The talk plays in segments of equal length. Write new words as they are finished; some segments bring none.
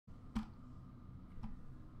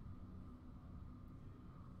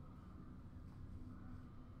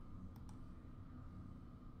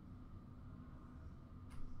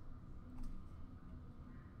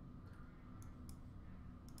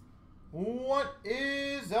What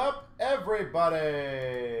is up, everybody?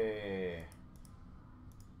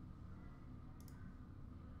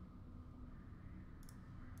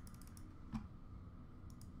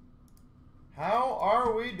 How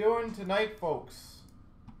are we doing tonight, folks?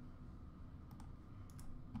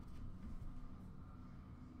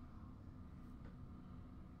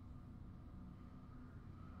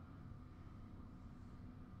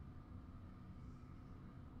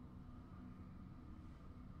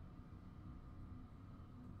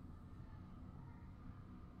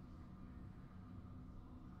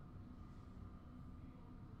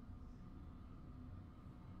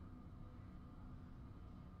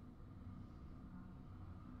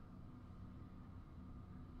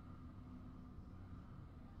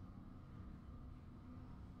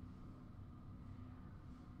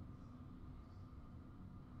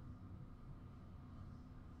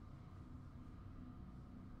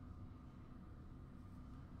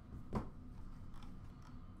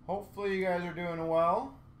 Hopefully you guys are doing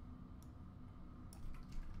well.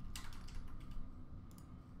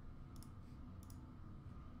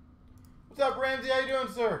 What's up, Ramsey? How you doing,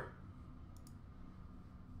 sir?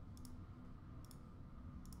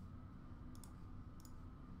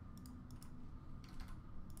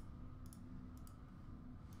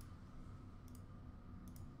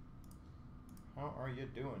 How are you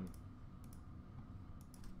doing?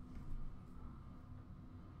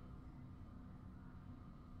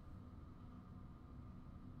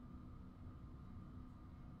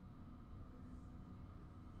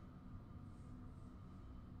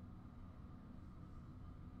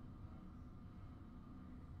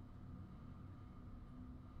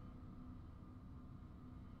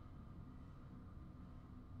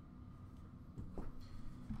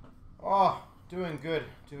 Oh, doing good,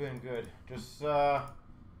 doing good. Just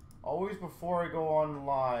always before I go on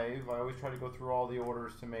live, I always try to go through all the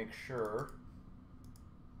orders to make sure.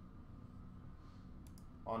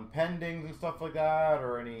 On pendings and stuff like that,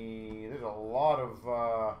 or any, there's a lot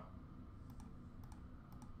of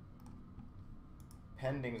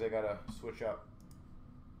pendings I gotta switch up.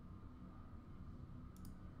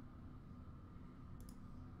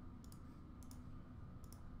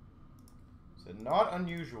 So not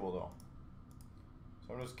unusual though.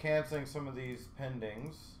 So I'm just canceling some of these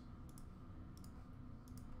pendings.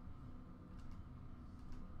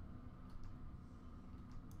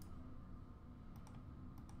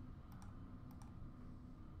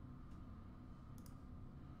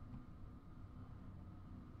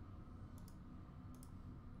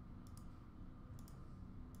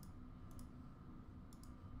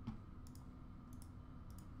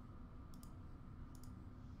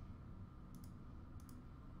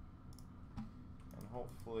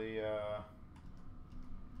 Hopefully,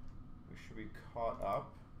 we should be caught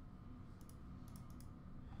up.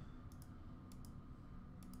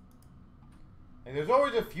 And there's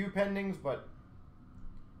always a few pendings, but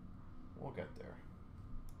we'll get there.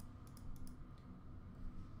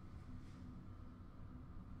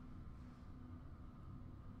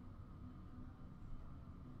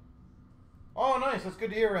 Oh, nice. That's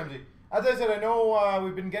good to hear, Ramsey. As I said, I know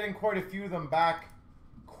we've been getting quite a few of them back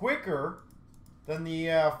quicker than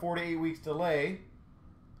the 4 to 8 weeks delay.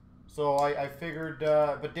 So I figured,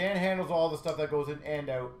 but Dan handles all the stuff that goes in and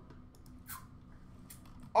out.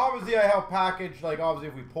 Obviously, I help package, like obviously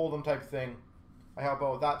if we pull them type thing, I help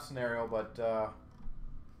out with that scenario, but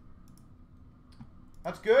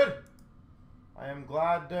that's good. I am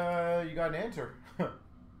glad you got an answer.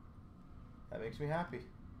 That makes me happy.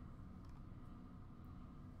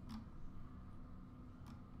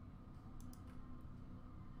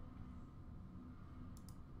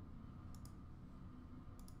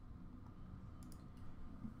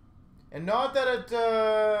 And not that it,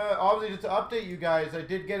 obviously just to update you guys, I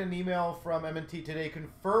did get an email from M&T today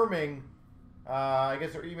confirming, I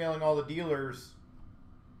guess they're emailing all the dealers,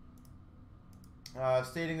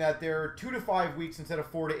 stating that they're 2 to 5 weeks instead of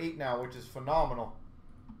 4 to 8 now, which is phenomenal.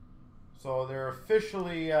 So they're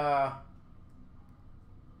officially, I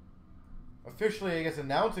guess,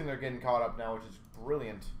 announcing they're getting caught up now, which is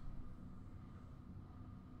brilliant.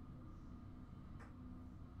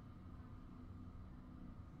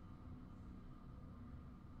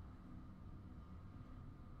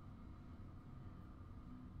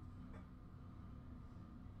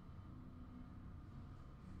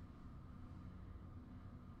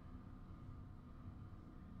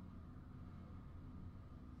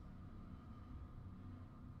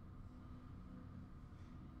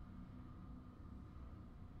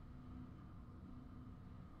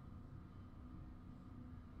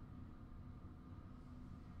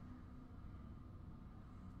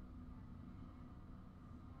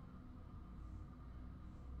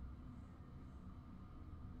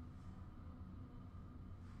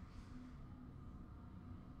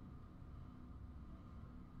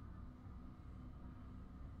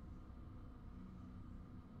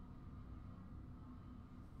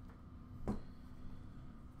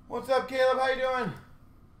 What's up, Caleb? How you doing?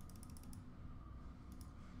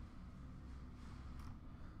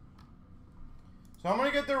 So I'm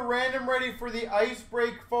gonna get the random ready for the ice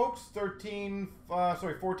break, folks.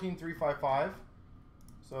 14,355.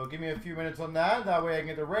 So give me a few minutes on that. That way I can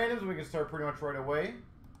get the randoms and we can start pretty much right away.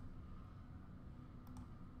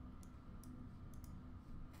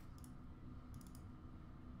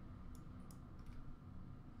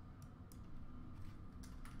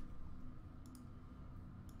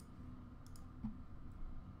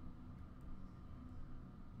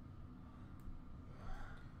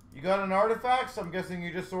 You got an artifact? So I'm guessing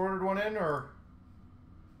you just ordered one in, or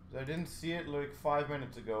I didn't see it like 5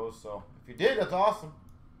 minutes ago. So if you did, that's awesome.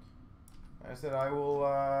 Like I said, I will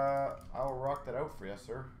rock that out for you,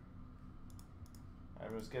 sir.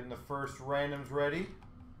 I'm just getting the first randoms ready.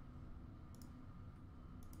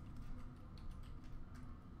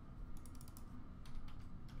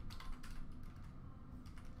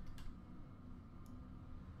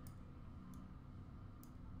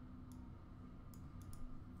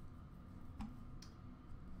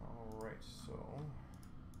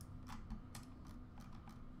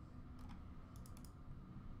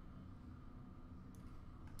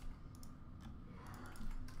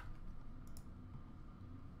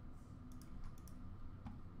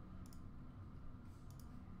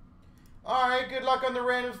 Alright, good luck on the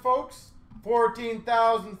randoms, folks.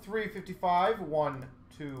 14,355. 1,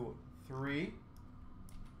 2, 3.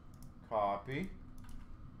 Copy.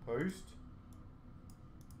 Paste.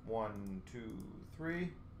 1, 2, 3.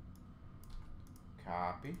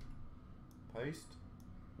 Copy. Paste.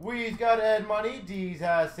 Wee's got Ed Money. D's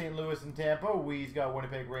has St. Louis and Tampa. Wee's got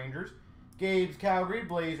Winnipeg Rangers. Gabe's Calgary.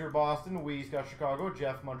 Blazer Boston. Wee's got Chicago.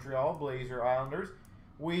 Jeff Montreal. Blazer Islanders.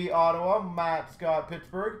 Wee Ottawa. Matt's got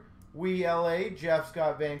Pittsburgh. Wee LA, Jeff's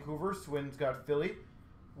got Vancouver, Swin's got Philly.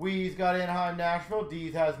 Wee's got Anaheim, Nashville,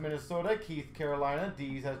 D's has Minnesota, Keith Carolina,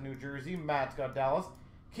 D's has New Jersey, Matt's got Dallas.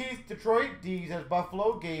 Keith Detroit, D's has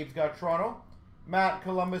Buffalo, Gabe's got Toronto. Matt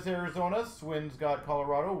Columbus, Arizona, Swin's got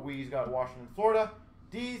Colorado, Wee's got Washington, Florida.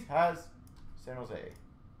 D's has San Jose.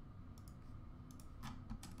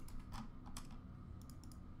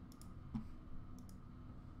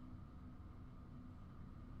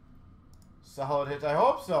 Solid hits, I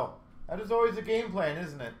hope so. That is always a game plan,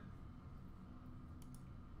 isn't it?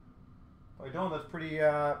 If I don't, that's pretty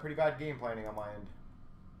bad game planning on my end.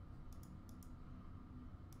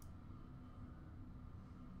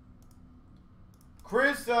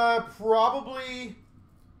 Chris, probably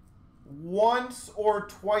once or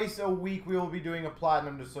twice a week we will be doing a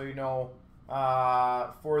platinum, just so you know,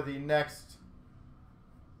 for the next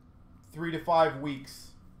 3 to 5 weeks.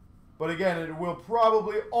 But again, it will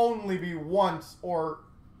probably only be once or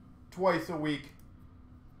twice a week.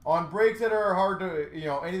 On breaks that are hard to, you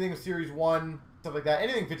know, anything Series 1, stuff like that,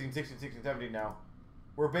 anything 15, 16, 16, 17 now,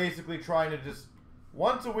 we're basically trying to just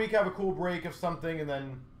once a week have a cool break of something and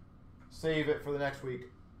then save it for the next week.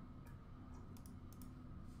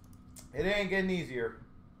 It ain't getting easier.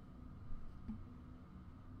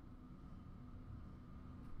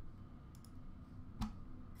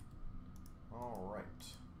 All right.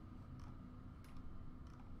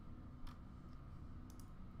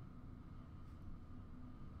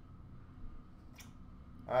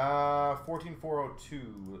 14,402.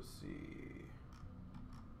 Let's see.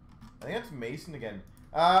 I think that's Mason again.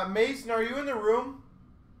 Mason, are you in the room?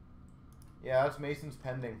 Yeah, that's Mason's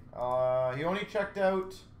pending. He only checked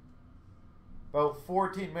out about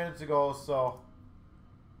 14 minutes ago, so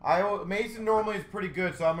Mason normally is pretty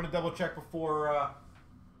good, so I'm gonna double check before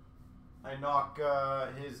I knock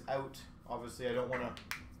his out. Obviously, I don't want to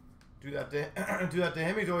do that to do that to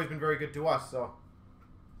him. He's always been very good to us, so.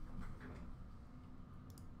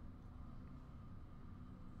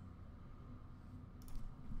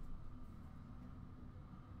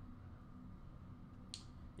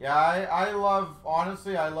 Yeah, I love,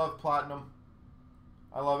 honestly, I love Platinum.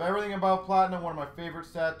 I love everything about Platinum, one of my favorite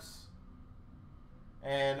sets.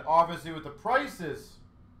 And obviously with the prices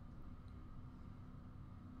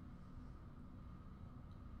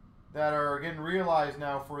that are getting realized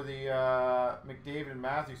now for the McDavid and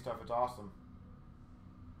Matthews stuff, it's awesome.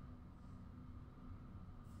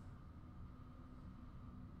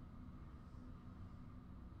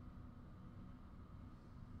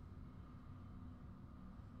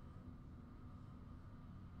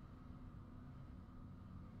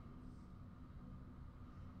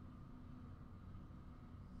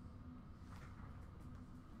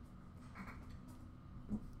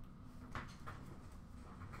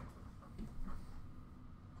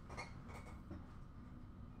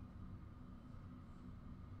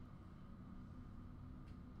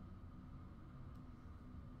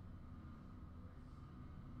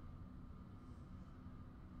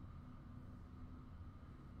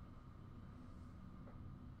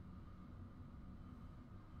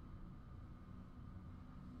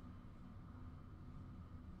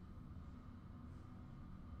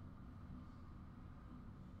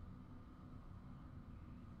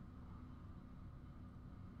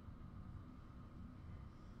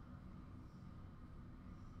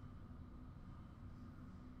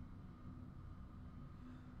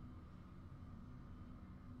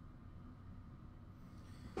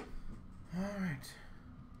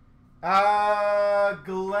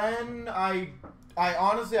 Glenn, I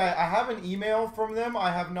honestly, I have an email from them.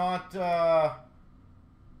 I have not, I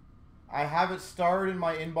have it starred in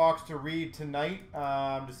my inbox to read tonight,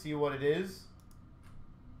 to see what it is.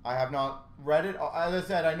 I have not read it. As I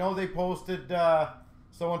said, I know they posted,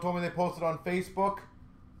 someone told me they posted on Facebook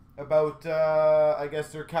about, I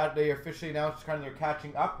guess they officially announced kind of they're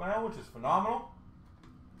catching up now, which is phenomenal.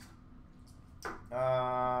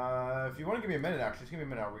 If you want to give me a minute, actually, just give me a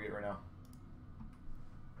minute, I'll read it right now.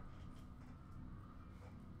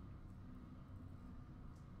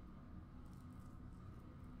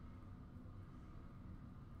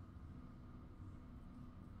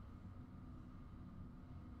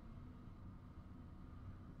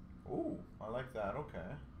 Ooh, I like that, okay.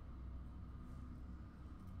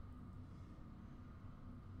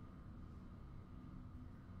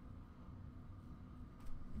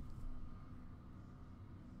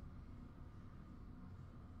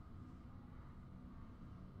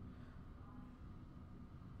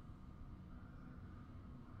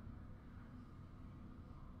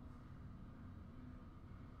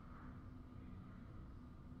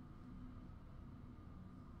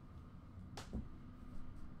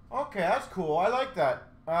 Okay, that's cool. I like that.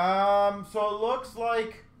 So it looks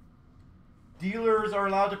like dealers are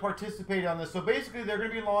allowed to participate on this. So basically, they're going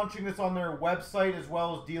to be launching this on their website as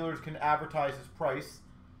well as dealers can advertise this price.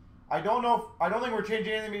 I don't think we're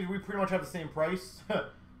changing anything because we pretty much have the same price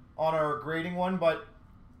on our grading one, but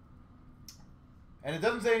and it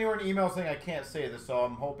doesn't say anywhere in the email saying I can't say this, so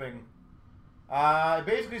I'm hoping. It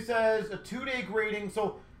basically says a 2-day grading.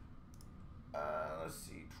 So let's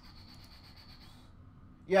see.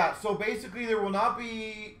 Yeah, so basically there will not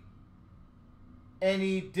be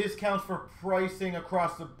any discounts for pricing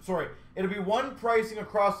across the... Sorry, it'll be one pricing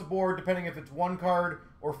across the board depending if it's 1 card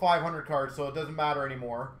or 500 cards, so it doesn't matter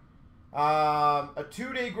anymore. A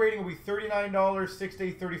 2-day grading will be $39,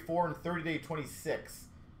 6-day $34, and 30-day $26.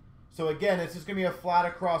 So again, it's just going to be a flat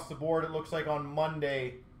across the board. It looks like on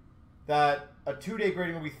Monday that a 2-day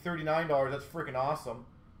grading will be $39. That's freaking awesome.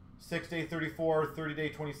 6-day $34,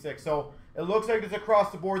 30-day $26. So it looks like it's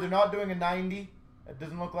across the board. They're not doing a 90. It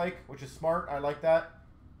doesn't look like, which is smart. I like that.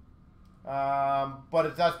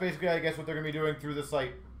 But that's basically, I guess, what they're going to be doing through the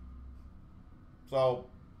site. So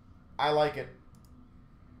I like it.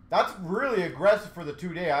 That's really aggressive for the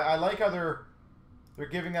 2-day. I like how they're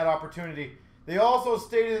giving that opportunity. They also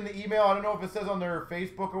stated in the email, I don't know if it says on their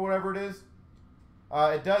Facebook or whatever it is,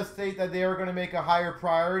 it does state that they are going to make a higher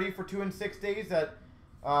priority for 2 and 6 days, that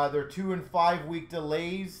their 2 and 5 week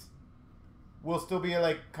delays will still be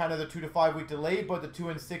like kind of the 2 to 5 week delay, but the 2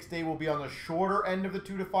 and 6 day will be on the shorter end of the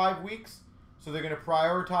 2 to 5 weeks. So they're going to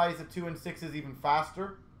prioritize the 2 and 6s even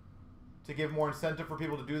faster to give more incentive for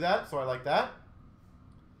people to do that. So I like that.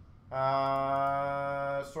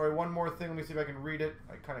 Sorry, one more thing. Let me see if I can read it.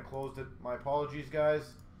 I kind of closed it. My apologies,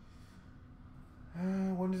 guys.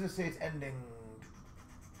 When does it say it's ending?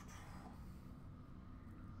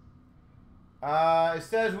 It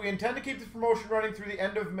says, we intend to keep this promotion running through the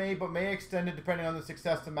end of May, but may extend it depending on the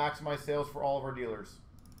success to maximize sales for all of our dealers.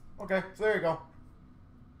 Okay, so there you go.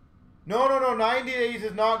 No. 90 days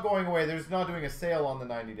is not going away. They're just not doing a sale on the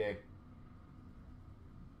 90-day.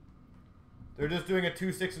 They're just doing a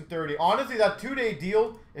 2, 6, and 30. Honestly, that 2-day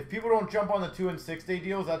deal, if people don't jump on the 2 and 6 day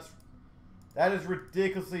deals, that is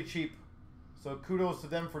ridiculously cheap. So kudos to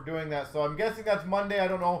them for doing that. So I'm guessing that's Monday. I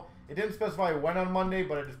don't know. It didn't specify when on Monday,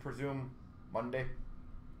 but I just presume Monday.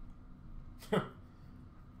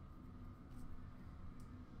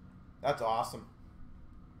 That's awesome.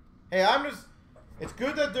 Hey, it's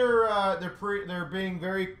good that they're being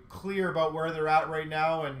very clear about where they're at right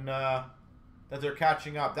now and that they're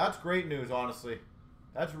catching up. That's great news, honestly.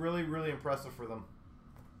 That's really, really impressive for them.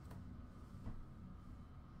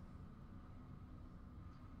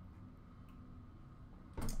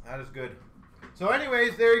 That is good. So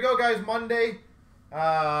anyways, there you go, guys. Monday.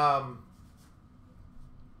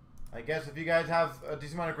 I guess if you guys have a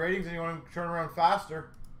decent amount of gradings and you want to turn around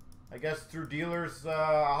faster, I guess through dealers,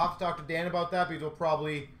 I'll have to talk to Dan about that because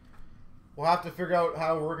we'll have to figure out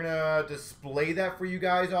how we're going to display that for you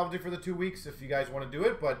guys, obviously, for the 2 weeks if you guys want to do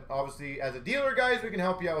it. But obviously, as a dealer, guys, we can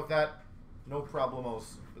help you out with that. No problemos.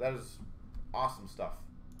 That is awesome stuff.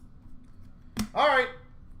 All right.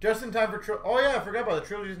 Just in time for... Oh, yeah, I forgot about the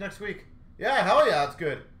trilogies next week. Yeah, hell yeah, that's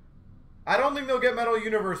good. I don't think they'll get Metal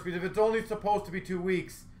Universe because if it's only supposed to be 2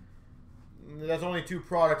 weeks, that's only 2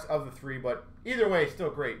 products of the 3. But either way, still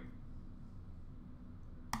great.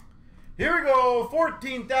 Here we go,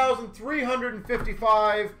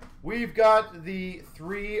 14,355. We've got the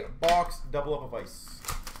 3-box double up of ice.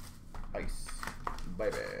 Ice,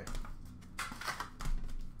 baby.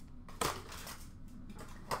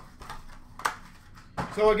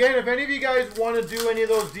 So again, if any of you guys want to do any of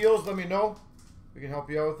those deals, let me know. We can help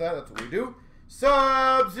you out with that. That's what we do.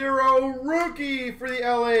 Sub-Zero rookie for the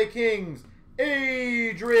LA Kings,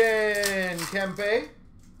 Adrian Kempe.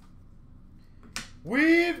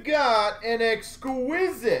 We've got an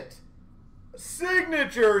exquisite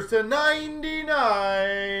signatures to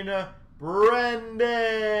 99,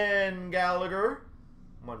 Brendan Gallagher,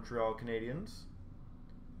 Montreal Canadiens.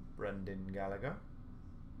 Brendan Gallagher.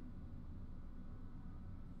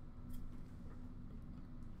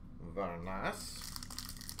 Very nice.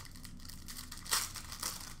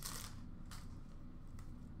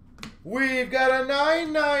 We've got a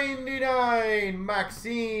 $9.99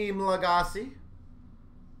 Maxime Lagacé.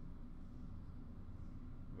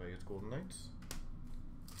 Vegas Golden Knights.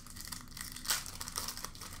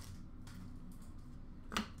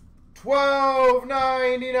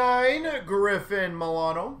 $12.99 Griffin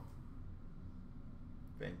Milano.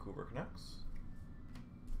 Vancouver Canucks.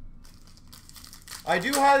 I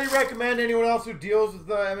do highly recommend anyone else who deals with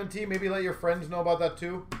the M&T, maybe let your friends know about that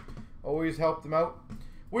too. Always help them out.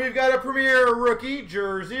 We've got a Premier rookie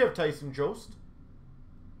jersey of Tyson Jost.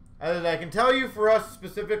 As I can tell you, for us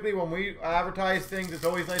specifically, when we advertise things, it's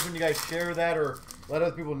always nice when you guys share that or let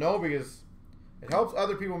other people know because it helps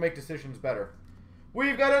other people make decisions better.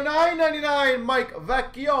 We've got a $9.99 Mike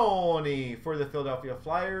Vecchione for the Philadelphia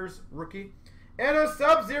Flyers rookie. And a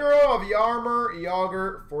Sub-Zero of Jaromir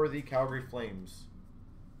Jagr for the Calgary Flames.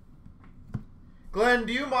 Glenn,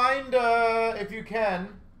 do you mind, if you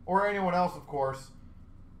can, or anyone else, of course,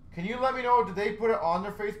 can you let me know, did they put it on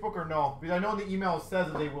their Facebook or no? Because I know in the email it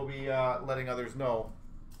says that they will be letting others know.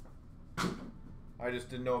 I just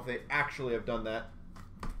didn't know if they actually have done that.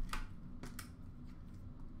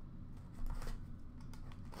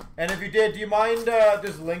 And if you did, do you mind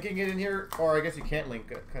just linking it in here? Or I guess you can't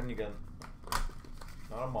link it. Can you get?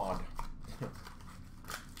 Not a mod.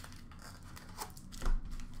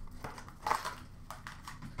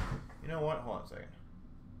 You know what? Hold on a second.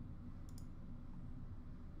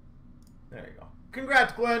 There you go.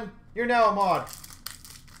 Congrats, Glenn. You're now a mod.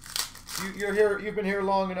 You're here. You've been here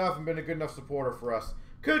long enough and been a good enough supporter for us.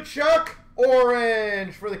 Kachuk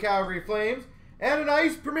orange for the Calgary Flames. And a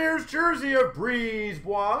nice Premier's jersey of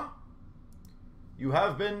Brisebois. You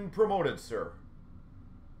have been promoted, sir.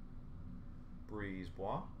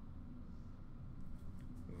 Brisebois.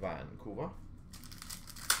 Vancouver.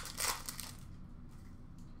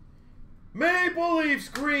 Maple Leafs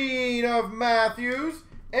green of Matthews.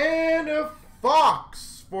 And a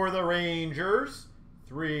Fox for the Rangers.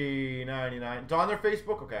 $3.99. It's on their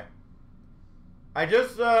Facebook? Okay. I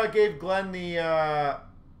just gave Glenn the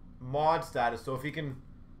mod status, so if he can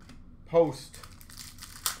post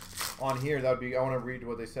on here, that would be, I want to read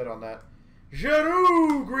what they said on that.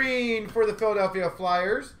 Giroux green for the Philadelphia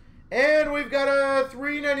Flyers. And we've got a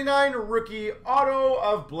 $3.99 rookie auto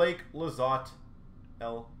of Blake Lizotte,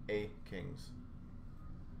 LA Kings.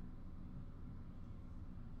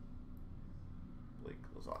 Blake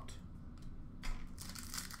Lizotte.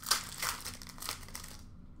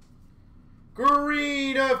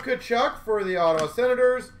 Green of Kachuk for the Ottawa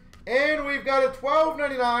Senators. And we've got a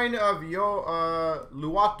 $12.99 of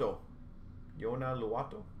Luato. Yona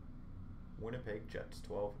Luato. Winnipeg Jets,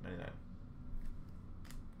 $12.99.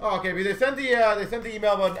 Oh, okay, but they sent the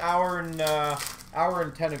email about an hour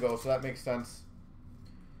and 10 ago, so that makes sense.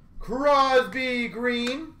 Crosby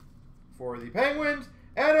green for the Penguins,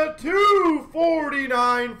 and a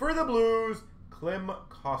 $2.49 for the Blues. Klim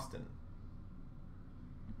Kostin.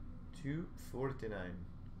 $2.49.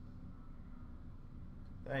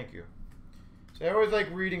 Thank you. So I always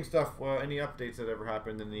like reading stuff. Any updates that ever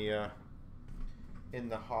happened in the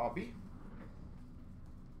hobby.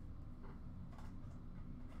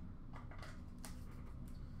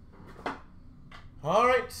 All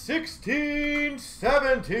right,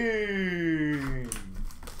 16-17.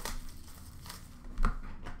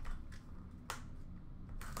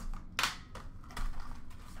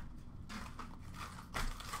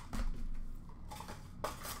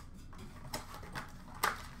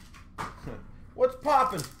 What's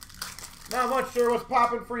poppin'? Not much, sir. What's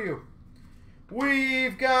poppin' for you?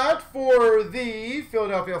 We've got for the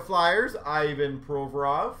Philadelphia Flyers, Ivan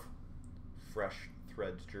Provorov. Fresh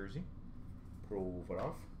Threads jersey.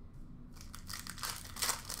 Provorov.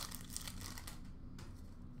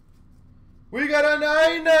 We got a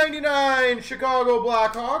 $9.99 Chicago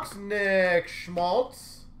Blackhawks, Nick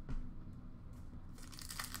Schmaltz.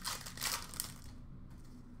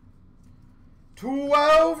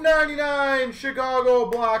 $12.99 Chicago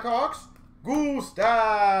Blackhawks,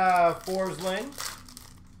 Gustav Forsling.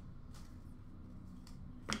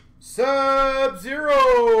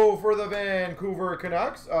 Sub-Zero for the Vancouver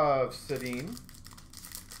Canucks of Sedin.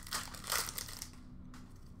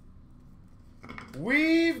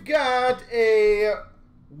 We've got a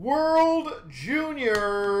World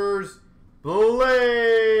Juniors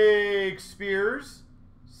Blake Spears,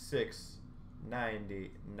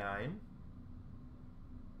 699.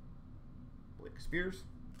 Blake Spears.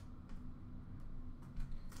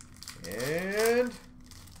 And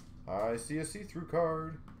I see a see-through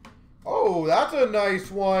card. Oh, that's a nice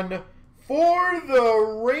one for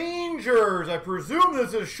the Rangers. I presume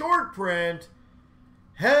this is short print.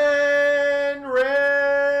 Henrik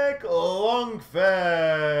Lundqvist.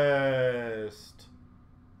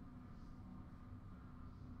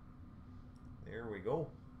 There we go.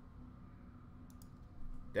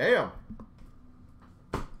 Damn.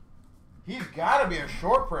 He's got to be a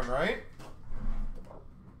short print, right?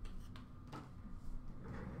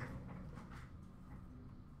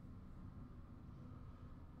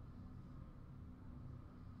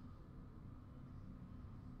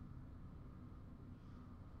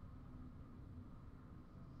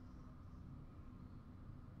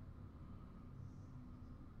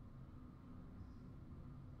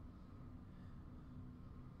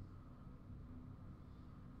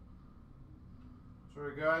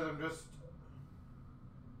 Sorry guys, I'm just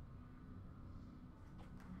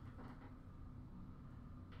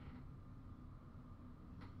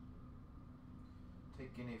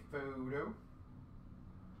taking a photo.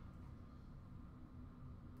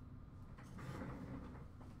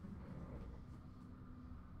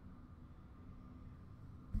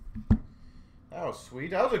 That was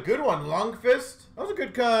sweet. That was a good one, Lundqvist. That was a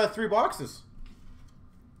good 3 boxes.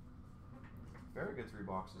 Very good 3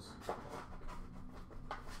 boxes.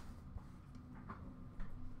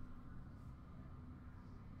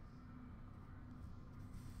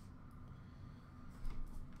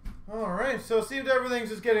 Alright, so seems everything's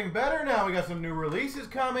just getting better now. We got some new releases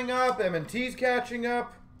coming up. M&T's catching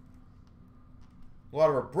up. A lot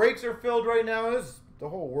of our breaks are filled right now. The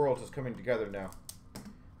whole world's just coming together now.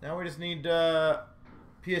 Now we just need PSA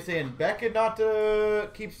and Beckett not to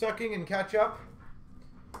keep sucking and catch up.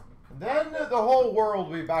 And then the whole world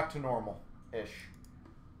will be back to normal-ish.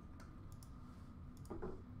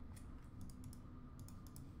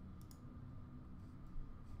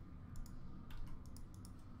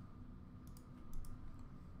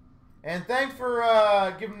 And thanks for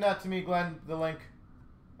giving that to me, Glenn, the link.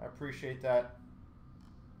 I appreciate that.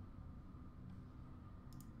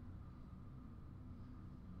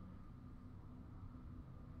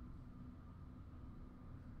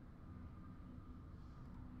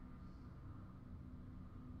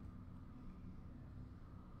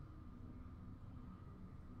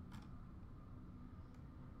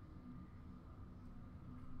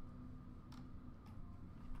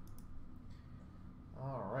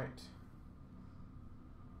 All right.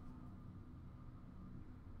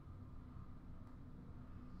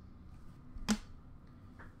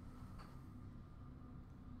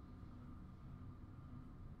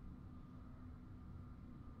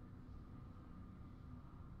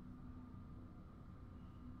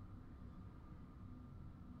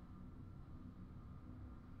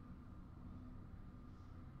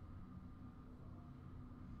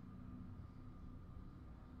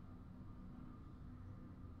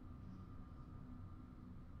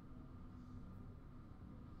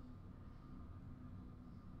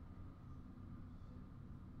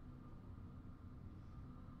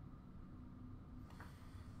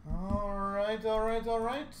 All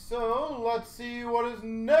right. So let's see what is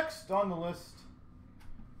next on the list.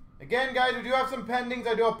 Again, guys, we do have some pendings.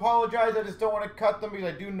 I do apologize. I just don't want to cut them because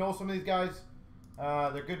I do know some of these guys.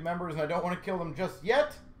 They're good members, and I don't want to kill them just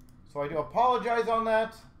yet. So I do apologize on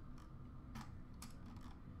that.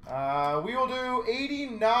 We will do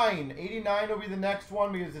 89. 89 will be the next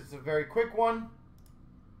one because it's a very quick one.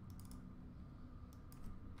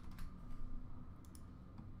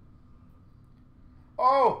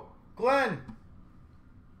 Oh, Glenn.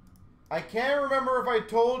 I can't remember if I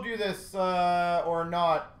told you this or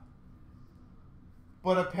not.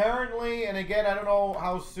 But apparently, and again, I don't know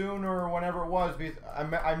how soon or whenever it was, because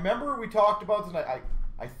I remember we talked about this, and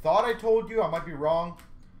I thought I told you, I might be wrong.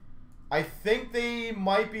 I think they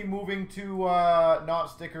might be moving to not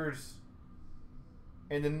stickers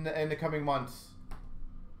in the coming months.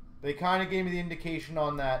 They kind of gave me the indication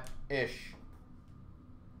on that-ish.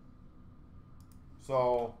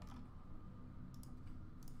 So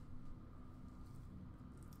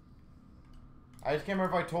I just can't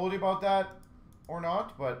remember if I told you about that or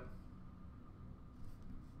not, but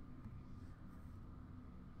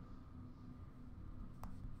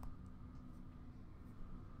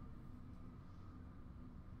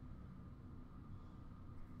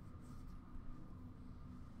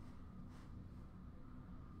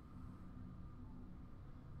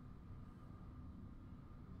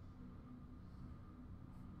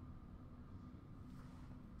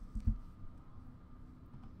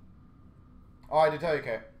Oh, I did tell you,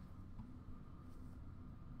 okay.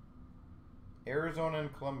 Arizona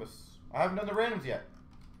and Columbus. I haven't done the randoms yet.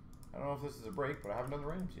 I don't know if this is a break, but I haven't done the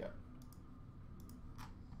randoms yet.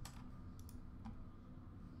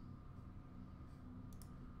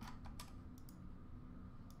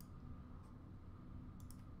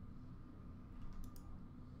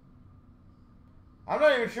 I'm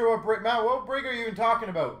not even sure what break, Matt, what break are you even talking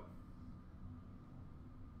about?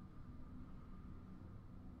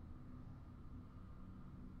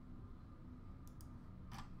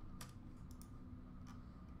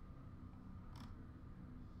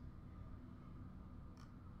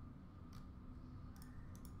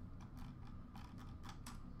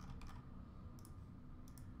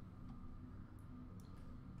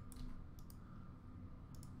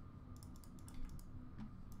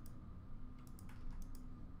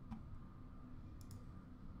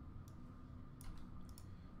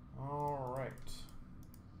 All right.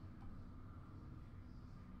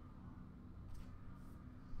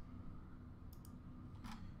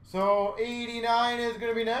 So 89 is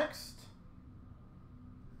going to be next.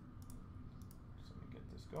 So let me get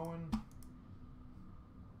this going.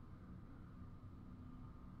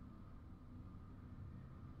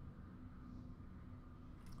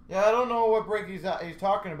 Yeah, I don't know what break he's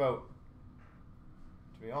talking about,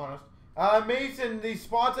 to be honest. Mason, the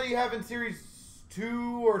spots that you have in Series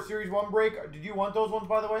 2 or Series 1 break, did you want those ones,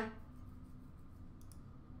 by the way?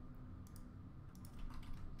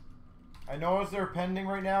 I noticed they're pending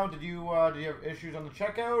right now. Did you have issues on the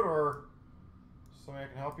checkout or something I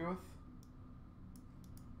can help you with?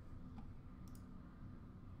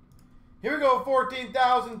 Here we go,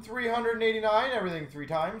 14,389. Everything 3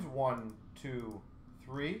 times. 1, 2,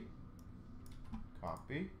 3.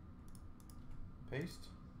 Copy. Paste.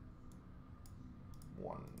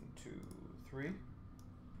 1, 2, 3.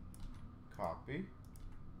 Copy.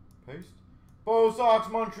 Paste. Bo Sox,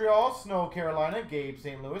 Montreal. Snow, Carolina. Gabe,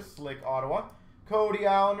 St. Louis. Slick, Ottawa. Cody,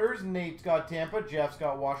 Islanders. Nate's got Tampa. Jeff's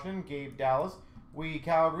got Washington. Gabe, Dallas. Wee,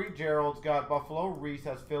 Calgary. Gerald's got Buffalo. Reese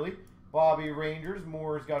has Philly. Bobby, Rangers.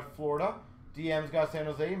 Moore's got Florida. DM's got San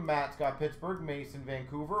Jose. Matt's got Pittsburgh. Mason,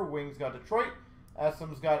 Vancouver. Wing's got Detroit.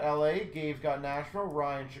 SM's got LA. Gabe's got Nashville.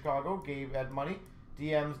 Ryan, Chicago. Gabe had money.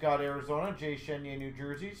 DM's got Arizona. Jay Chenier, New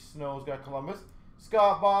Jersey. Snow's got Columbus.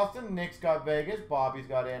 Scott, Boston. Nick's got Vegas. Bobby's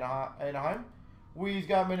got Anaheim. Wee's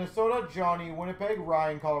got Minnesota. Johnny, Winnipeg.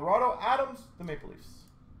 Ryan, Colorado. Adams, the Maple Leafs.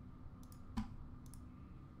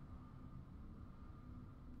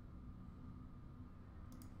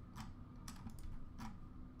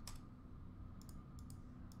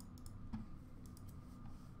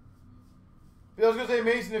 I was gonna say,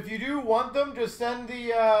 Mason, if you do want them, just send the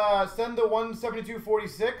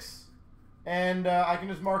 172.46, and I can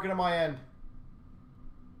just mark it on my end.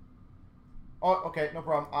 Oh, okay, no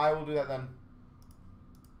problem. I will do that then.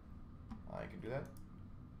 I can do that.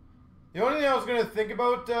 The only thing I was gonna think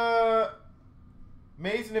about,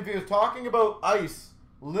 Mason, if he was talking about ice,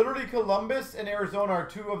 literally Columbus and Arizona are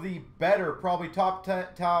 2 of the better, probably top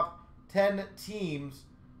 10 teams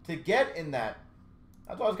to get in that.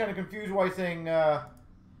 That's why I was kind of confused why he's saying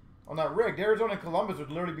on that rigged. Arizona and Columbus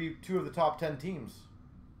would literally be 2 of the top 10 teams,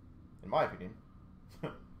 in my opinion.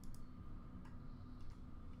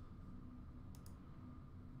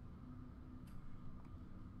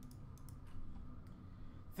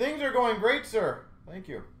 Things are going great, sir. Thank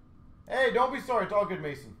you. Hey, don't be sorry. It's all good,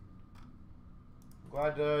 Mason. I'm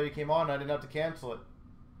glad you came on. I didn't have to cancel it.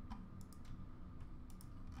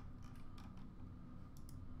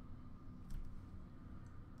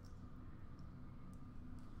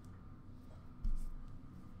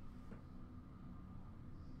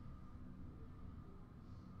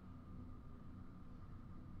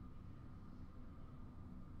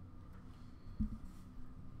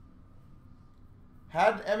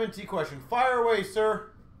 Had an M&T question. Fire away,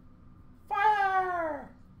 sir. Fire!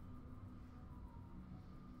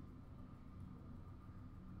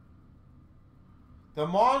 The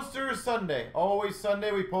Monster is Sunday. Always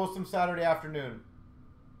Sunday. We post them Saturday afternoon.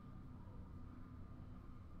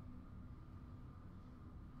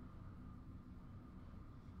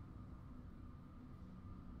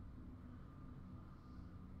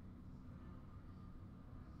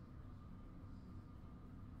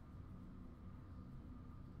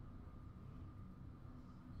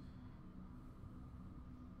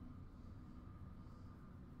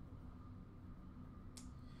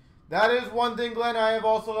 That is one thing, Glenn. I have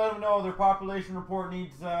also let them know their population report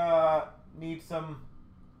needs some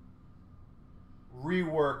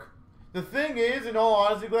rework. The thing is, in all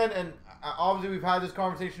honesty, Glenn, and obviously we've had this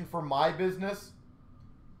conversation for my business,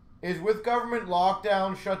 is with government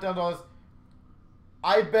lockdown, shutdown, all this,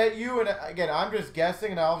 I bet you, and again, I'm just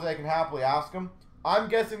guessing, and obviously I can happily ask them. I'm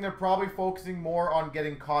guessing they're probably focusing more on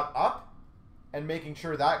getting caught up and making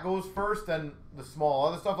sure that goes first than the small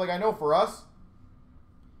other stuff. Like, I know for us,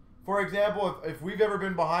 for example, if we've ever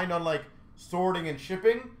been behind on, like, sorting and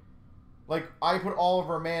shipping, like, I put all of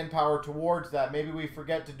our manpower towards that. Maybe we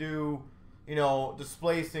forget to do, you know,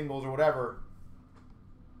 display singles or whatever.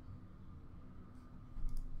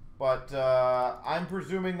 But I'm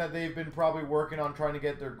presuming that they've been probably working on trying to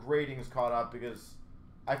get their gradings caught up, because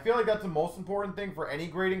I feel like that's the most important thing for any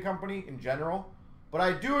grading company in general. But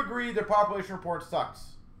I do agree their population report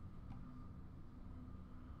sucks.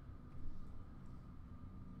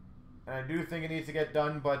 And I do think it needs to get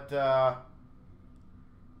done, but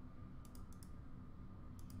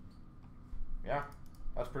yeah,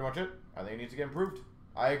 that's pretty much it. I think it needs to get improved.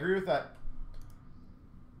 I agree with that.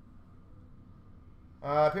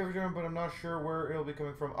 Paper German, but I'm not sure where it'll be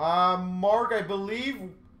coming from. Mark, I believe,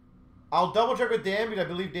 I'll double check with Dan, because I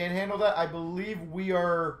believe Dan handled that. I believe we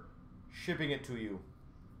are shipping it to you.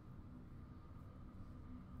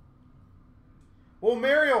 Well,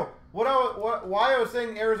 Mario, why I was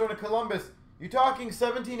saying Arizona Columbus, you're talking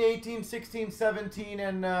 17, 18, 16, 17,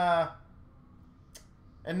 and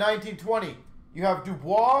 19, 20. You have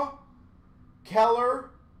Dubois, Keller,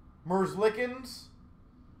 Merzlikins,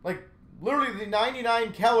 like, literally, the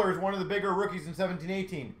 99 Keller is one of the bigger rookies in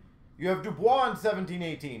 17-18. You have Dubois in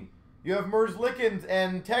 17-18. You have Merzlikins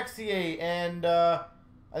and Texier and I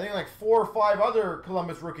think like 4 or 5 other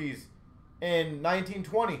Columbus rookies in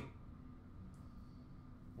 19-20.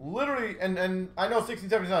 Literally, and I know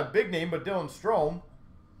 16-17 is not a big name, but Dylan Strome.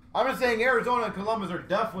 I'm just saying Arizona and Columbus are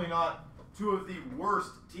definitely not two of the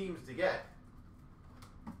worst teams to get.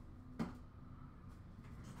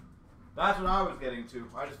 That's what I was getting to.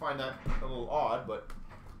 I just find that a little odd, but...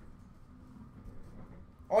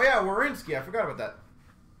 Oh yeah, Warinsky. I forgot about that.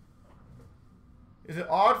 Is it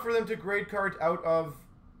odd for them to grade cards out of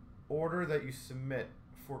order that you submit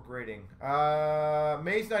for grading?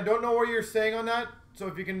 Mason, I don't know what you're saying on that, so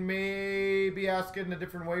if you can maybe ask it in a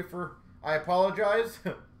different way for... I apologize.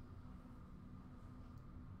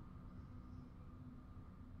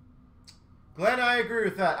 Glenn, I agree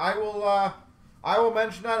with that. I will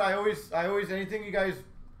mention that. I always anything you guys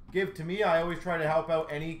give to me, I always try to help out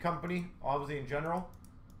any company, obviously in general.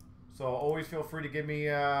 So always feel free to give me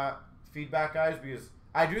feedback, guys, because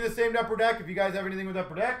I do the same to Upper Deck. If you guys have anything with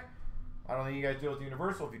Upper Deck, I don't think you guys deal with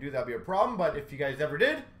Universal. If you do, that'd be a problem. But if you guys ever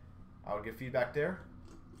did, I would give feedback there.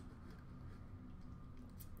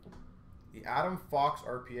 The Adam Fox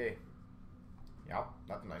RPA. Yeah,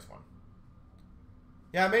 that's a nice one.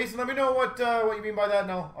 Yeah, Mason, let me know what you mean by that,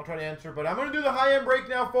 and I'll try to answer. But I'm going to do the high-end break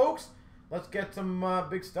now, folks. Let's get some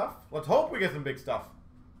big stuff. Let's hope we get some big stuff.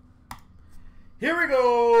 Here we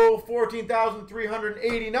go,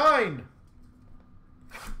 14,389.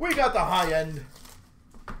 We got the high end.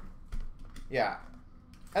 Yeah.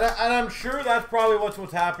 And I'm sure that's probably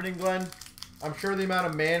what's happening, Glenn. I'm sure the amount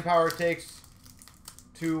of manpower it takes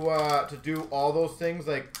to do all those things,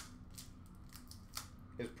 like,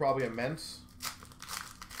 is probably immense.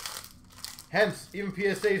 Hence, even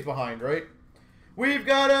PSA's behind, right? We've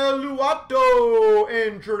got a Luato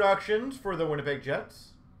introductions for the Winnipeg Jets.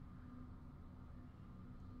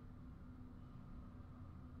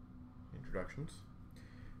 Introductions.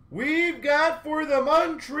 We've got for the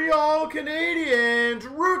Montreal Canadiens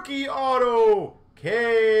rookie auto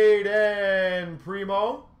Caden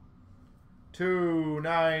Primo.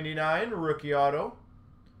 $2.99 rookie auto.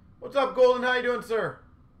 What's up, Golden? How you doing, sir?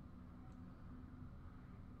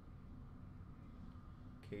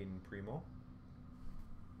 Caden Primo.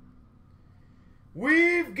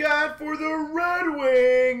 We've got for the Red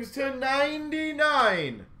Wings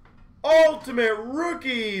 /99 Ultimate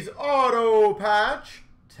Rookies auto patch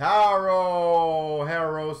Taro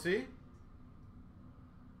Hirose.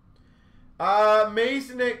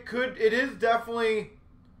 Mason, it is definitely,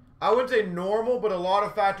 I wouldn't say normal, but a lot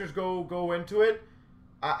of factors go into it.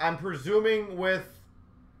 I'm presuming with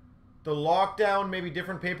the lockdown, maybe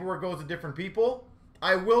different paperwork goes to different people.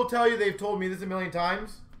 I will tell you, they've told me this a million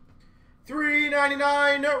times.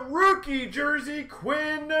 $3.99 rookie jersey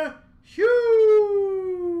Quinn Hughes.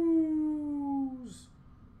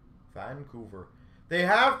 Vancouver. They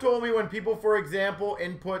have told me when people, for example,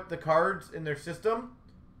 input the cards in their system,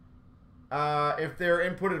 if they're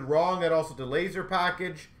inputted wrong, that also delays their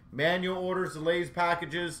package. Manual orders delays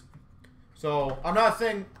packages. So I'm not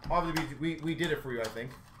saying, obviously, we did it for you, I think.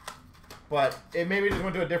 But it maybe just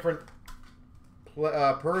went to a different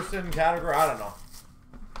person, category, I don't know.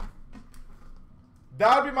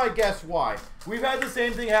 That would be my guess why. We've had the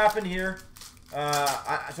same thing happen here. So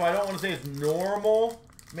I don't want to say it's normal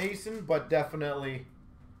Mason, but definitely,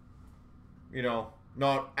 you know,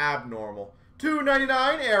 not abnormal.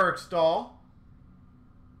 $2.99 Eric Stahl.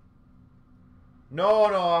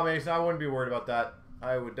 No, Mason, I wouldn't be worried about that.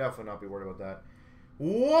 I would definitely not be worried about that.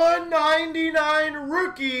 $1.99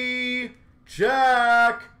 rookie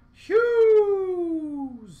Jack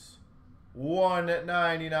Hughes.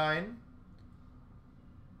 $1.99.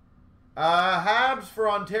 Habs for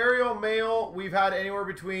Ontario Mail. We've had anywhere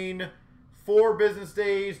between 4 business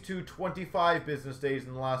days to 25 business days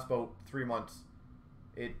in the last about 3 months.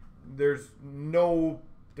 There's no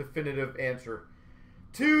definitive answer.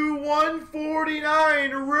 To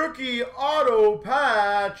 $149 rookie auto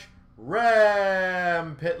patch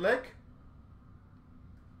Rem Pitlick.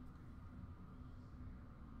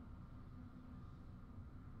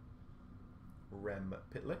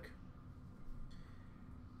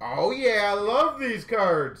 Oh yeah, I love these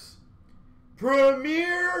cards.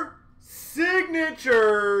 Premier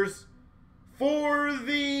Signatures for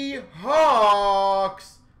the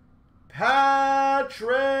Hawks,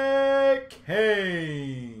 Patrick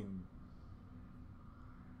Kane.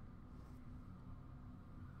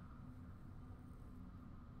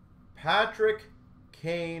 Patrick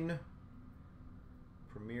Kane,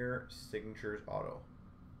 Premier Signatures Auto.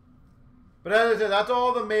 But as I said, that's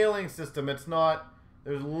all the mailing system. It's not,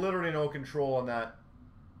 there's literally no control on that.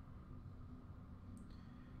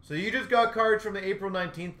 So you just got cards from the April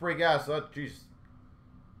 19th break. Yeah, so that, geez,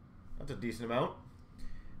 that's a decent amount.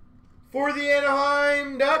 For the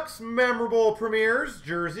Anaheim Ducks, memorable premieres,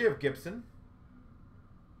 jersey of Gibson.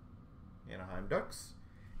 Anaheim Ducks.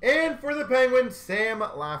 And for the Penguins, Sam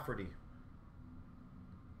Lafferty.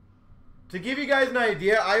 To give you guys an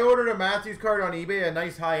idea, I ordered a Matthews card on eBay, a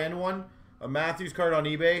nice high-end one. A Matthews card on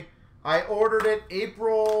eBay. I ordered it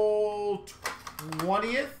April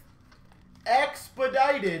 20th.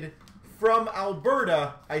 Expedited from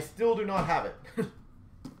Alberta. I still do not have it.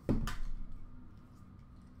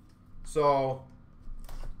 So,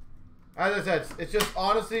 as I said, it's just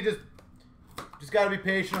honestly just got to be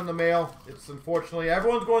patient on the mail. It's unfortunately,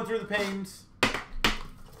 everyone's going through the pains.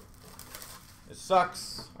 It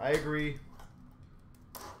sucks. I agree.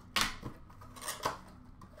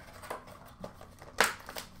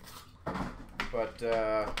 But,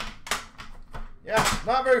 yeah,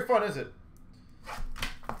 not very fun, is it?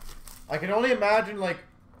 I can only imagine, like,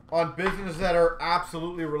 on businesses that are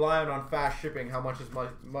absolutely reliant on fast shipping, how much this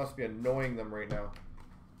must be annoying them right now.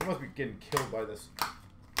 They must be getting killed by this.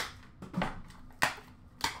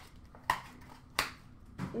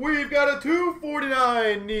 We've got a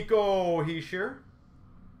 $2.49 Nico Hischier.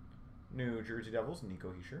 New Jersey Devils,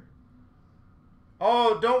 Nico Hischier.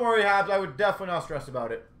 Oh, don't worry, Habs. I would definitely not stress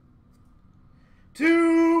about it.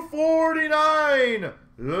 $2.49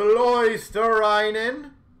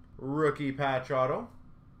 Loisterainen. Rookie patch auto.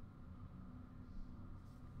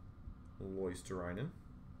 Loisterainen.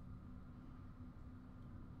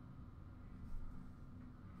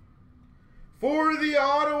 For the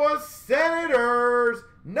Ottawa Senators,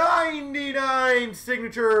 99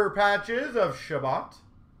 signature patches of Shabbat.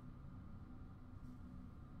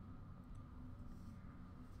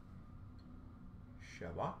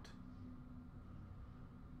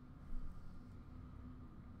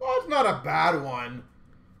 Well, it's not a bad one.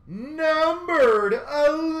 Numbered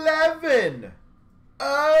 11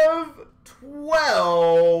 of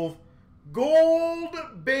 12. Gold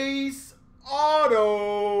base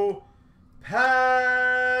auto.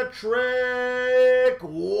 Patrick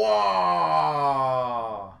Waugh.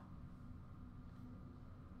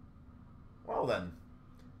 Well then,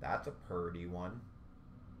 that's a purdy one.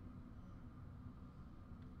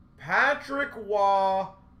 Patrick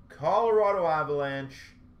Waugh, Colorado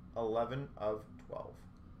Avalanche, 11 of 12.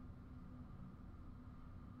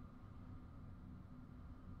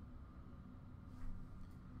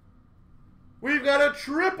 We've got a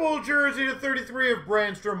triple jersey to 33 of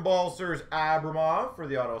Brandstrom, Balcers, Abramov for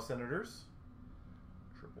the Ottawa Senators.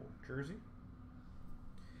 Triple jersey.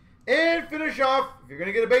 And finish off, if you're going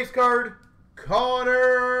to get a base card, Connor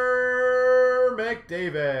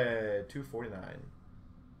McDavid, 249.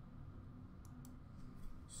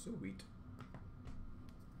 Sweet.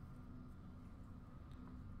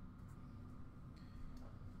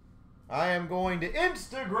 I am going to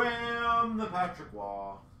Instagram the Patrick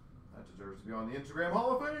Waugh. That deserves to be on the Instagram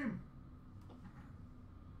Hall of Fame.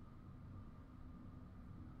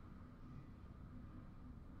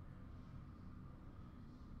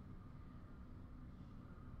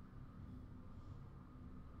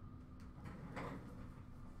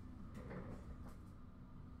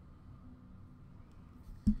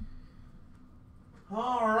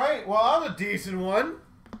 All right. right. Well, that was a decent one.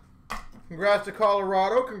 Congrats to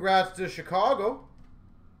Colorado. Congrats to Chicago.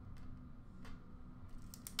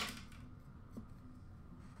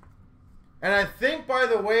 And I think, by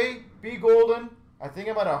the way, B Golden, I think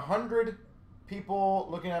I'm at 100 people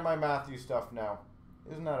looking at my Matthew stuff now.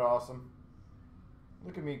 Isn't that awesome?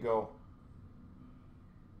 Look at me go.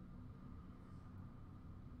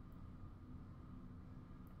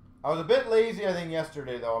 I was a bit lazy, I think,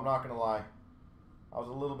 yesterday, though. I'm not going to lie. I was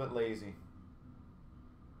a little bit lazy.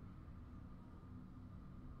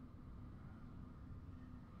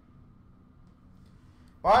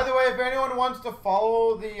 By the way, if anyone wants to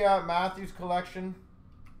follow the Matthews collection,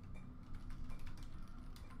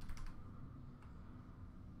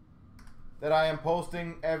 that I am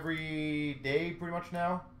posting every day pretty much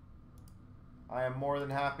now, I am more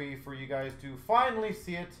than happy for you guys to finally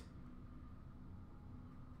see it.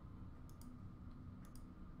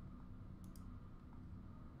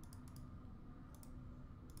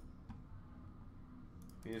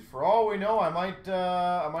 Because for all we know, I might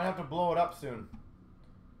have to blow it up soon.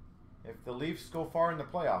 If the Leafs go far in the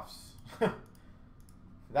playoffs.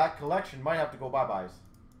 That collection might have to go bye-byes.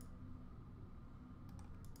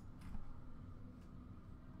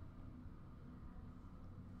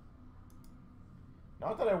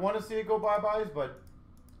 Not that I want to see it go bye-byes, but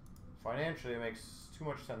financially it makes too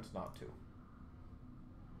much sense not to.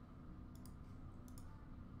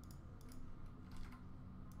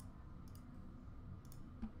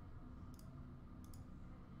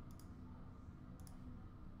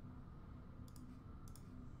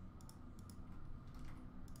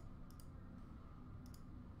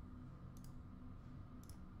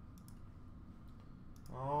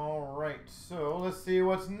 Alright, so let's see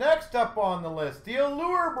what's next up on the list. The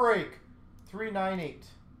Allure Break, 398.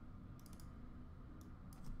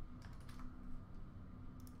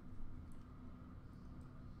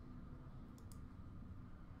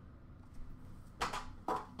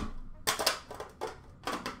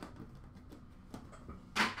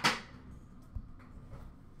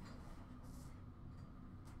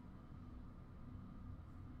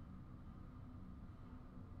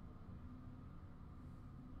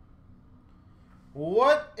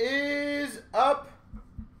 What is up,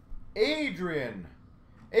 Adrian?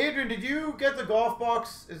 Adrian, did you get the golf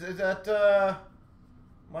box? Is that, am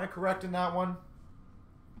I correct in that one?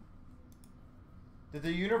 Did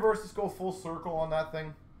the universe just go full circle on that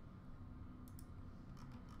thing?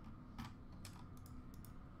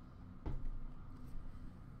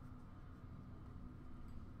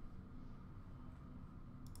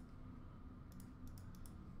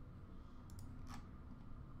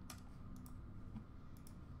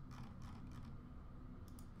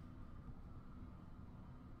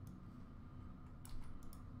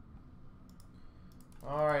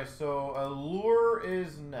 Alright, so Allure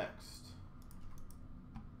is next.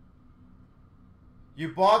 You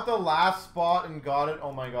bought the last spot and got it?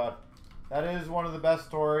 Oh my god. That is one of the best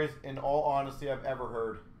stories, in all honesty, I've ever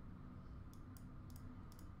heard.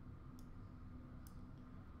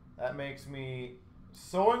 That makes me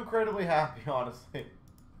so incredibly happy, honestly.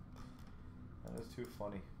 That is too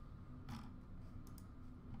funny.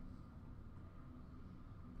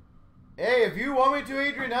 Hey, if you want me to,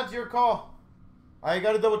 Adrian, that's your call. I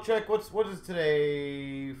gotta double check. What is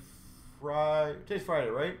today? Today's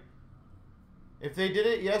Friday, right? If they did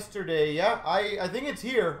it yesterday, yeah, I think it's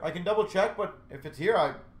here. I can double check, but if it's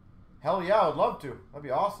here, hell yeah, I would love to. That'd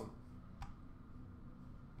be awesome.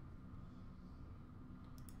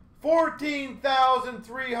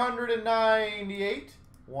 14,398.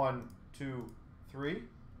 1, 2, 3.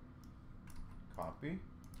 Copy.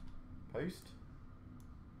 Paste.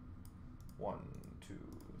 1, 2,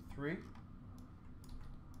 3.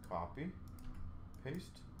 Copy.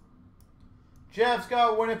 Paste. Jeff's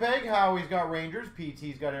got Winnipeg. Howie's got Rangers.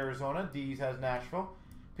 PT's got Arizona. D's has Nashville.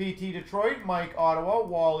 PT Detroit. Mike Ottawa.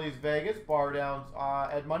 Wally's Vegas. Bar Down's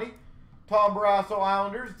Ed Money. Tom Barrasso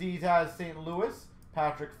Islanders. D's has St. Louis.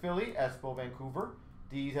 Patrick Philly. Espo Vancouver.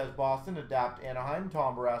 D's has Boston. Adapt Anaheim.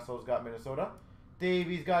 Tom Barrasso's got Minnesota.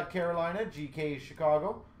 Davies got Carolina. GK's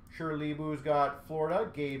Chicago. Shirley Boo's got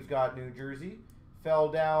Florida. Gabe's got New Jersey. Fell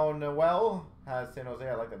Down Well has San Jose.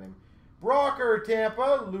 I like that name. Brocker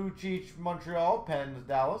Tampa. Lucic Montreal. Pens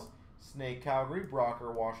Dallas. Snake Calgary.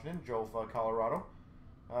 Brocker Washington. Jofa Colorado.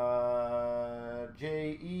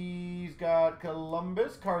 J.E.'s got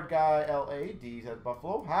Columbus. Card Guy LA. D's has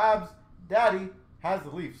Buffalo. Habs Daddy has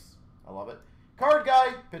the Leafs. I love it. Card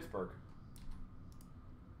Guy Pittsburgh.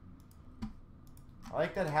 I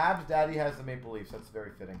like that Habs Daddy has the Maple Leafs. That's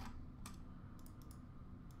very fitting.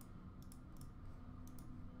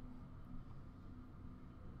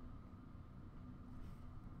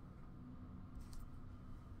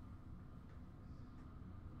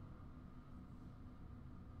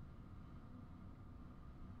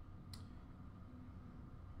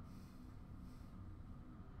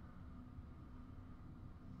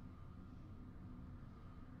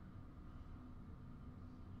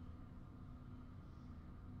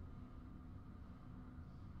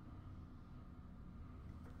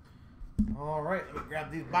 All right, let me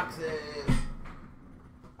grab these boxes.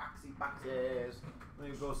 Boxes. Let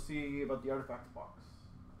me go see about the artifacts box.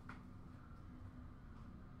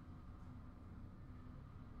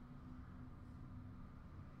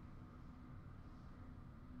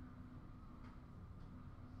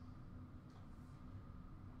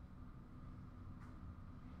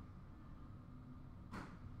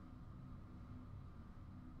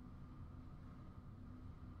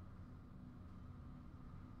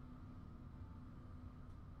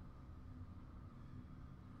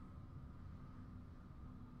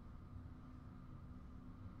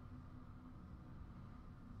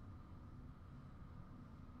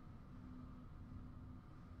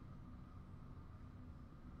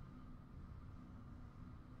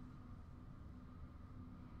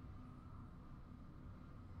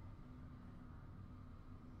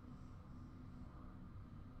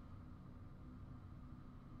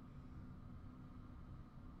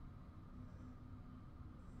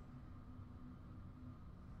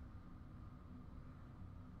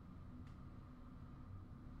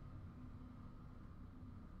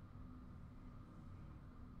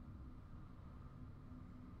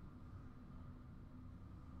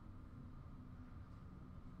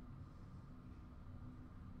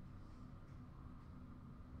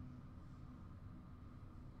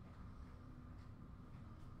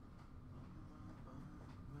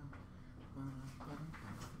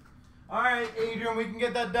 All right, Adrian, we can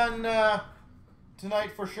get that done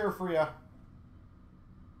tonight for sure for you.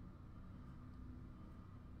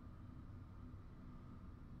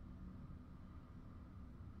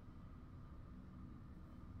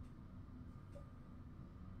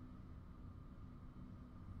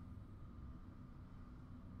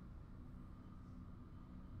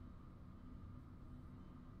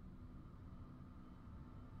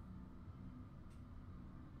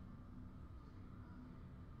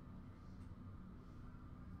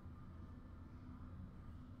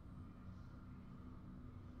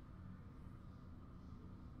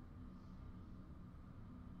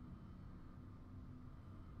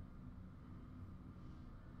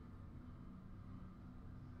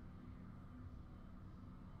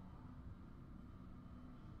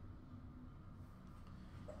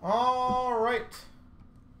 All right.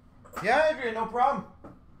 Yeah, Adrian, no problem.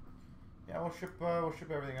 Yeah, we'll ship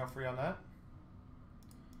everything out for you on that.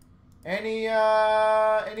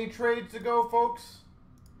 Any trades to go, folks?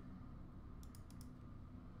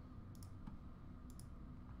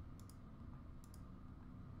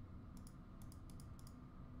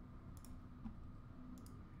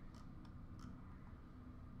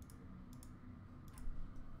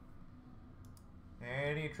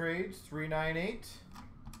 Any trades? 398.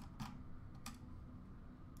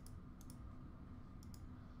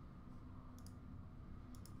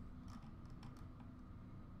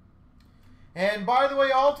 And by the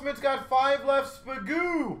way, Ultimate's got 5 left.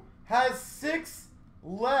 Spagoo has 6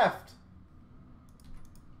 left.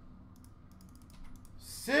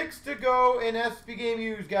 6 to go in SP Game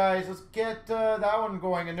Used, guys. Let's get that one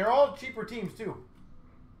going. And they're all cheaper teams, too.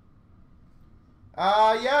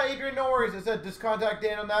 Yeah, Adrian, no worries. I said just contact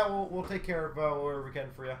Dan on that. We'll take care of whatever we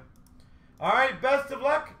can for you. All right, best of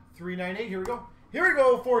luck. 398. Here we go. Here we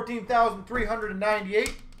go.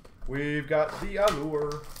 14,398. We've got the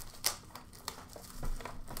Allure.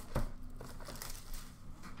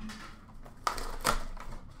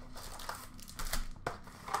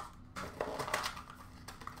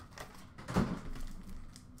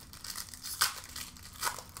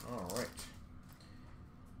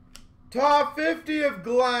 Top 50 of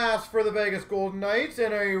Glass for the Vegas Golden Knights,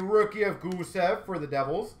 and a rookie of Gusev for the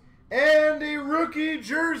Devils, and a rookie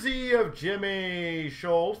jersey of Jimmy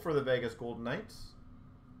Schultz for the Vegas Golden Knights.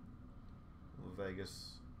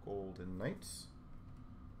 Vegas Golden Knights.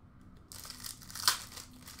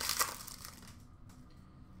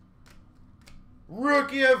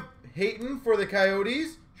 Rookie of Hayton for the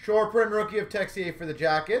Coyotes, short print rookie of Texier for the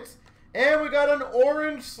Jackets. And we got an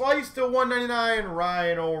orange slice to 199,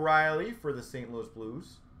 Ryan O'Reilly for the St. Louis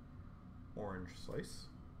Blues. Orange slice.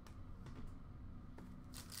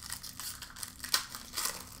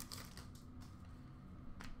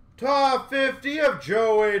 Top 50 of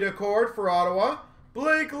Joey Decourt for Ottawa.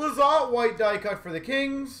 Blake Lizotte, white die cut for the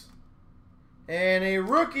Kings. And a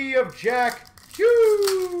rookie of Jack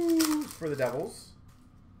Hughes for the Devils.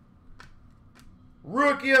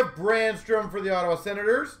 Rookie of Brandstrom for the Ottawa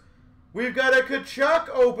Senators. We've got a Kachuk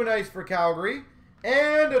open ice for Calgary.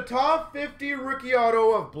 And a top 50 rookie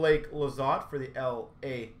auto of Blake Lizotte for the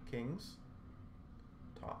LA Kings.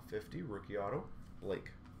 Top 50 rookie auto,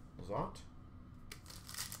 Blake Lizotte.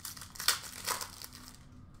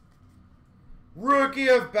 Rookie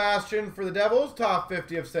of Bastian for the Devils. Top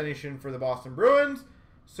 50 of Senishin for the Boston Bruins.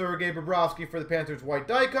 Sergei Bobrovsky for the Panthers, white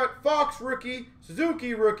die cut. Fox rookie,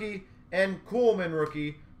 Suzuki rookie, and Kuhlman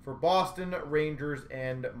rookie for Boston, Rangers,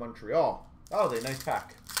 and Montreal. Oh, they nice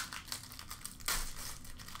pack.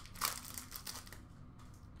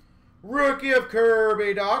 Rookie of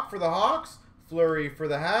Kirby Doc for the Hawks. Fleury for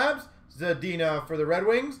the Habs. Zadina for the Red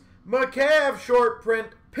Wings. Mikheyev short print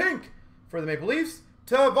pink for the Maple Leafs.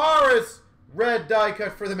 Tavares red die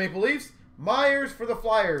cut for the Maple Leafs. Myers for the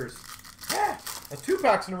Flyers. Yeah, that's 2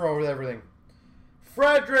 packs in a row with everything.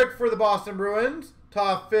 Frederick for the Boston Bruins.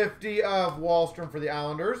 Top 50 of Wallstrom for the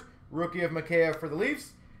Islanders. Rookie of Mikheyev for the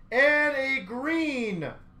Leafs. And a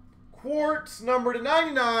green quartz number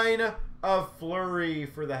 /99 of Fleury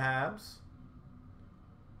for the Habs.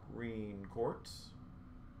 Green quartz.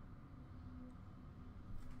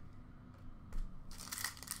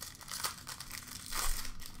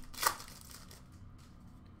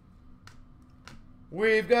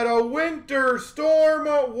 We've got a winter storm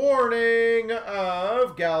warning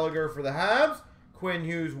of Gallagher for the Habs. Quinn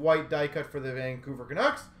Hughes white die cut for the Vancouver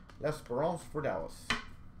Canucks. L'Esperance for Dallas.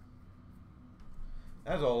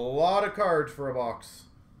 That's a lot of cards for a box.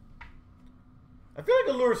 I feel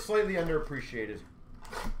like Allure's slightly underappreciated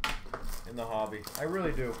in the hobby. I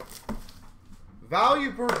really do.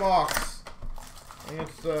 Value per box. I think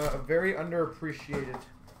it's a very underappreciated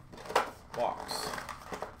box.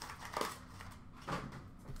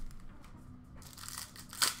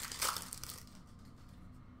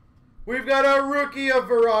 We've got a rookie of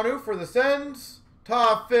Veranu for the Sens.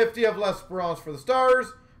 Top 50 of L'Esperance for the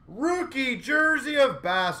Stars. Rookie jersey of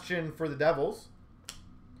Bastian for the Devils.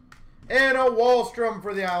 And a Wallstrom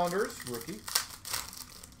for the Islanders. Rookie.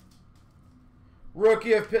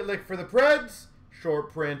 Rookie of Pitlick for the Preds.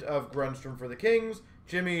 Short print of Grundstrom for the Kings.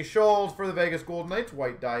 Jimmy Scholes for the Vegas Golden Knights.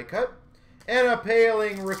 White die cut. And a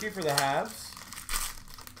Paling rookie for the Habs.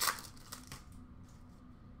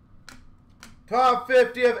 Top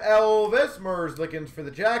 50 of Elvis Merzlikins for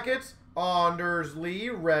the Jackets. Anders Lee,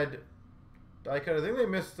 red die cut. I think they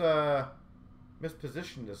mispositioned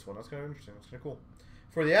this one. That's kind of interesting. That's kind of cool.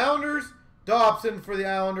 For the Islanders, Dobson for the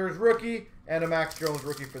Islanders, rookie. And a Max Jones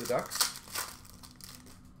rookie for the Ducks.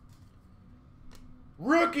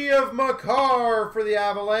 Rookie of Makar for the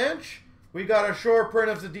Avalanche. We got a short print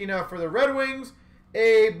of Zadina for the Red Wings.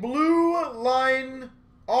 A blue line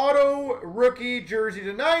auto rookie jersey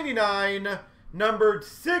 /99. Numbered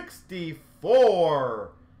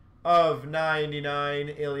 64 of 99,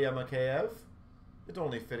 Ilya Mikheyev. It's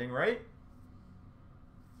only fitting, right?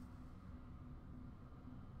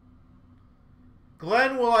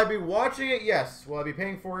 Glenn, will I be watching it? Yes. Will I be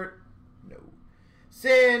paying for it? No.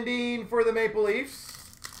 Sandine for the Maple Leafs.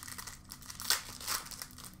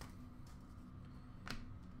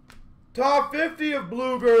 Top 50 of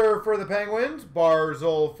Bluger for the Penguins.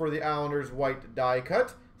 Barzal for the Islanders, white die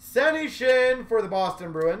cut. Senishin for the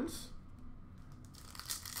Boston Bruins.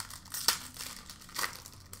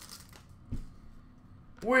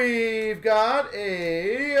 We've got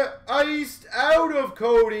a iced out of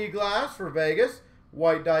Cody Glass for Vegas.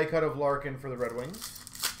 White die cut of Larkin for the Red Wings.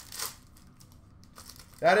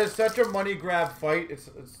 That is such a money grab fight. It's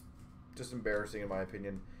just embarrassing in my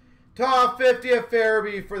opinion. Top 50 of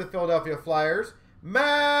Farabee for the Philadelphia Flyers.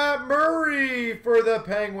 Matt Murray for the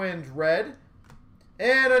Penguins, red.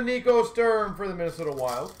 And a Nico Sturm for the Minnesota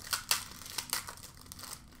Wild.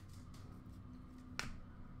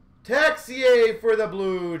 Texier for the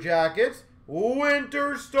Blue Jackets.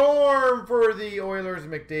 Winter Storm for the Oilers,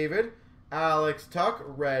 McDavid. Alex Tuck,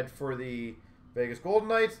 red for the Vegas Golden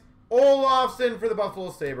Knights. Olofsson for the Buffalo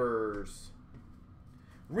Sabres.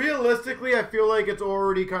 Realistically, I feel like it's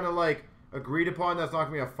already kind of like agreed upon. That's not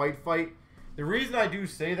going to be a fight. The reason I do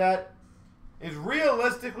say that is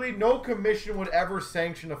realistically, no commission would ever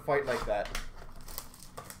sanction a fight like that.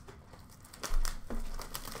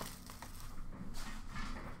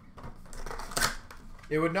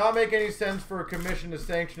 It would not make any sense for a commission to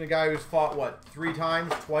sanction a guy who's fought, what, 3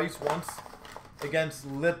 times, twice, once, against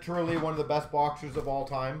literally one of the best boxers of all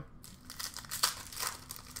time.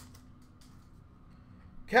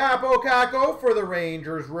 Capo Caco for the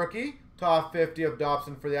Rangers, rookie. Top 50 of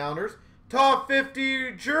Dobson for the Islanders. Top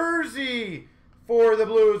 50 jersey for the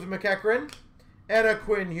Blues of McEachran. And a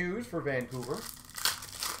Quinn Hughes for Vancouver.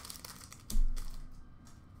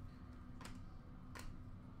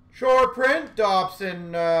 Short print,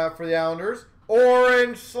 Dobson for the Islanders.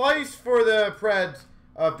 Orange slice for the Preds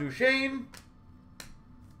of Duchesne.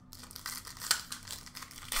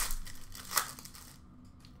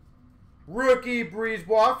 Rookie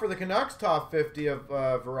Brisebois for the Canucks. Top 50 of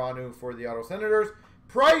Veranu for the Ottawa Senators.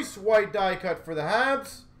 Price, white die cut for the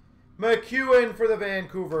Habs. McEwen for the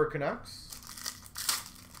Vancouver Canucks.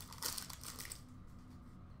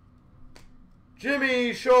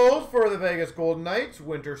 Jimmy Scholes for the Vegas Golden Knights.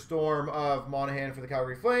 Winter Storm of Monahan for the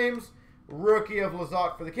Calgary Flames. Rookie of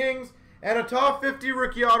Lizotte for the Kings. And a top 50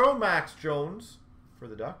 rookie auto, Max Jones for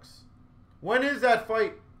the Ducks. When is that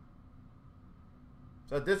fight? Is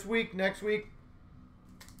that this week, next week?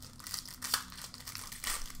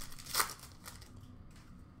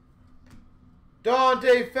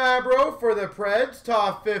 Dante Fabro for the Preds.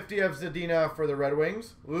 Top 50 of Zadina for the Red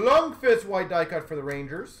Wings. Lundqvist white die cut for the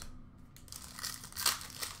Rangers.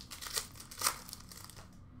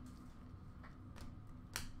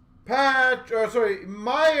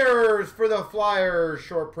 Myers for the Flyers,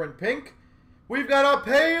 short print pink. We've got a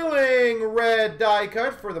Paling red die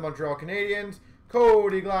cut for the Montreal Canadiens.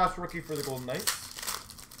 Cody Glass rookie for the Golden Knights.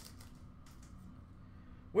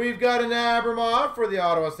 We've got an Abramov for the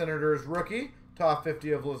Ottawa Senators rookie. Top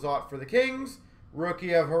 50 of Lizotte for the Kings.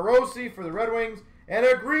 Rookie of Hirose for the Red Wings. And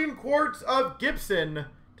a green quartz of Gibson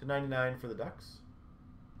 /99 for the Ducks.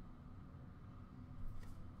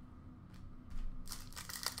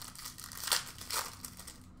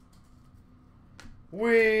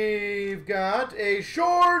 We've got a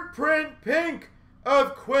short print pink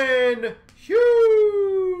of Quinn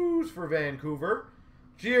Hughes for Vancouver.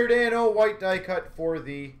 Giordano white die cut for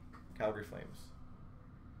the Calgary Flames.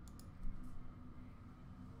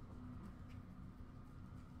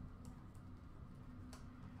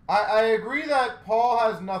 I agree that Paul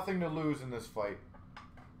has nothing to lose in this fight.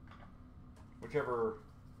 Whichever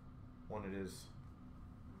one it is.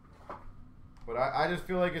 But I just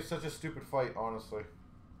feel like it's such a stupid fight, honestly.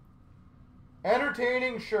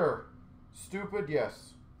 Entertaining, sure. Stupid,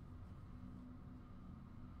 yes.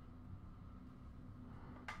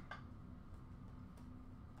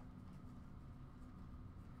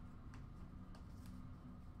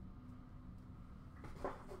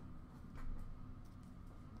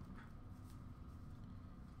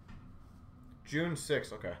 June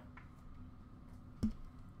 6th, okay.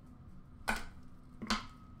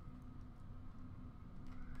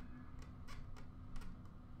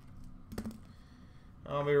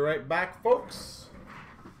 I'll be right back, folks.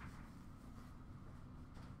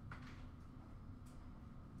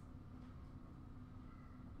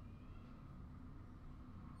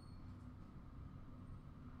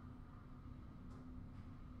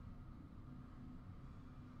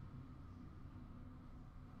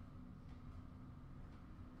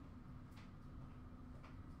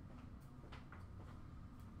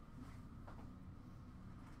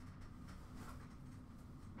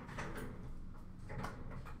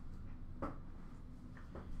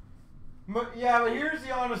 Yeah, but here's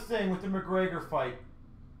the honest thing with the McGregor fight.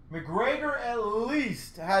 McGregor at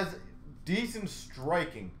least has decent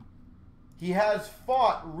striking. He has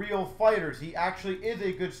fought real fighters. He actually is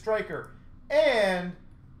a good striker. And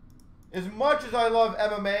as much as I love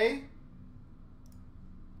MMA,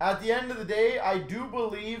 at the end of the day, I do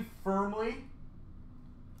believe firmly,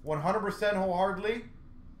 100% wholeheartedly,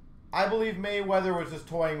 I believe Mayweather was just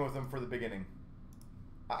toying with him for the beginning.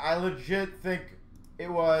 I legit think it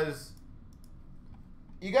was...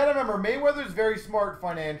 You got to remember, Mayweather's very smart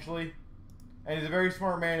financially, and he's a very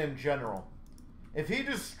smart man in general. If he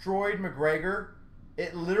destroyed McGregor,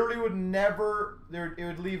 it literally would never... It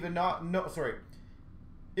would leave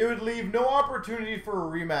it would leave no opportunity for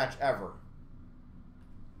a rematch ever.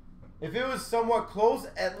 If it was somewhat close,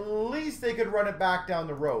 at least they could run it back down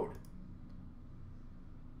the road.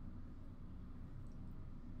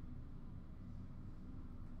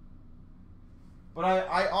 But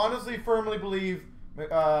I honestly firmly believe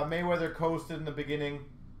Mayweather coasted in the beginning,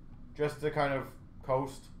 just to kind of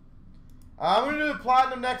coast. I'm going to do the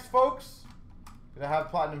Platinum next, folks. Because I have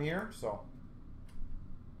Platinum here, so.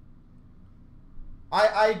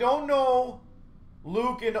 I don't know,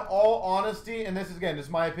 Luke, in all honesty, and this is, again, just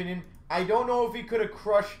my opinion, I don't know if he could have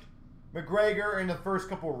crushed McGregor in the first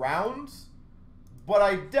couple rounds, but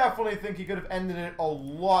I definitely think he could have ended it a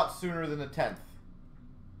lot sooner than the 10th.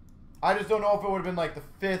 I just don't know if it would have been like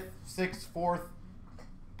the 5th, 6th, 4th,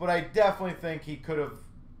 but I definitely think he could have,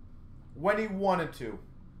 when he wanted to.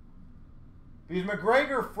 Because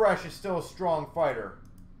McGregor fresh is still a strong fighter.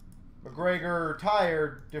 McGregor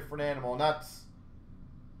tired, different animal, and that's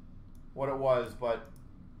what it was, but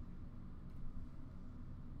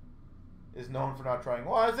is known for not trying.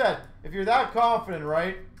 Well, I said, if you're that confident,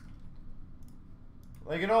 right?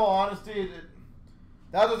 Like, in all honesty,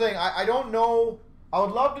 that's the thing. I don't know. I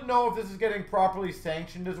would love to know if this is getting properly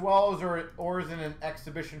sanctioned as well, or is it an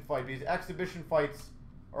exhibition fight? Because exhibition fights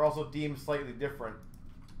are also deemed slightly different.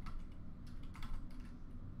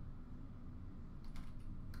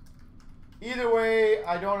 Either way,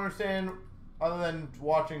 I don't understand other than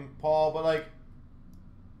watching Paul, but like,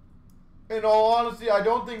 in all honesty, I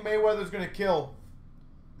don't think Mayweather's gonna kill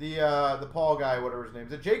the Paul guy, whatever his name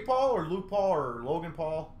is. Is it Jake Paul or Luke Paul or Logan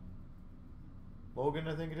Paul? Logan,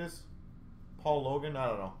 I think it is. Paul Logan, I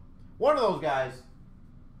don't know. One of those guys.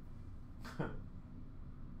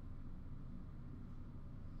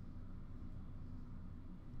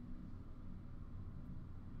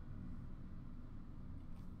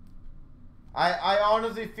 I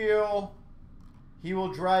honestly feel he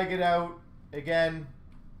will drag it out again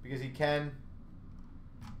because he can.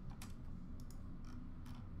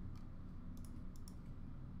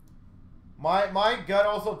 My gut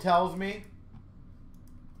also tells me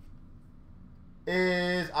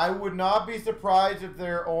is I would not be surprised if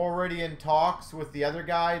they're already in talks with the other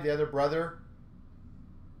guy, the other brother.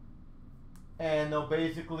 And they'll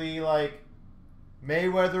basically, like,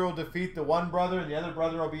 Mayweather will defeat the one brother and the other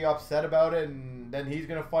brother will be upset about it, and then he's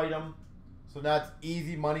going to fight him. So that's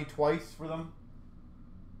easy money twice for them.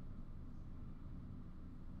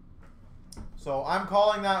 So I'm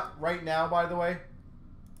calling that right now, by the way.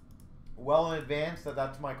 Well in advance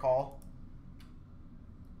that's my call.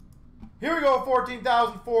 Here we go,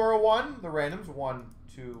 14,401. The randoms, 1,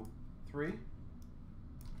 2, 3.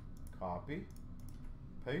 Copy.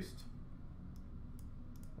 Paste.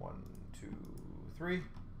 1, 2, 3.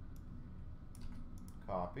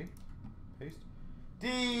 Copy. Paste.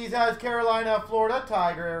 Dees has Carolina, Florida.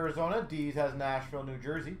 Tiger, Arizona. Dees has Nashville, New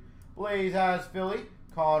Jersey. Blaze has Philly.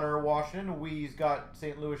 Connor, Washington. Wee's got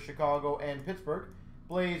St. Louis, Chicago, and Pittsburgh.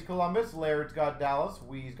 Blaze, Columbus. Laird's got Dallas.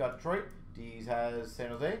 Wee's got Detroit. Dees has San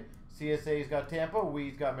Jose. CSA's got Tampa.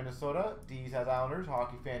 Wee's got Minnesota. Dees has Islanders.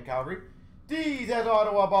 Hockey fan, Calgary. Dees has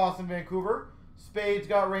Ottawa, Boston, Vancouver. Spade's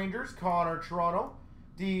got Rangers. Connor, Toronto.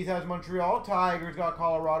 Dees has Montreal. Tigers got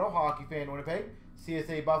Colorado. Hockey fan, Winnipeg.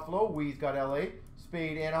 CSA, Buffalo. Wee's got LA.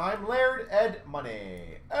 Spade, Anaheim. Laird, Ed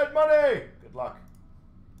Money. Ed Money! Good luck.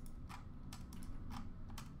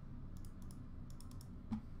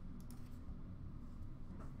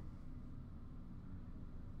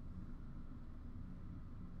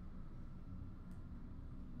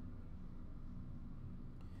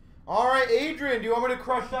 All right, Adrian, do you want me to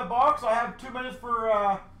crush that box? I have 2 minutes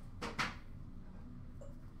for...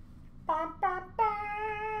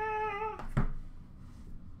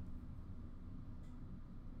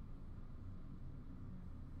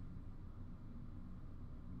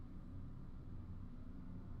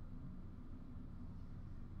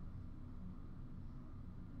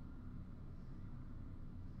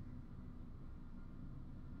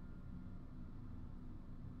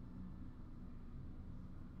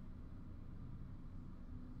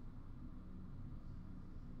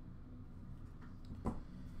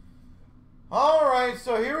 Alright,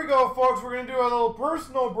 so here we go, folks. We're going to do a little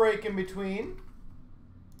personal break in between.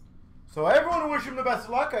 So everyone wish him the best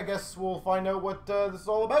of luck. I guess we'll find out what this is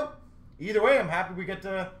all about. Either way, I'm happy we get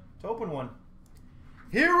to open one.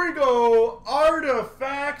 Here we go.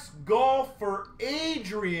 Artifacts Golf for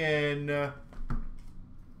Adrian.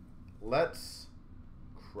 Let's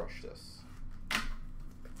crush this.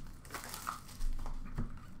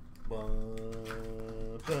 Dun,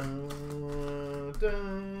 dun,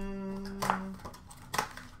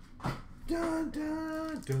 dun, dun,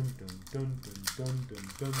 dun, dun, dun, dun,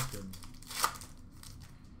 dun, dun.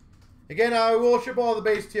 Again, I will ship all the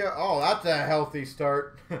base to you. Oh, that's a healthy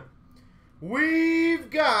start. We've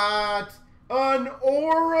got an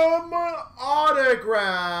Aurum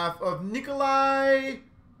autograph of Nikolai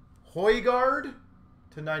Højgaard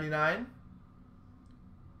 /99.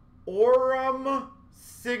 Aurum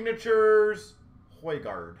Signatures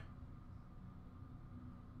Højgaard.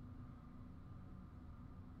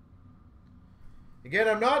 Again,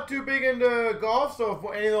 I'm not too big into golf, so if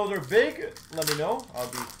any of those are big, let me know. I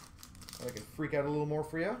can freak out a little more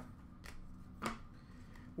for you.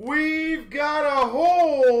 We've got a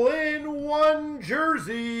hole-in-one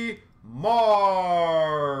jersey,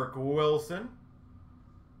 Mark Wilson.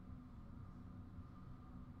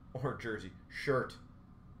 Or jersey, shirt.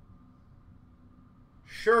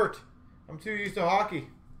 Shirt. I'm too used to hockey.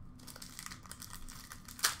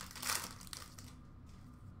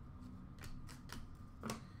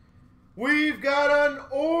 We've got an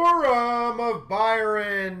Aurum of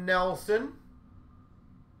Byron Nelson.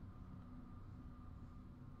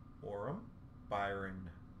 Aurum, Byron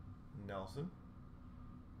Nelson.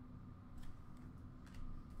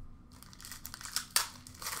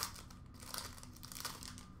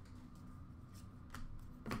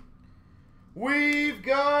 We've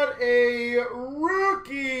got a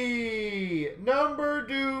rookie number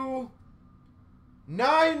due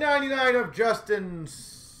 $9.99 of Justin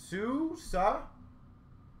Sousa.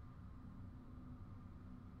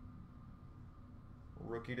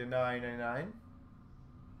 Rookie to 999.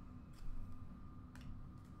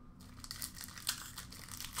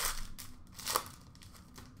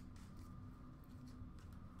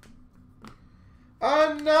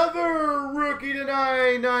 Another rookie to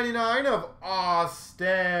 999 of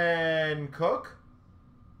Austin Cook.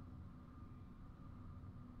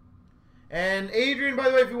 And Adrian, by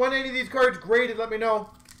the way, if you want any of these cards graded, let me know,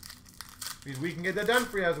 because we can get that done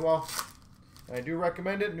for you as well. And I do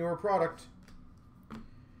recommend it, newer product.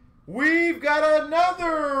 We've got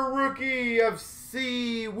another rookie of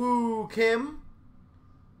Si-Woo Kim.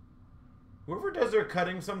 Whoever does their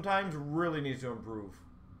cutting sometimes really needs to improve.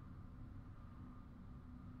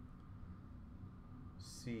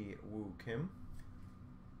 Si-Woo Kim.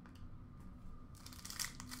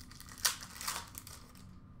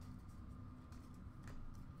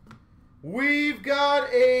 We've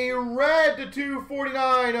got a red to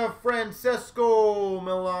 249 of Francesco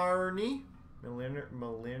Millarni.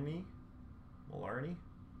 Millarni.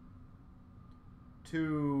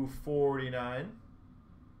 249.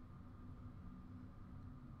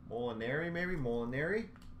 Molinari, maybe? Molinari.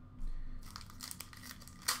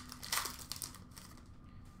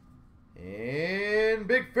 And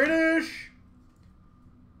big finish.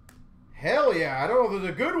 Hell yeah. I don't know if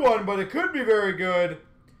it's a good one, but it could be very good.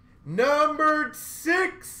 Numbered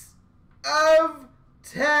 6 of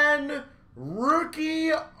 10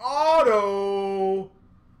 rookie auto,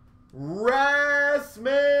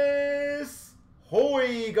 Rasmus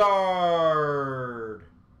Højgaard.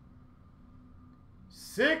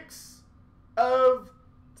 6 of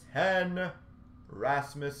 10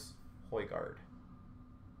 Rasmus Højgaard.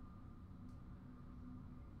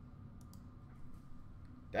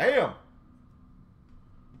 Damn.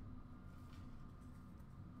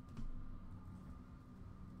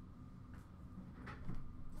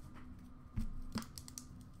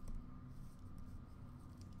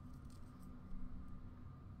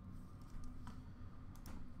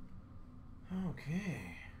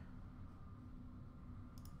 Okay.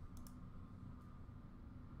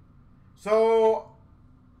 So,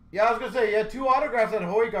 yeah, I was going to say, you had 2 autographs on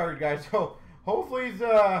Højgaard, guys. So, hopefully he's,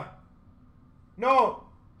 no,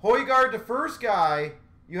 Højgaard, the first guy,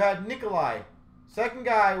 you had Nikolai. Second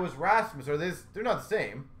guy was Rasmus. Or they're not the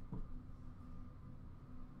same.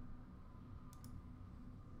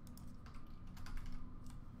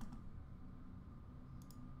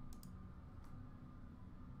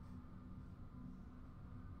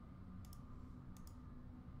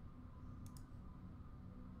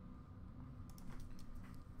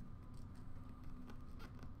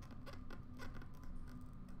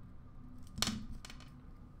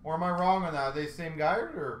 Or am I wrong on that? Are they the same guy,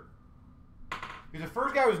 or? Because the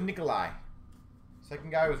first guy was Nikolai.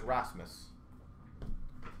 Second guy was Rasmus.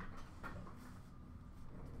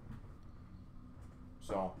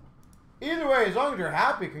 So, either way, as long as you're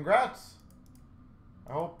happy, congrats.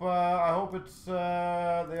 I hope it's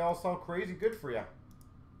they all sell crazy good for you.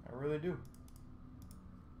 I really do.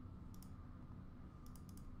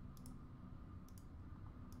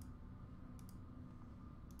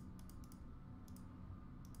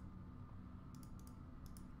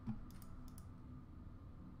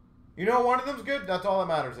 You know, one of them's good. That's all that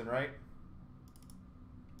matters, then, right?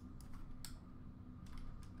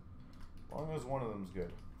 As long as one of them's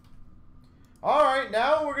good. All right,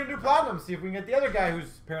 now we're gonna do platinum. See if we can get the other guy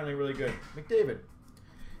who's apparently really good, McDavid.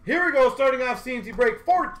 Here we go. Starting off CNC break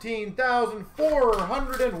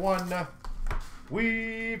 14,401.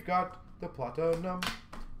 We've got the platinum.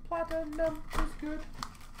 Platinum is good.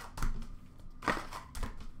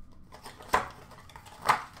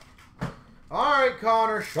 All right,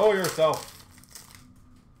 Connor, show yourself.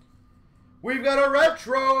 We've got a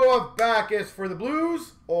retro of Bacchus for the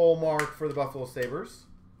Blues, Olmark for the Buffalo Sabres.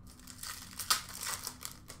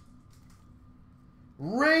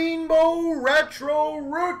 Rainbow Retro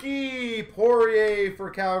Rookie, Poirier for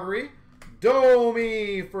Calgary,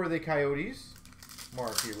 Domi for the Coyotes,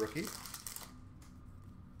 Marquee Rookie.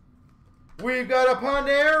 We've got a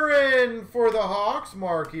Panarin for the Hawks,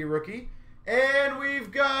 Marquee Rookie. And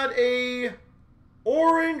we've got a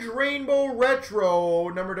Orange Rainbow Retro,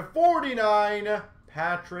 number to 49,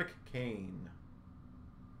 Patrick Kane.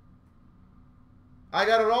 I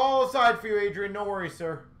got it all aside for you, Adrian. No worries,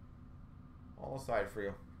 sir. All aside for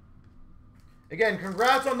you. Again,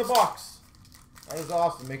 congrats on the box. That is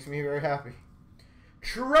awesome. Makes me very happy.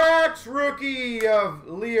 Trax Rookie of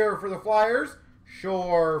Lear for the Flyers,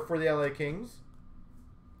 Shore for the LA Kings.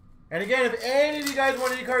 And again, if any of you guys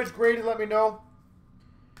want any cards graded, let me know.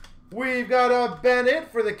 We've got a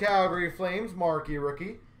Bennett for the Calgary Flames, Marquee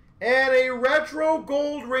Rookie. And a retro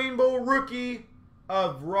gold rainbow rookie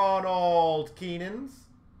of Ronald Keenan's,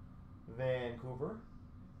 Vancouver.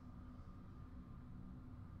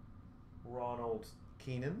 Ronald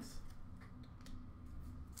Keenan's.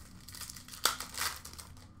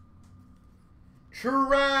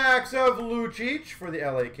 Truax of Lucic for the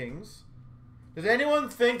LA Kings. Does anyone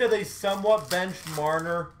think that they somewhat benched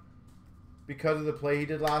Marner because of the play he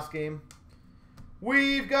did last game?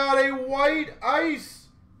 We've got a white ice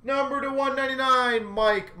number to 199,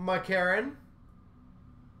 Mike McCarron.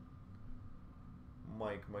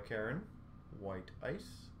 Mike McCarron, white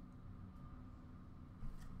ice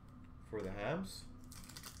for the Habs.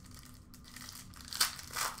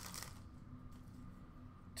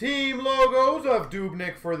 Team logos of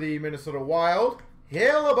Dubnyk for the Minnesota Wild.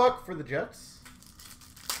 Halebuck for the Jets.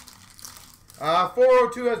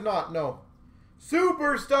 402 has not, no.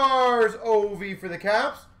 Superstars OV for the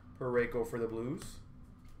Caps. Parayko for the Blues.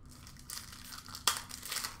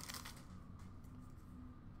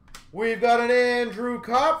 We've got an Andrew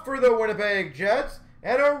Kopp for the Winnipeg Jets.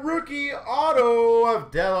 And a rookie auto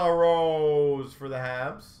of Dela Rose for the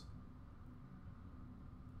Habs.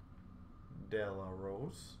 Dela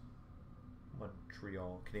Rose.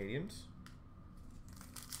 Montreal Canadiens.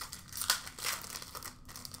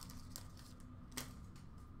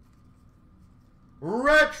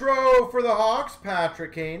 Retro for the Hawks,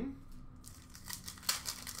 Patrick Kane.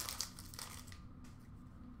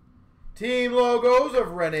 Team logos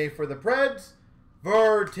of Rene for the Preds.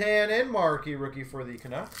 Virtanen, Marquee rookie for the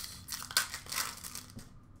Canucks.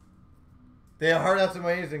 They are, that's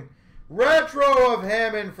amazing. Retro of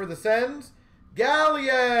Hammond for the Sens.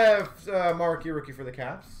 Galiev, Marquee rookie for the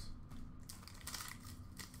Caps.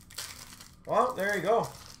 Well, there you go.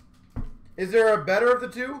 Is there a better of the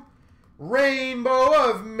two?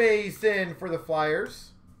 Rainbow of Mason for the Flyers.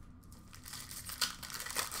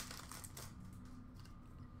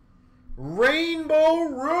 Rainbow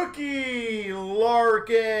rookie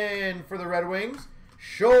Larkin for the Red Wings.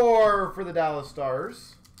 Shore for the Dallas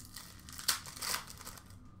Stars.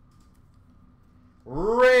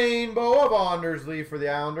 Rainbow of Andersley for the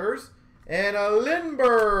Islanders. And a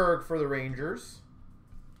Lindbergh for the Rangers.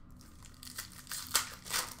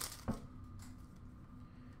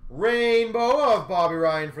 Rainbow of Bobby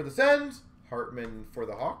Ryan for the Sens. Hartman for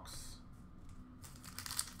the Hawks.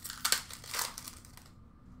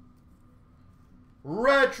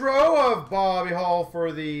 Retro of Bobby Hall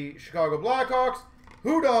for the Chicago Blackhawks.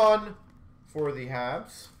 Hudon for the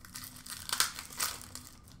Habs.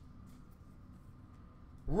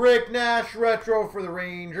 Rick Nash retro for the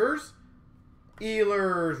Rangers.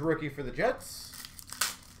 Ehlers rookie for the Jets.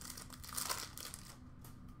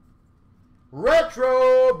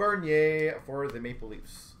 Retro Bernier for the Maple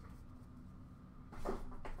Leafs.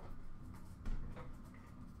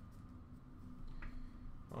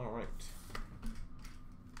 All right.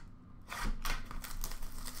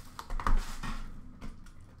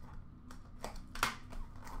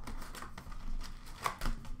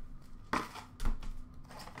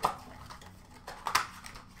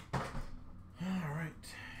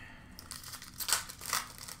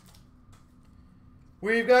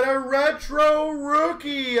 We've got a retro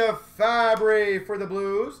rookie of Fabre for the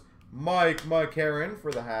Blues. Mike McCarron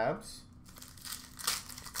for the Habs.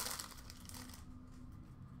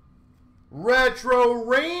 Retro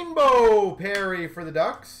rainbow Perry for the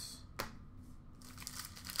Ducks.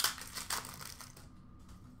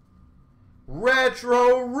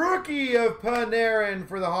 Retro rookie of Panarin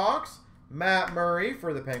for the Hawks. Matt Murray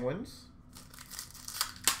for the Penguins.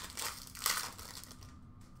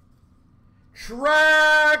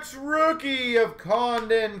 Trax rookie of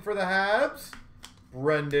Condon for the Habs.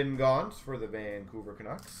 Brendan Gaunce for the Vancouver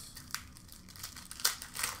Canucks.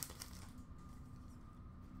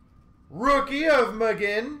 Rookie of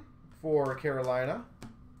McGinn for Carolina.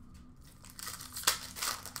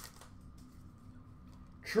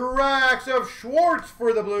 Trax of Schwartz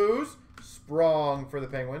for the Blues. Sprong for the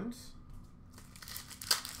Penguins.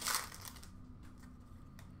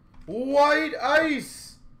 White ice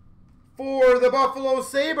for the Buffalo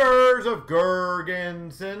Sabres of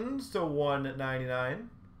Gergensons to 199.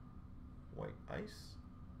 White ice.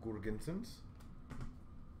 Gergensons.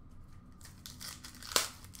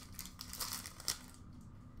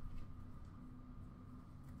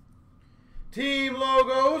 Team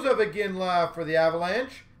logos of Iginla for the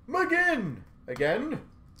Avalanche. McGinn again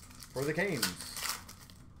for the Canes.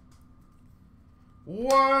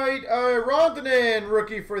 White Rantanen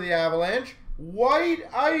rookie for the Avalanche. White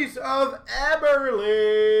ice of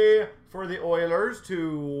Eberle for the Oilers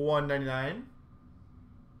to 199.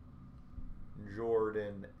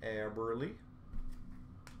 Jordan Eberle.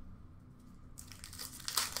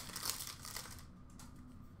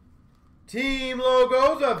 Team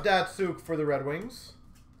logos of Datsuk for the Red Wings.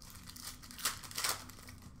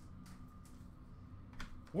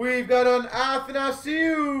 We've got an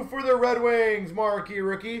Athanasiou for the Red Wings, marquee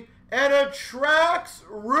rookie. And a Trax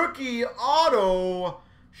rookie auto,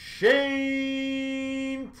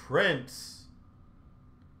 Shane Prince.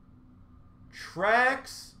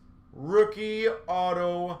 Trax rookie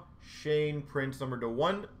auto, Shane Prince, number to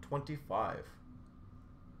 125.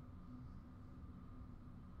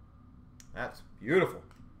 That's beautiful.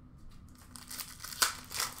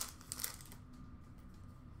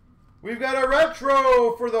 We've got a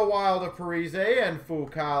retro for the Wild of Parise and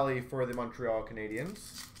Foucault for the Montreal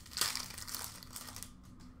Canadiens.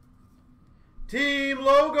 Team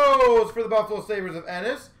logos for the Buffalo Sabres of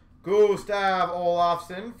Ennis, Gustav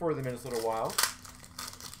Olofsson for the Minnesota Wild.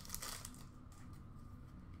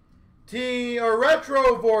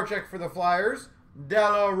 Retro Voracek for the Flyers,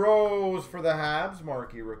 Della Rose for the Habs,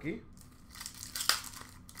 marquee rookie.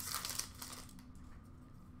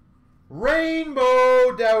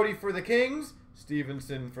 Rainbow Doughty for the Kings,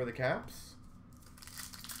 Stevenson for the Caps.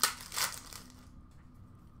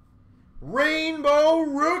 Rainbow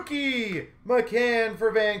Rookie, McCann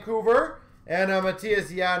for Vancouver, and a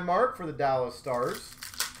Matthias Janmark for the Dallas Stars,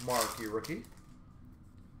 marquee rookie.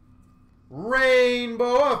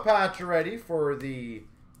 Rainbow of Pacioretty for the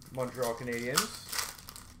Montreal Canadiens.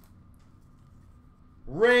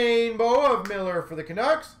 Rainbow of Miller for the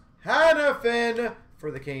Canucks, Hanifin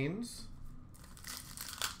for the Canes.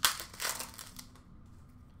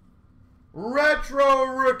 Retro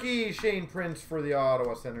rookie Shane Prince for the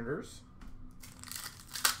Ottawa Senators.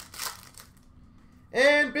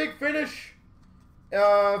 And big finish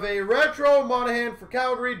of a retro Monahan for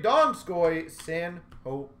Calgary, Donskoy, San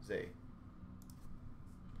Jose.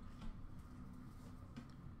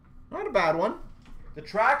 Not a bad one. The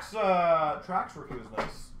Trax rookie was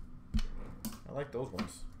nice. I like those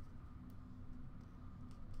ones.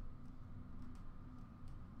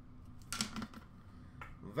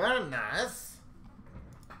 Very nice.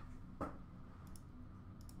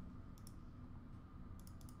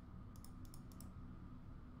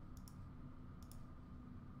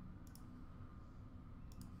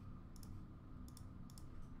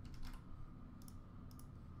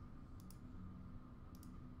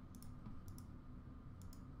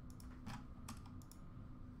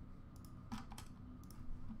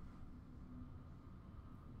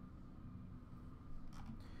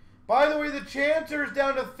 By the way, the Chancer is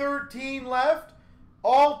down to 13 left.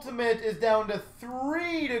 Ultimate is down to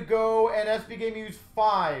 3 to go, and SB Game Use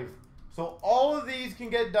 5. So all of these can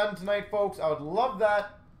get done tonight, folks. I would love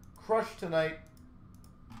that. Crush tonight.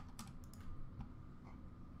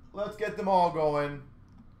 Let's get them all going.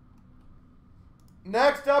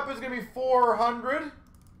 Next up is going to be 400.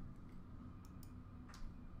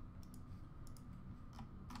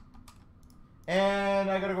 And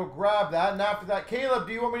I gotta go grab that. And after that, Caleb,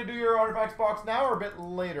 do you want me to do your artifacts box now or a bit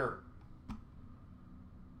later?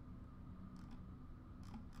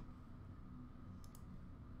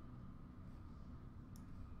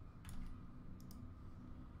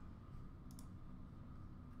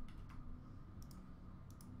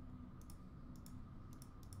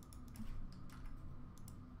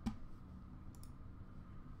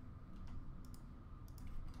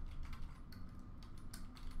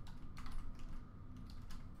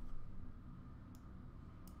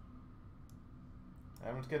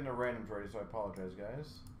 I'm just getting a randoms ready, so I apologize,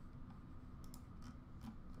 guys.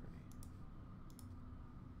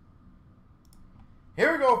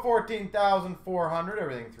 Here we go, 14,400.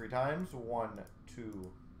 Everything 3 times. 1,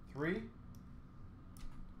 2, 3.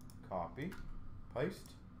 Copy.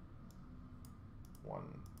 Paste. 1,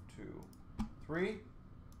 2, 3.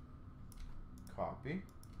 Copy.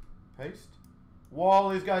 Paste.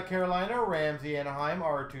 Wally's got Carolina. Ramsey Anaheim.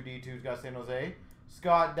 R2D2's got San Jose.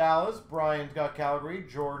 Scott Dallas, Brian's got Calgary,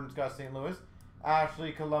 Jordan's got St. Louis,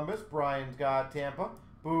 Ashley Columbus, Brian's got Tampa,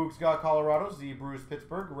 Boog's got Colorado, Z Bruce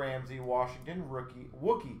Pittsburgh, Ramsey Washington,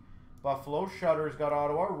 Wookie Buffalo, Shutter's got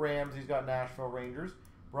Ottawa, Ramsey's got Nashville Rangers,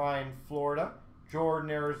 Brian Florida, Jordan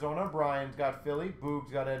Arizona, Brian's got Philly,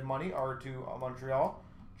 Boog's got Ed Money, R2 Montreal,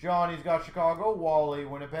 Johnny's got Chicago, Wally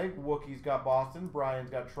Winnipeg, Wookie's got Boston, Brian's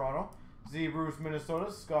got Toronto, Z Bruce Minnesota,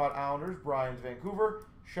 Scott Islanders, Brian's Vancouver,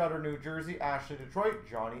 Shutter, New Jersey, Ashley, Detroit,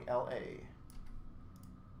 Johnny, L.A.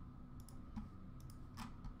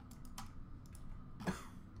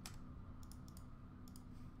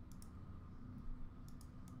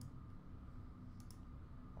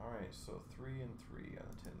 All right, so 3 and 3 on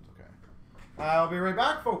the tins. Okay. I'll be right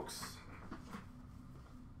back, folks.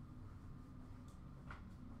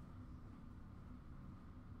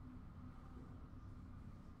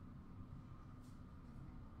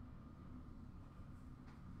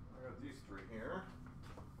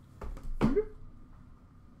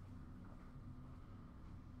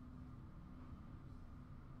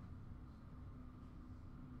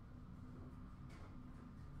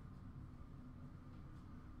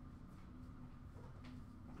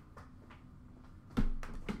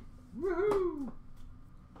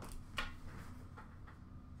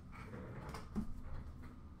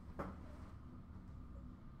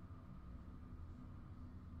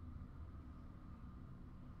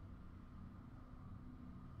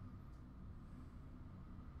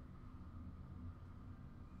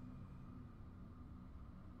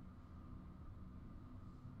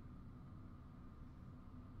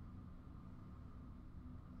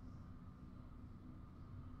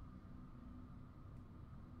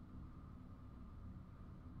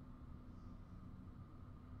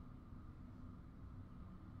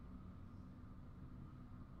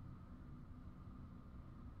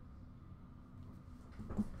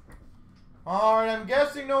 Alright, I'm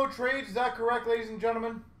guessing no trades. Is that correct, ladies and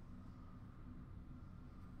gentlemen?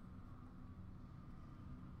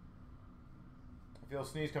 I feel a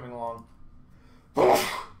sneeze coming along. Oy,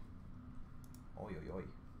 oy, oy.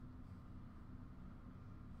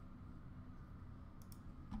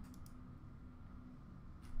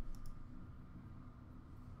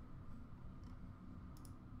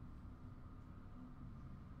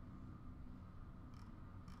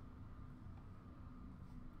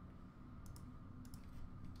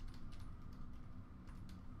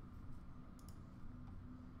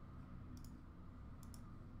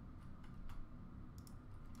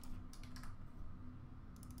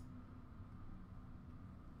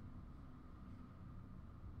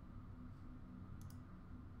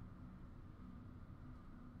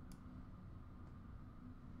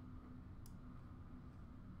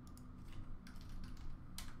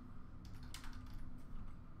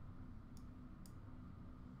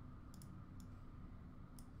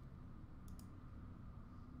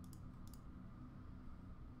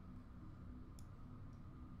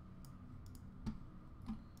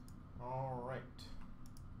 All right.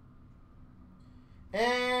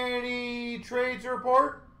 Any trades to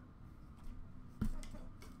report?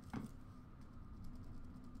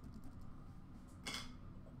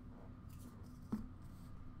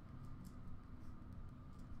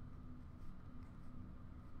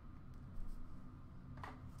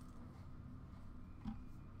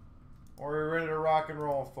 Or are we ready to rock and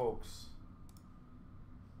roll, folks?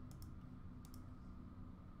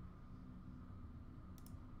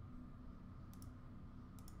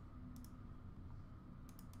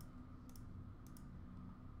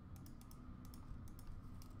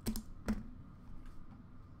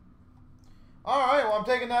 All right, well, I'm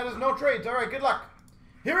taking that as no trades. All right, good luck.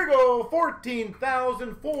 Here we go,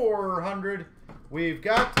 14,400. We've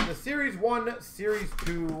got the Series 1, Series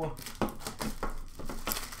 2,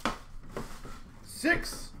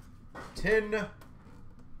 6-10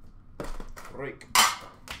 break.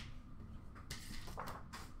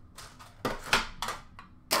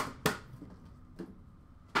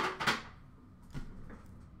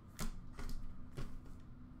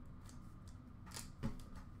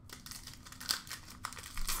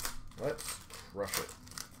 Let's crush it.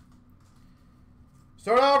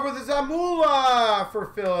 Start off with a Zamula for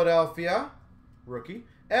Philadelphia, rookie.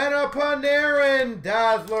 And a Panarin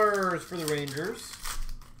Dazzlers for the Rangers.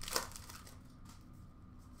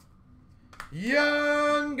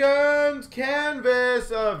 Young Guns canvas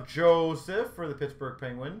of Joseph for the Pittsburgh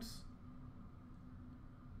Penguins.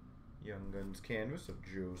 Young Guns canvas of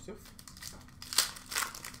Joseph.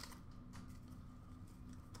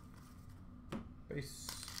 Base.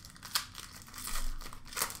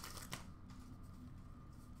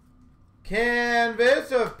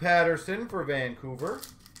 Canvas of Patterson for Vancouver.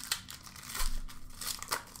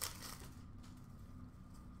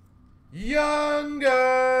 Young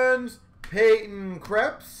Guns Peyton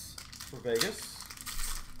Krebs for Vegas.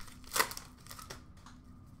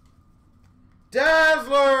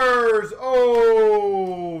 Dazzlers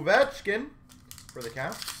Ovechkin for the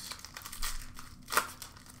Caps.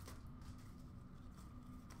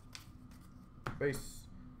 Base.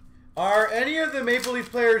 Are any of the Maple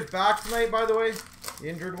Leaf players back tonight, by the way? The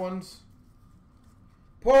injured ones.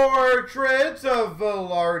 Portraits of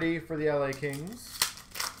Velarde for the LA Kings.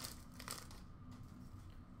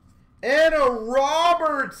 And a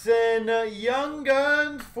Robertson Young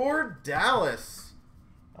Guns for Dallas.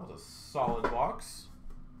 That was a solid box.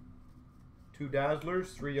 2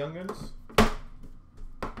 Dazzlers, 3 Young Guns.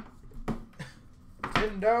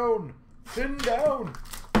 Pin down. Pin down.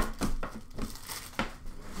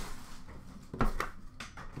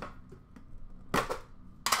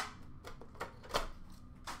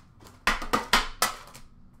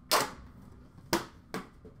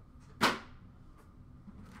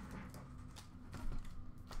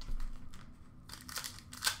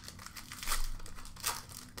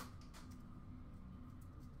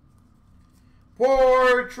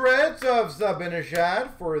 Portraits of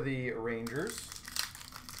Zibanejad for the Rangers.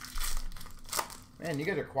 Man, you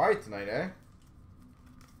guys are quiet tonight, eh?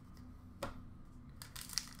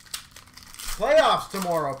 Playoffs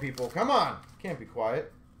tomorrow, people. Come on. Can't be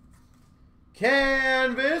quiet.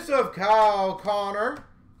 Canvas of Kyle Connor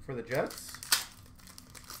for the Jets.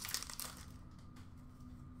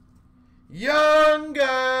 Young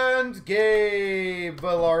Guns Gabe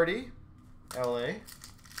Velarde, LA.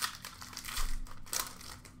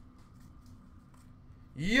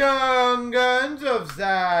 Young Guns of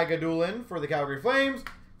Zagadulin for the Calgary Flames.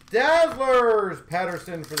 Dazzlers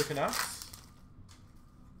Patterson for the Canucks.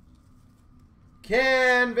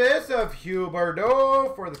 Canvas of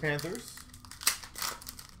Huberdeau for the Panthers.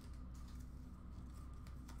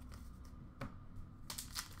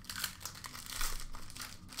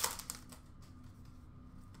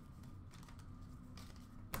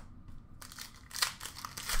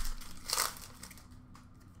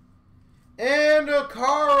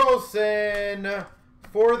 Carlson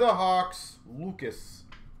for the Hawks. Lucas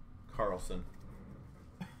Carlson.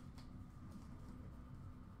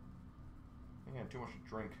 Man, too much to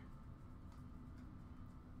drink.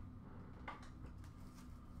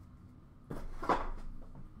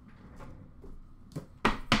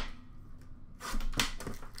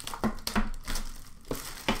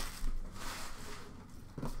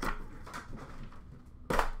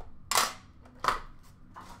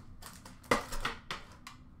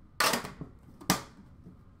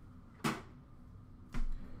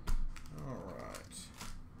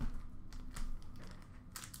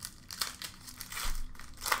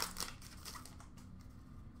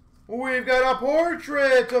 We've got a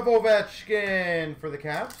portrait of Ovechkin for the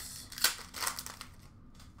Caps.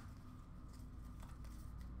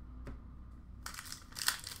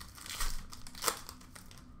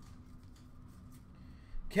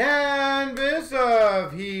 Canvas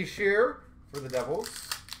of Heeshear for the Devils.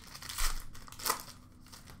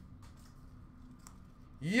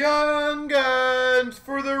 Young Guns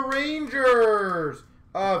for the Rangers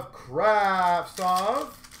of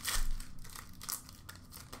Kravtsov.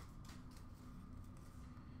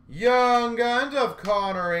 Young Guns of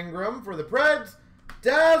Connor Ingram for the Preds.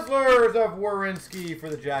 Dazzlers of Werenski for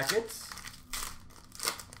the Jackets.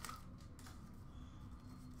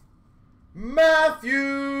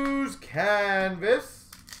 Matthews Canvas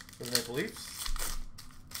for the Maple Leafs.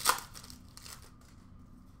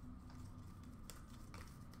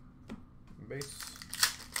 Base.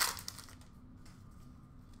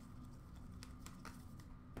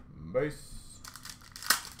 Base.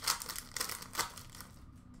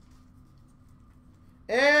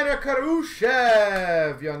 And a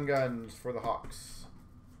Karushev Young Guns for the Hawks.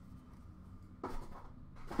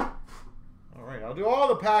 All right, I'll do all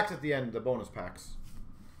the packs at the end, the bonus packs.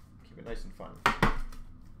 Keep it nice and fun.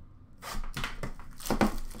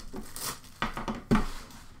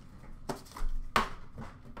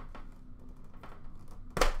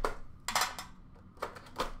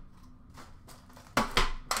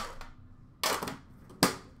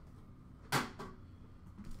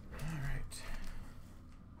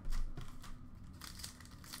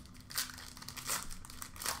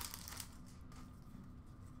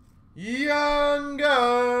 Young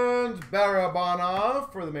Guns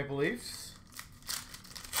Barabanov for the Maple Leafs.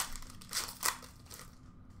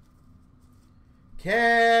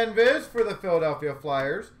 Canvas for the Philadelphia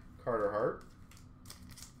Flyers, Carter Hart.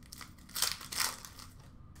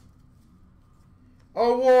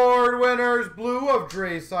 Award winners blue of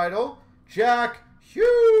Draisaitl, Jack Hughes.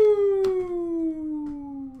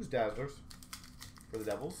 Dazzlers for the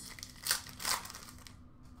Devils.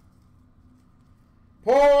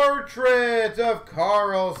 Portrait of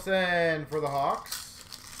Carlson for the Hawks.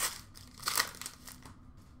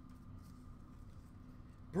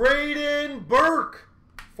 Braden Burke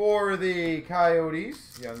for the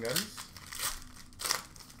Coyotes, Young Guns.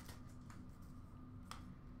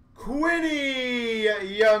 Quinny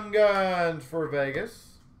Young Guns for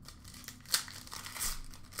Vegas.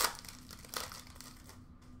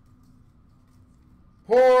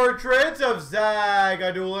 Portraits of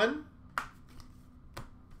Zagadulin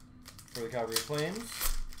for the Calgary Flames.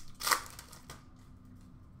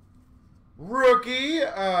 Marquee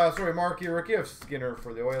rookie of Skinner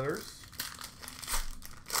for the Oilers.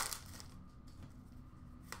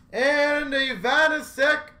 And a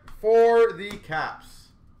Vanasek for the Caps.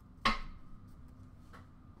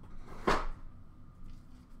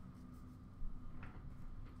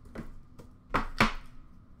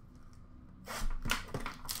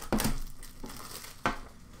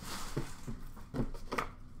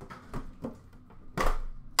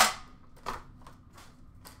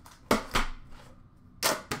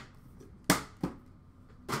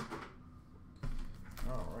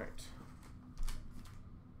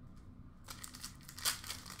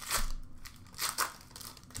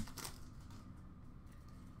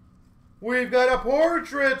 We've got a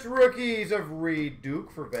Portraits Rookies of Reed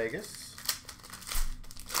Duke for Vegas.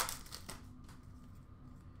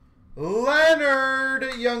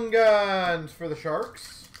 Leonard Young Guns for the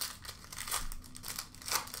Sharks.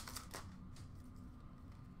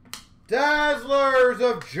 Dazzlers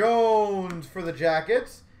of Jones for the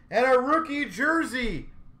Jackets. And a rookie jersey,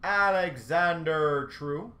 Alexander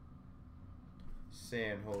True,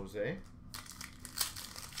 San Jose.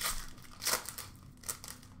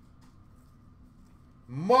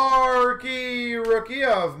 Marquee rookie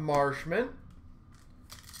of Marshman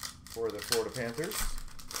for the Florida Panthers.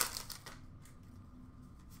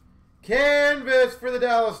 Canvas for the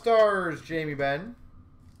Dallas Stars, Jamie Benn.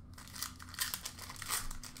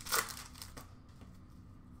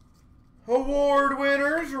 Award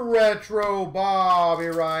winners, Retro Bobby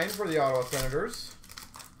Ryan for the Ottawa Senators.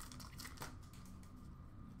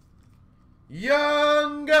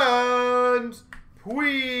 Young Guns,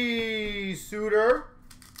 Pui Suter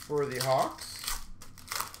for the Hawks.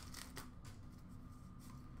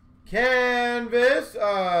 Canvas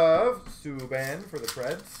of Subban for the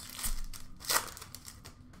Preds.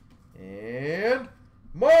 And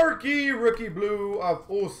Marquee Rookie Blue of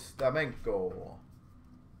Ostamenko.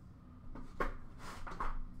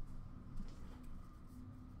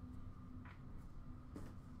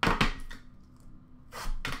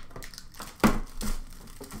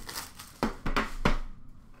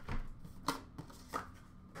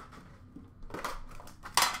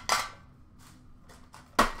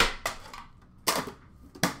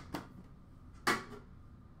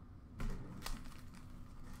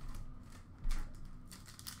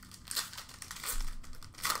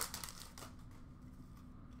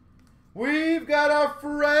 We've got a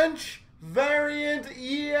French variant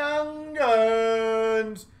Young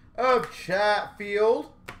Guns of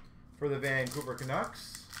Chatfield for the Vancouver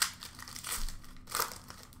Canucks.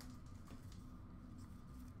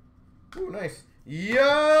 Ooh, nice.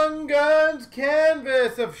 Young Guns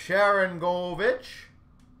canvas of Sharon Govich.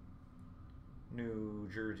 New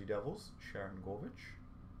Jersey Devils, Sharon Govich.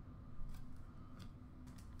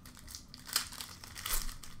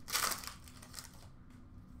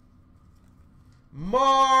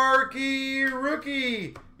 Marquee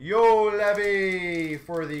Rookie, Yolevi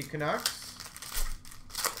for the Canucks.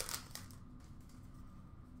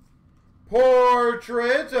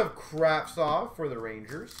 Portraits of Kravtsov for the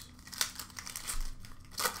Rangers.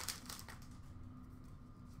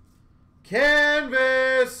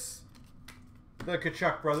 Canvas, the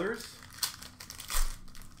Tkachuk brothers.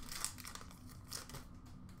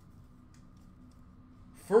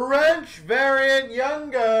 French variant Young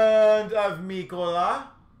Guns of Mikola.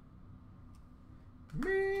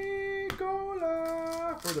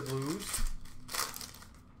 Mikola for the Blues.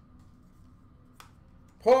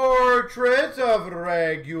 Portraits of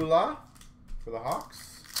Regula for the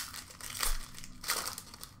Hawks.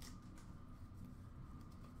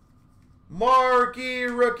 Marquee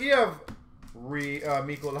Rookie of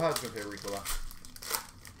Mikola. I was going to say Ricola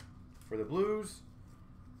for the Blues.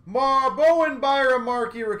 Bowen Byram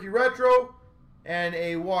Marquee Rookie Retro, and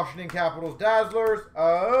a Washington Capitals Dazzlers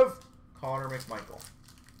of Connor McMichael.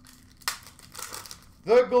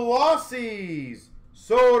 The Glossies,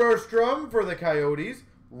 Soderstrom for the Coyotes,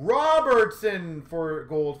 Robertson for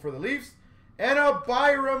gold for the Leafs, and a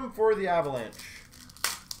Byram for the Avalanche.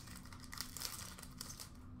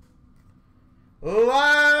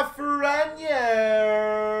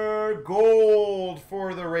 Lafreniere gold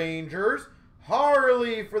for the Rangers,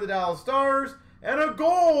 Harley for the Dallas Stars, and a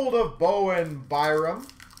gold of Bowen Byram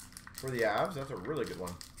for the Avs. That's a really good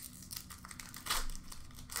one.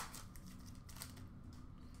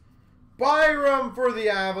 Byram for the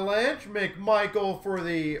Avalanche, McMichael for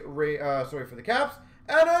the for the Caps,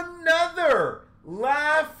 and another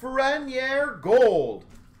Lafreniere gold.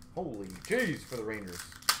 Holy jeez for the Rangers.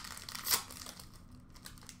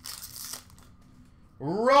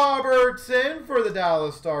 Robertson for the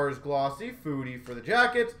Dallas Stars glossy, Foodie for the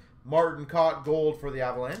Jackets, Martin Cott gold for the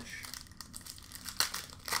Avalanche.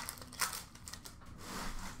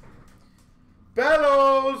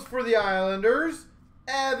 Bellows for the Islanders,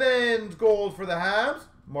 Evans gold for the Habs,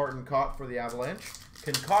 Martin Cott for the Avalanche.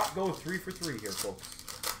 Can Cott go 3 for 3 here, folks?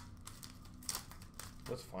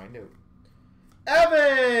 Let's find out.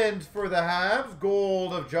 Evans for the Habs,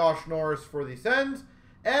 gold of Josh Norris for the Sens,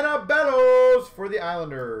 and a Bellows for the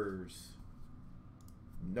Islanders.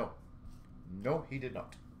 No. No, he did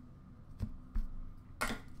not.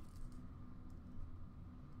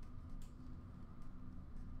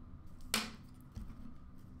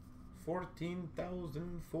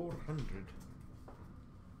 $14,400.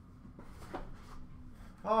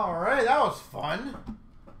 All right, that was fun.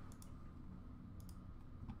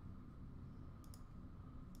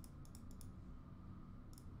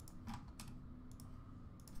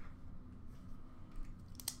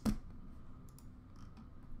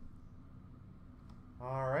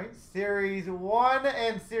 All right, Series 1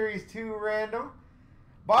 and Series 2 random.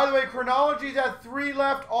 By the way, Chronology's at 3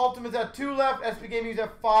 left, Ultimate's at 2 left, SP Gaming's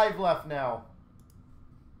at 5 left now.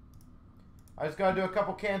 I just got to do a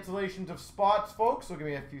couple cancellations of spots, folks, so give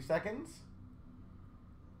me a few seconds.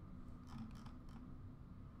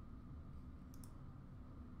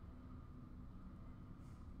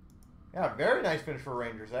 Yeah, very nice finish for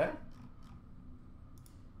Rangers, eh?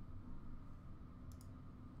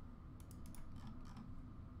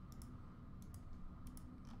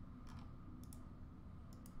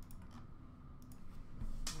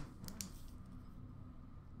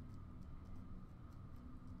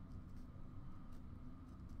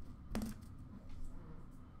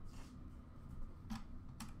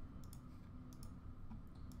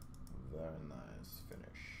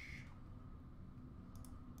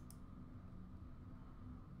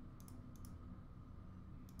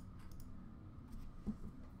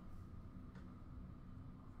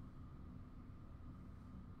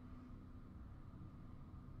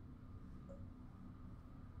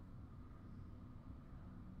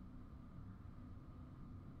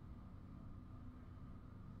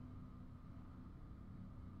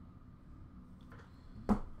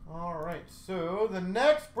 so the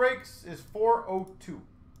next breaks is 402.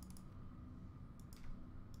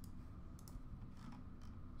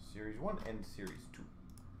 Series 1 and Series 2.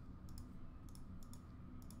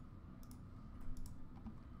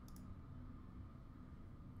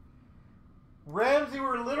 Ramsey,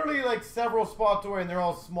 we're literally like several spots away and they're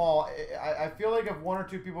all small. I feel like if one or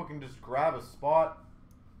two people can just grab a spot,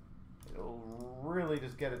 it'll really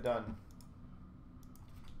just get it done.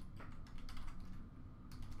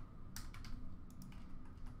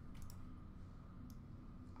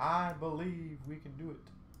 I believe we can do it.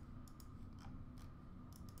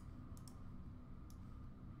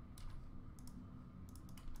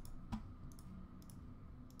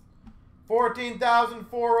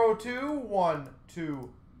 $14,402. 1, 2,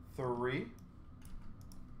 3.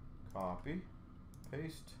 Copy.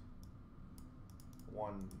 Paste.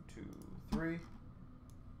 1, 2, 3.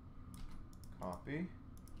 Copy.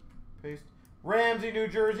 Paste. Ramsey, New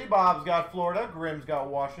Jersey. Bob's got Florida. Grimm's got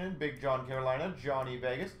Washington. Big John, Carolina. Johnny,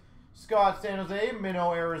 Vegas. Scott, San Jose.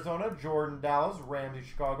 Minnow, Arizona. Jordan, Dallas. Ramsey,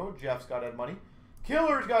 Chicago. Jeff's got Ed Money.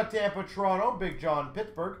 Killer's got Tampa, Toronto. Big John,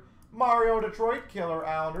 Pittsburgh. Mario, Detroit. Killer,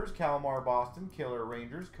 Islanders. Calmar, Boston. Killer,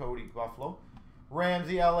 Rangers. Cody, Buffalo.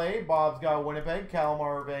 Ramsey, LA. Bob's got Winnipeg.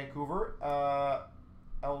 Calmar, Vancouver.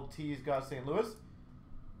 LT's got St. Louis.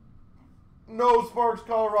 No Sparks,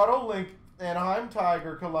 Colorado. Link, Anaheim.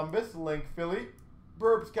 Tiger, Columbus. Link, Philly.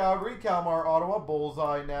 Burps, Calgary. Calmar, Ottawa.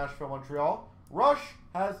 Bullseye, Nashville, Montreal. Rush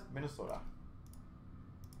has Minnesota.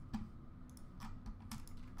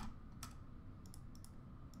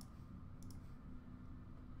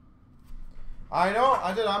 I know.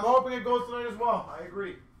 I'm hoping it goes tonight as well. I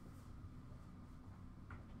agree.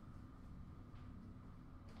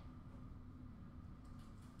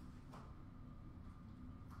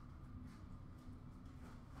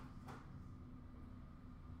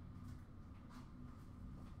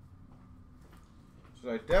 So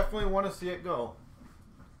I definitely want to see it go.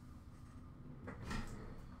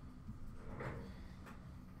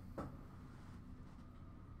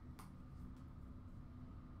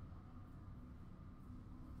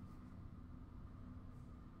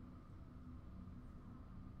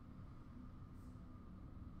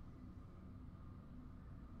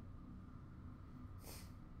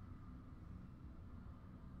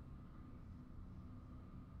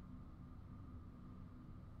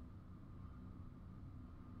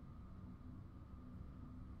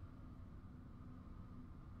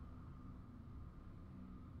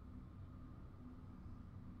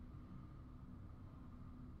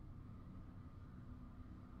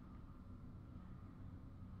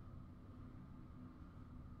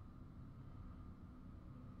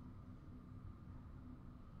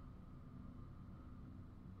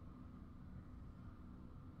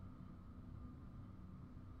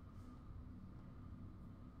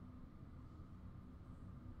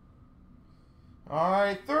 All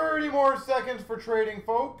right, 30 more seconds for trading,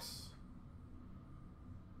 folks.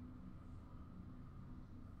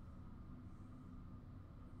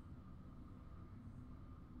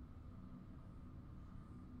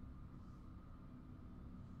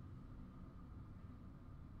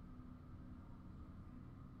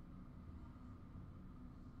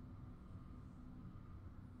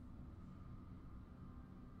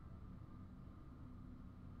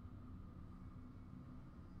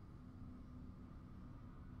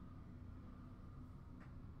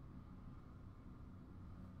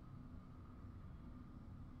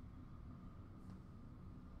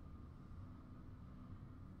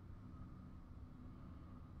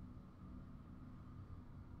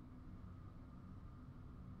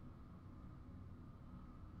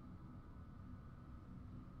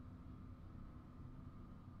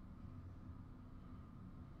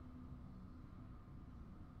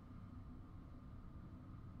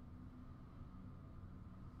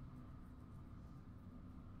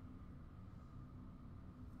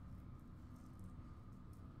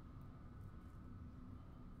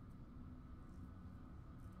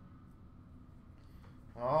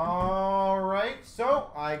 All right,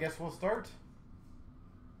 so I guess we'll start.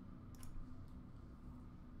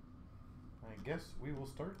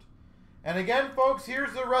 And again, folks,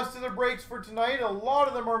 here's the rest of the breaks for tonight. A lot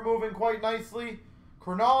of them are moving quite nicely.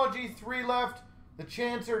 Chronology, 3 left. The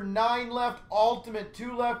Chancer, 9 left. Ultimate,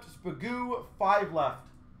 2 left. Spagoo, 5 left.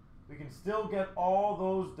 We can still get all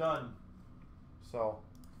those done. So,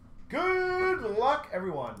 good luck,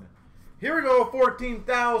 everyone. Here we go,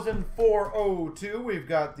 14,402. We've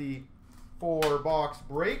got the 4-box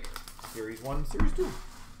break. Series 1, Series 2.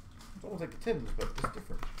 It's almost like Tim's, but just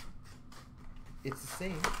different. It's the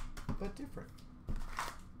same, but different.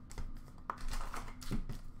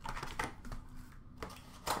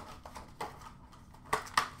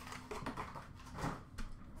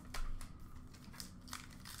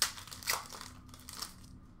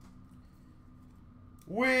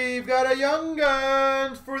 We've got a Young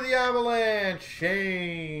Guns for the Avalanche,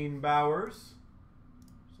 Shane Bowers.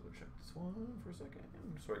 So check this one for a second.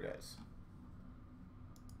 Sorry, guys.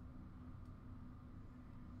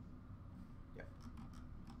 Yeah.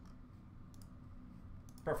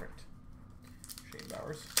 Perfect. Shane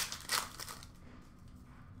Bowers.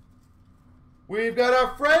 We've got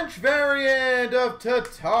a French variant of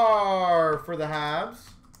Tatar for the Habs.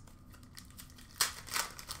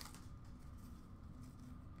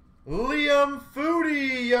 Liam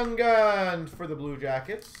Foudy, Young Guns for the Blue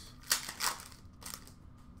Jackets.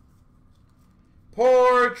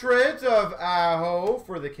 Portrait of Aho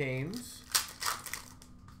for the Canes.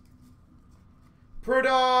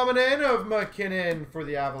 Predominant of McKinnon for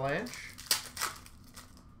the Avalanche.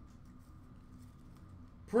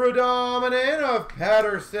 Predominant of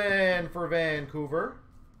Patterson for Vancouver.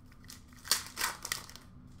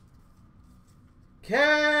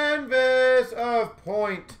 Canvas of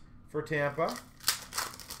Point for Tampa.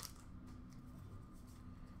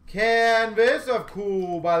 Canvas of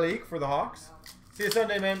Kubalik for the Hawks. See you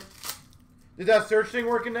Sunday, man. Is that search thing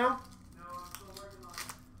working now? No, I'm still working on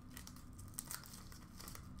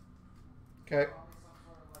it. Okay. Some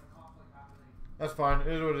sort of like conflict happening. That's fine. It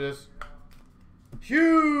is what it is.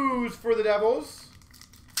 Hughes for the Devils.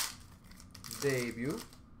 Debut.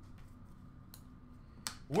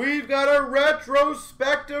 We've got a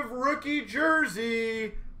retrospective rookie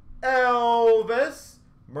jersey. Elvis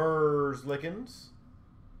Merzlikins.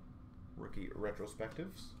 Rookie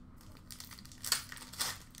retrospectives.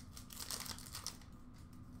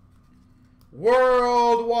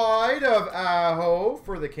 Worldwide of Aho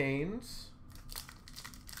for the Canes.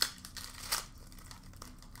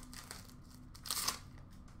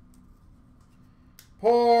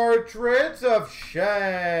 Portraits of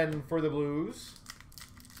Shen for the Blues.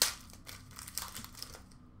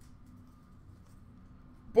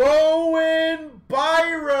 Bowen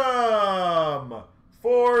Byram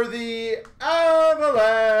for the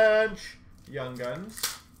Avalanche. Young Guns.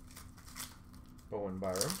 Bowen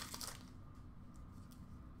Byram.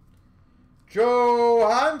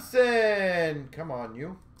 Johansson. Come on,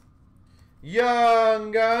 you.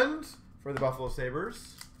 Young Guns for the Buffalo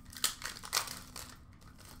Sabres.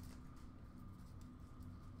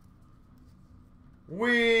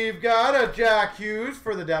 We've got a Jack Hughes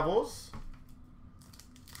for the Devils.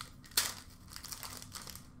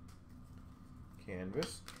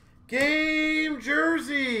 Canvas. Game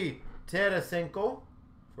jersey. Tarasenko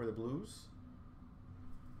for the Blues.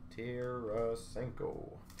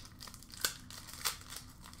 Tarasenko.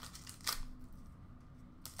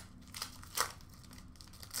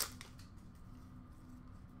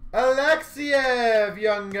 Alexiev,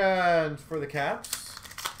 Young Guns for the Caps.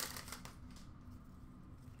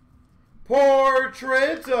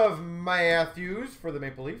 Portrait of Matthews for the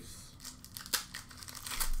Maple Leafs.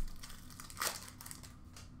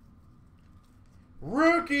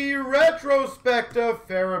 Rookie retrospective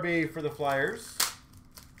Farabee for the Flyers.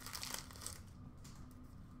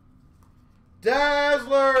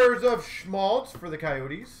 Dazzlers of Schmaltz for the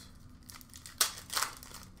Coyotes.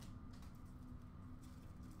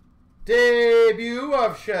 Debut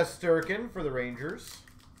of Shesterkin for the Rangers.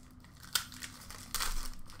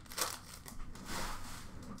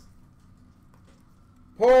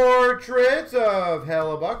 Portrait of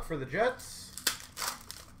Hellebuck for the Jets.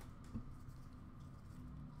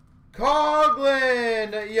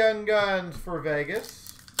 Coughlin, Young Guns for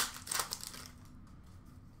Vegas.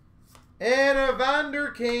 And Evander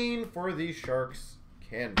Kane for the Sharks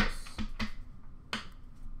canvas.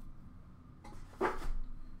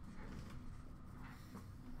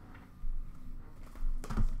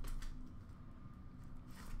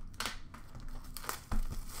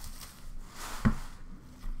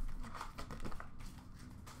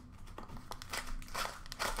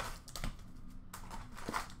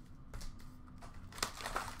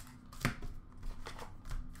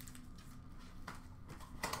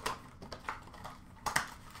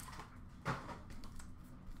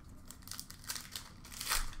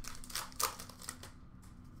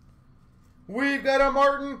 We've got a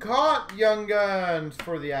Martin Cott, Young Guns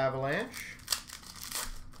for the Avalanche.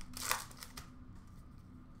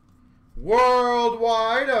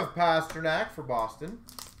 Worldwide of Pasternak for Boston.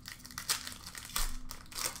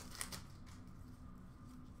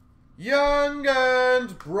 Young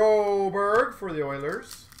Guns Broberg for the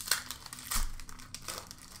Oilers.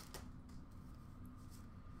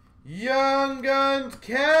 Young Guns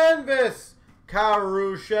Canvas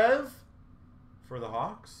Karushev for the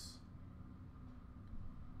Hawks.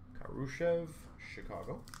 Rushev,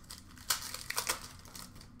 Chicago.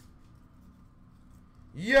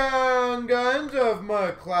 Young Guns of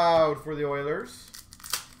McLeod for the Oilers.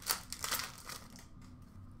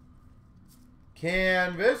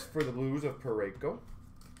 Canvas for the Blues of Parayko.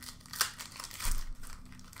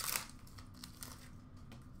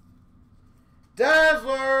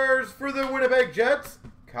 Dazzlers for the Winnipeg Jets,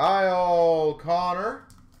 Kyle Connor.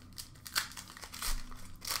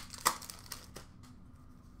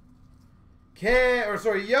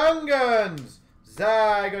 Young Guns,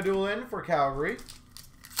 Zagadulin for Calgary.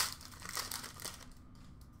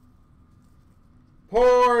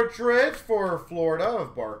 Portraits for Florida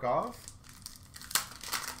of Barkov.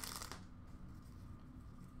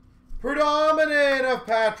 Predominant of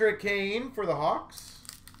Patrick Kane for the Hawks.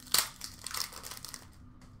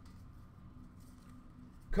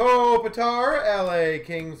 Kopitar, LA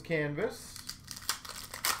Kings canvas.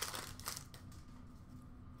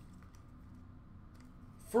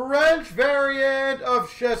 French variant of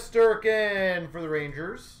Shesterkin for the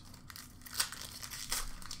Rangers.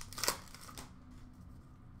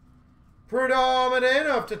 Predominant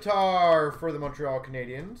of Tatar for the Montreal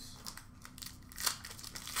Canadiens.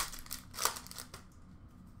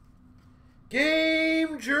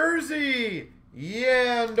 Game jersey,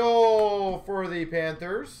 Yandel for the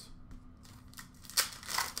Panthers.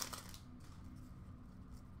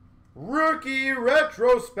 Rookie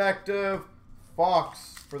retrospective,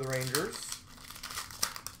 Fox for the Rangers.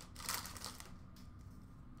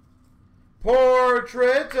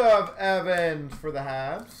 Portrait of Evans for the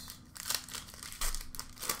Habs.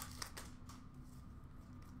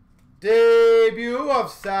 Debut of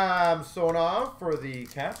Samsonov for the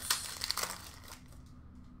Caps.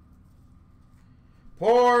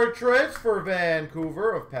 Portraits for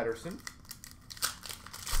Vancouver of Pettersson.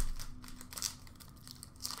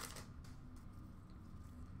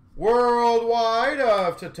 Worldwide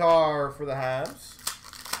of Tatar for the Habs.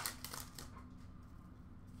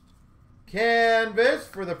 Canvas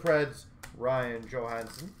for the Preds, Ryan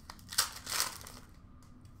Johansson.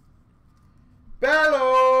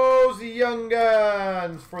 Bellows Young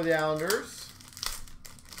Guns for the Islanders.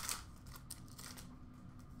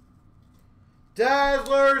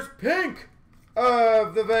 Dazzlers Pink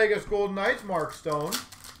of the Vegas Golden Knights, Mark Stone.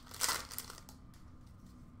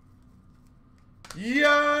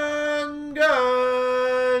 Young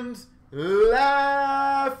Guns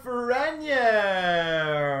Lafreniere.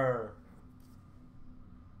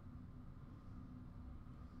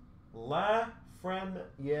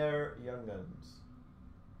 Lafreniere Young Guns.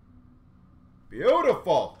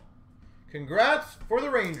 Beautiful. Congrats for the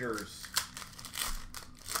Rangers.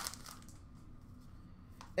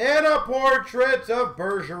 And a portrait of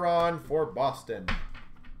Bergeron for Boston.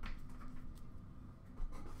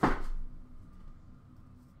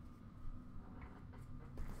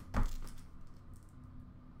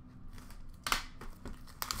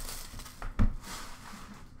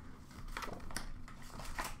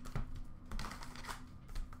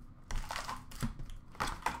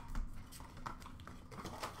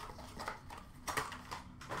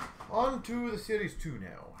 On to the Series 2 now.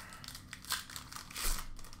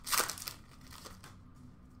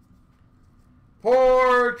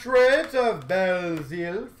 Portrait of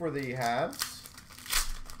Belzile for the Habs.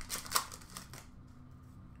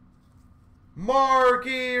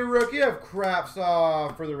 Marquee rookie of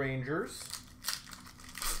Krapsov for the Rangers.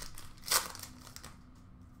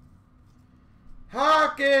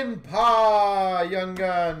 Hakanpää Young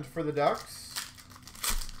Guns for the Ducks.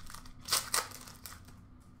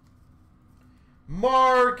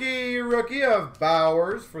 Marquee rookie of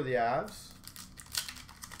Bowers for the Avs.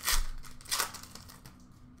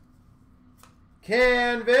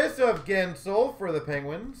 Canvas of Gensel for the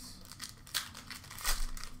Penguins.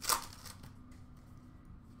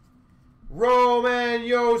 Roman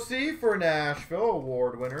Josi for Nashville,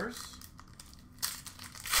 award winners.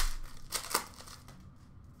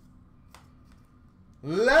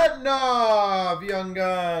 Letnov Young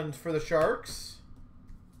Guns for the Sharks.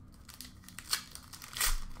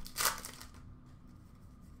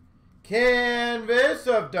 Canvas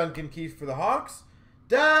of Duncan Keith for the Hawks.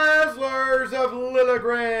 Dazzlers of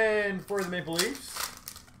Liljegren for the Maple Leafs.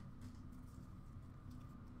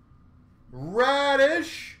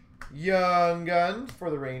 Radish Young Guns for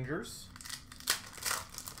the Rangers.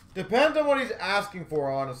 Depends on what he's asking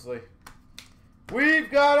for, honestly.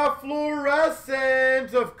 We've got a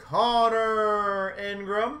fluorescent of Connor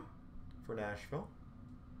Ingram for Nashville.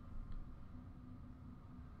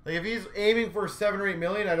 Like, if he's aiming for 7 or 8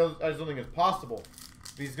 million, I just don't think it's possible.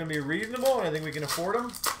 If he's going to be reasonable and I think we can afford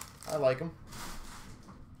him, I like him.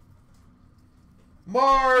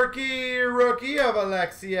 Marquee rookie of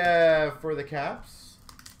Alexiev for the Caps.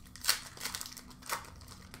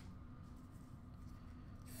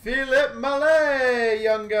 Philip Mallet,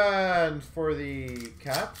 Young Guns for the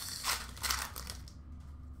Caps.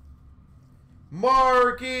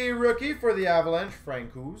 Marquee rookie for the Avalanche,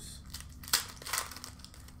 Francouz.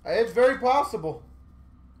 It's very possible.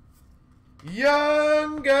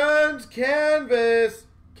 Young Guns canvas,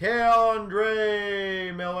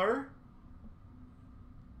 K'Andre Miller.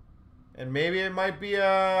 And maybe it might be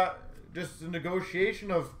just a negotiation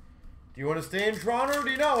of, do you want to stay in Toronto or do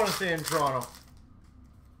you not want to stay in Toronto?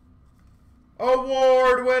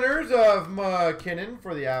 Award winners of McKinnon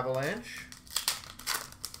for the Avalanche.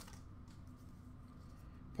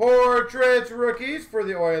 Portraits rookies for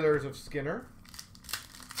the Oilers of Skinner.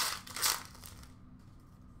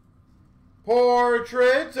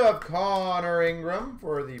 Portraits of Connor Ingram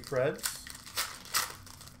for the Preds.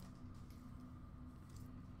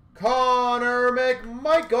 Connor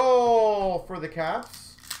McMichael for the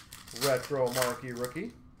Caps. Retro marquee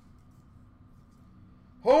rookie.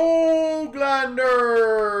 Höglander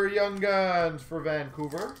Young Guns for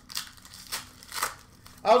Vancouver.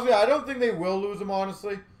 I don't think they will lose him,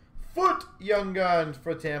 honestly. Foot Young Guns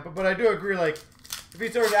for Tampa, but I do agree, like, if he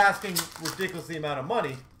starts asking ridiculously amount of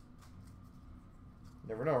money,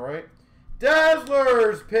 never know, right?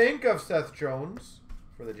 Dazzlers Pink of Seth Jones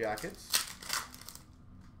for the Jackets.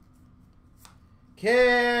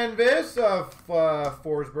 Canvas of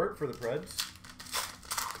Forsberg for the Preds.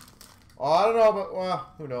 Oh, I don't know, but,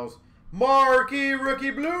 well, who knows. Marquee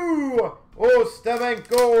Rookie Blue,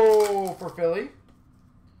 Ostavenko for Philly.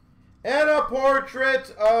 And a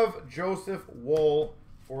portrait of Joseph Woll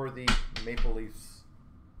for the Maple Leafs.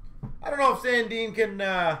 I don't know if Sandin can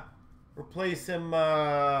replace him,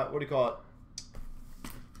 what do you call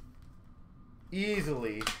it?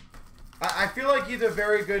 Easily. I feel like he's a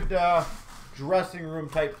very good dressing room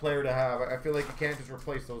type player to have. I feel like you can't just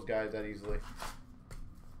replace those guys that easily.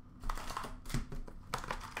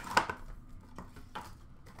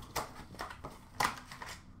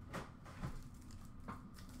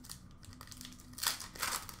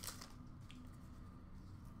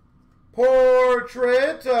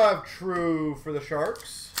 Portrait of True for the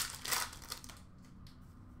Sharks.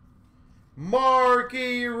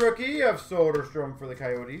 Marquee rookie of Soderstrom for the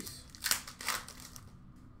Coyotes.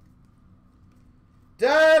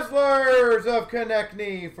 Dazzlers of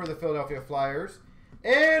Konechny for the Philadelphia Flyers.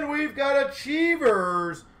 And we've got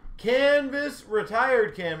Achievers canvas,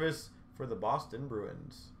 retired canvas for the Boston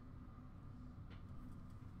Bruins.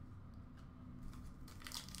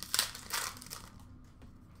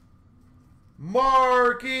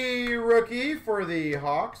 Marquee rookie for the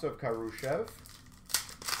Hawks of Karushev.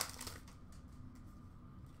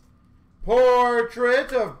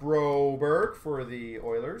 Portrait of Broberg for the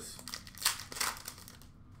Oilers.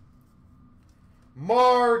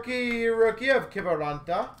 Marquee rookie of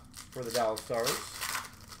Kivaranta for the Dallas Stars.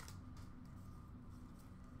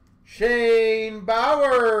 Shane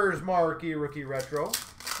Bowers marquee rookie retro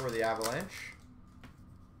for the Avalanche.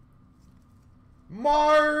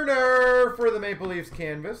 Marner for the Maple Leafs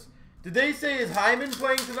canvas. Did they say is Hyman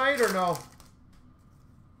playing tonight or no?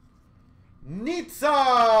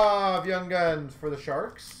 Nitsov Young Guns for the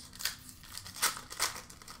Sharks.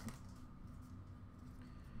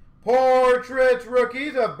 Portraits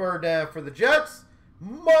rookies of Burdin for the Jets.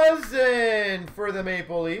 Muzzin for the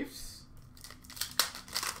Maple Leafs.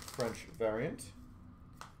 French variant.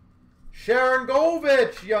 Sharon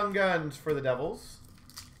Govich Young Guns for the Devils.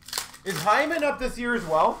 Is Hyman up this year as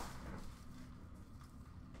well?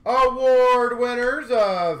 Award winners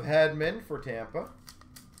of Hedman for Tampa.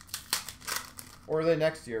 Or are they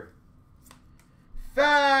next year?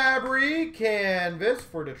 Fabry canvas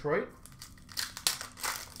for Detroit.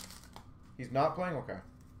 He's not playing? Okay.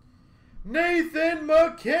 Nathan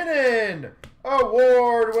McKinnon.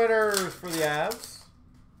 Award winners for the Avs.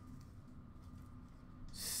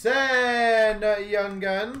 Sen Young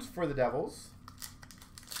Guns for the Devils.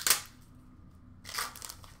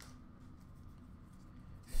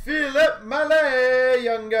 Philip Mallet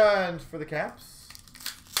Young Guns for the Caps.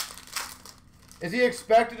 Is he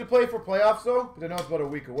expected to play for playoffs though? Because I know it's about a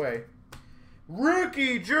week away.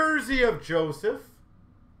 Rookie jersey of Joseph.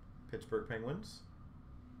 Pittsburgh Penguins.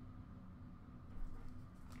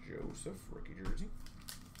 Joseph, rookie jersey.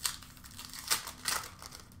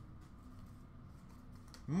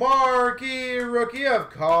 Marquee rookie of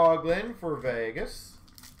Coughlin for Vegas.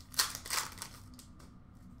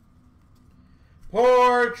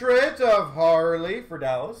 Portrait of Harley for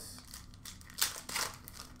Dallas.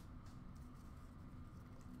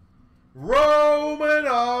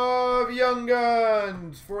 Romanov Young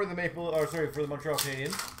Guns for the for the Montreal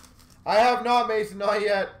Canadiens. I have not Mason, not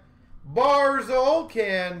yet. Barzal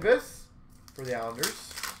canvas for the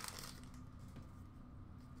Islanders.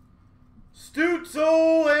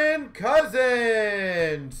 Stutzel and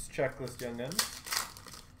Cousins. Checklist, youngins.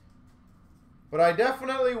 But I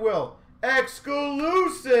definitely will.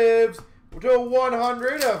 Exclusives to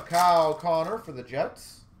 100 of Kyle Connor for the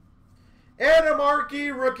Jets. And a marquee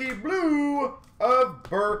rookie blue of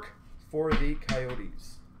Burke for the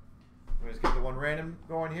Coyotes. Let me just get the one random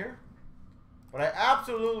going here. But I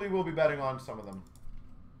absolutely will be betting on some of them.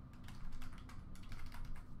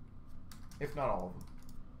 If not all of them.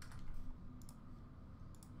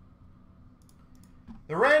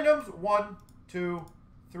 The randoms, 1, 2,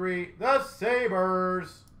 3. The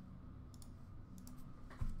Sabres.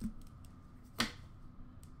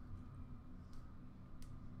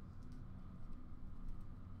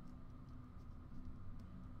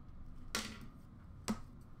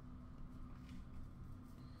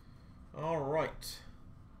 All right.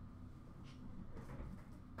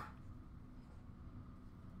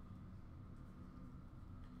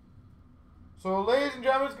 So, ladies and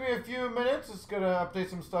gentlemen, it's going to be a few minutes. Just going to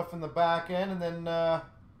update some stuff in the back end, and then I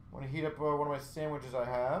want to heat up one of my sandwiches I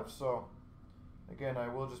have. So, again, I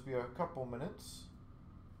will just be a couple minutes.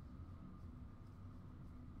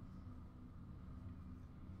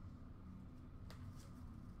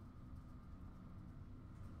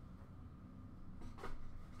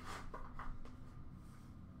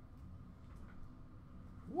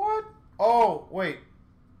 What? Oh, wait.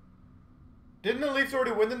 Didn't the Leafs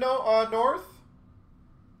already win the North?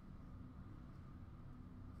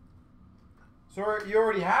 So you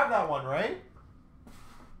already have that one, right?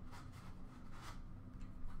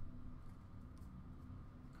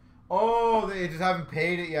 Oh, they just haven't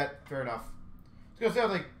paid it yet. Fair enough. I was gonna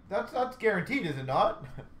say, like, that's guaranteed, is it not?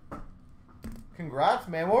 Congrats,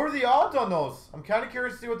 man. What were the odds on those? I'm kind of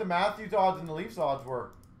curious to see what the Matthews odds and the Leafs odds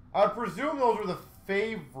were. I would presume those were the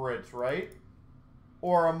favorites, right?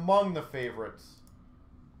 Or among the favorites.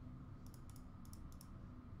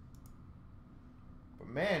 But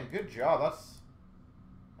man, good job. That's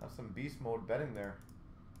some beast mode betting there.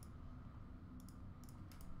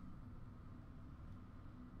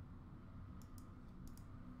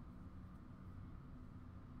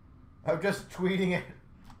 I'm just tweeting it.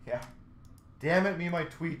 Yeah. Damn it, me and my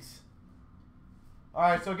tweets.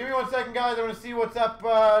 Alright, so give me 1 second, guys. I want to see what's up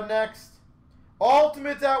next.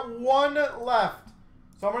 Ultimates at 1 left.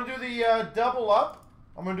 So I'm going to do the double up.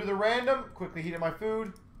 I'm going to do the random. Quickly heat up my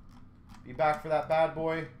food. Be back for that bad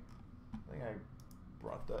boy. I think I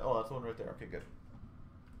brought that. Oh, that's the one right there. Okay, good.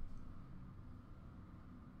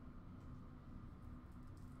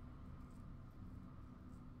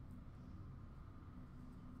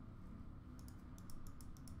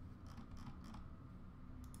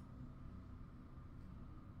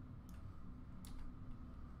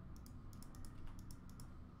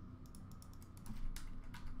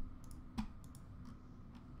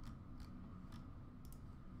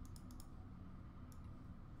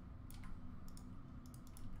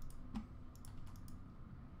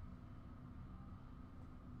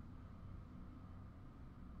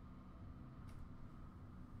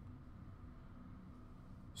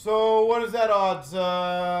 So what is that odds? Is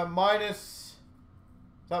that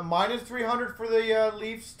minus 300 for the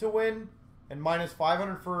Leafs to win, and minus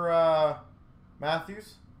 500 for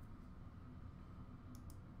Matthews?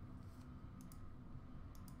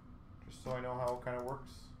 Just so I know how it kind of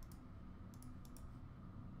works.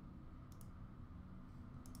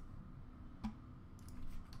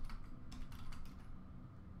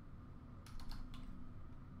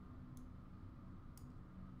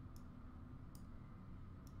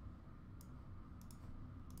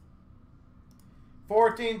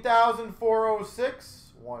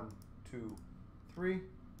 $14,406. 1, 2, 3.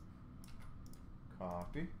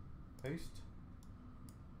 Copy. Paste.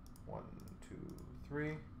 1, 2,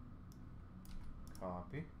 3.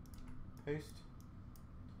 Copy. Paste.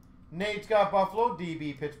 Nate's got Buffalo.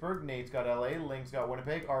 DB Pittsburgh. Nate's got LA. Link's got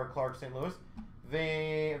Winnipeg. R. Clark St. Louis.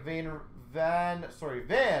 Van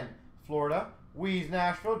Florida. Wheeze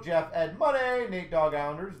Nashville. Jeff Ed Money. Nate Dog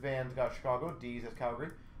Islanders. Van's got Chicago. D's has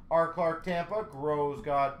Calgary. R. Clark, Tampa. Gro's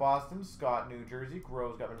got Boston. Scott, New Jersey.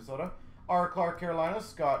 Gro's got Minnesota. R. Clark, Carolina.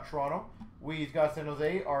 Scott, Toronto. Wee's got San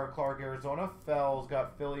Jose. R. Clark, Arizona. Fell's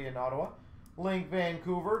got Philly and Ottawa. Link,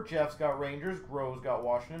 Vancouver. Jeff's got Rangers. Gro's got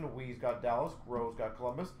Washington. Wee's got Dallas. Gro's got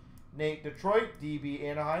Columbus. Nate, Detroit. DB,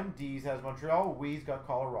 Anaheim. D's has Montreal. Wee's got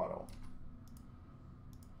Colorado.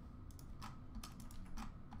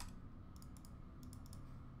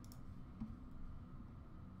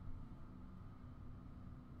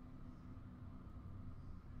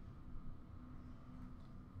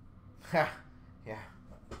 Yeah.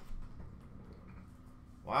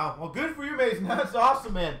 Wow. Well, good for you, Mason. That's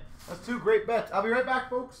awesome, man. That's 2 great bets. I'll be right back,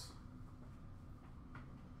 folks.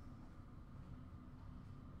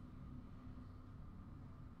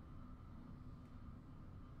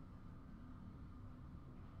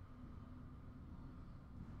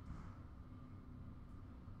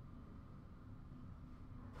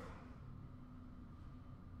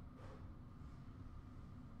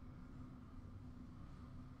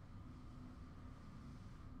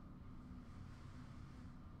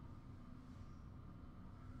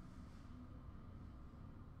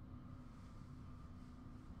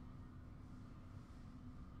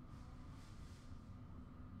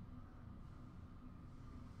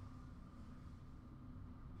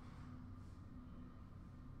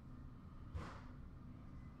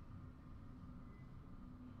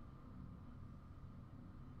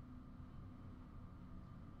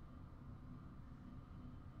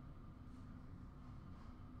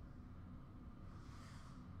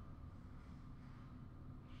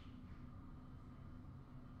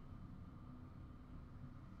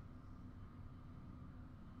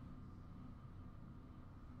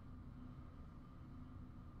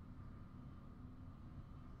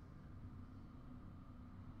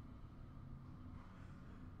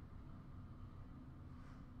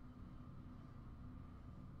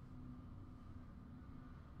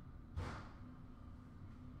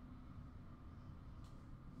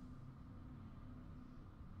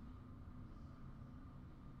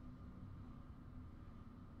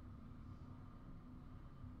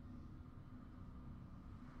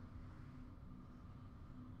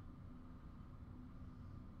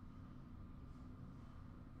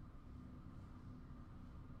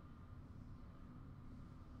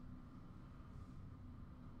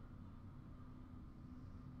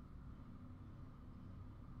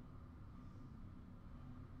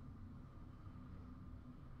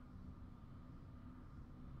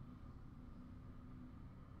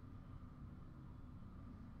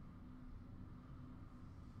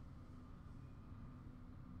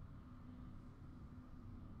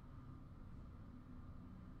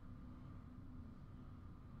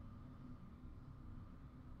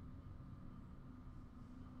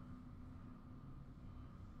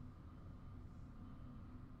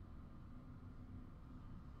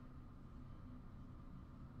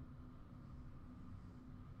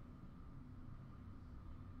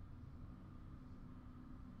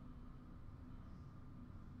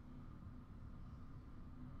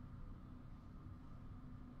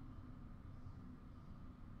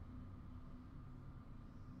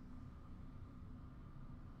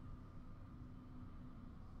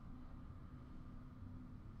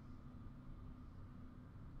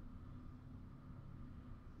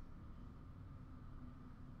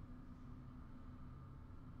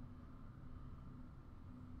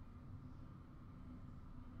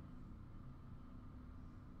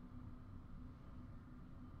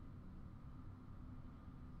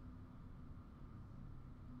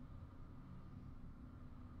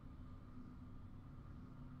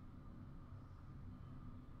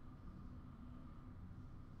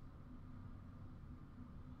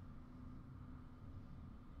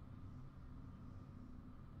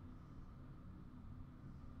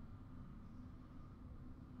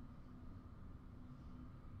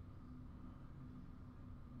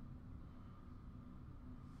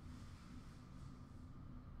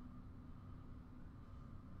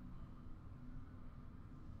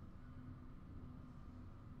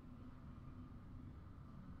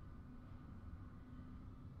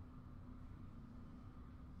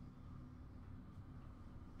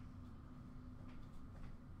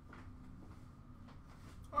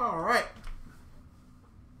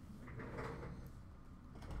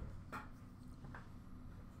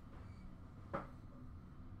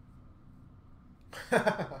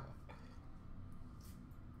 I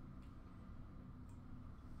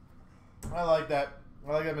like that.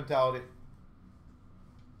 I like that mentality.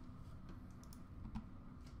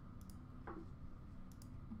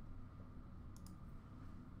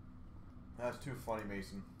 That's too funny,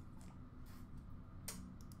 Mason.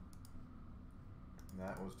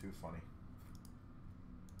 That was too funny.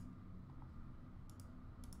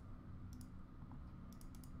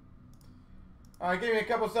 Alright, give me a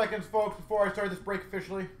couple seconds, folks, before I start this break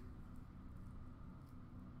officially.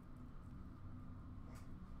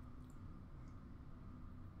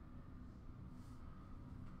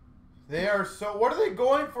 They are so... What are they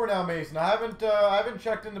going for now, Mason? I haven't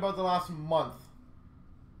checked in about the last month.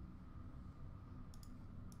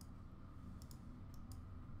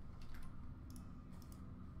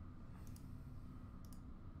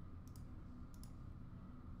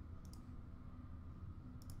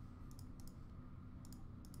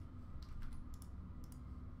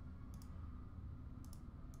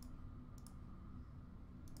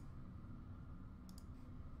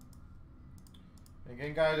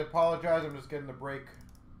 Again, guys, I apologize. I'm just getting the break.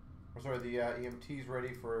 Or sorry, the EMT's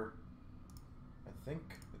ready for. I think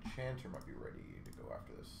the Chancer might be ready to go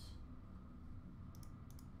after this.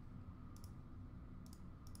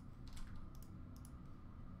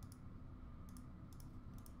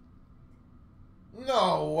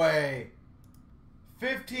 No way.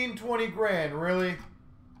 15, 20 grand, really?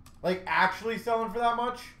 Like actually selling for that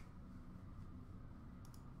much?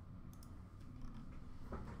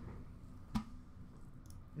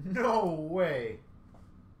 No way.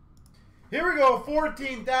 Here we go,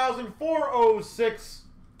 14,406.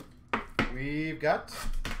 We've got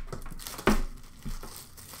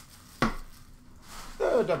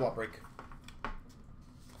the double up break.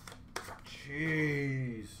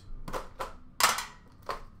 Jeez.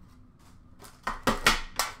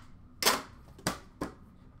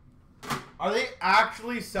 Are they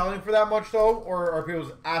actually selling for that much though, or are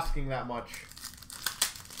people asking that much?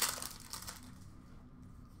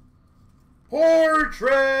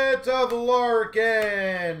 Portrait of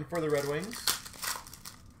Larkin for the Red Wings.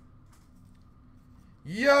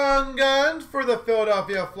 Young Guns for the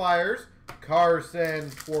Philadelphia Flyers, Carson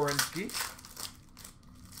Twarynski.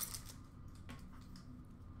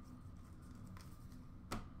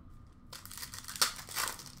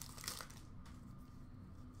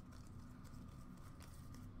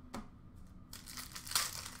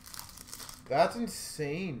 That's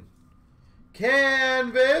insane.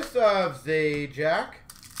 Canvas of Zajac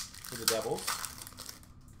for the Devils.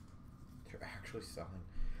 They're actually selling.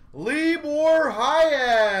 Libor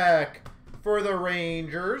Hayek for the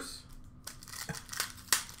Rangers.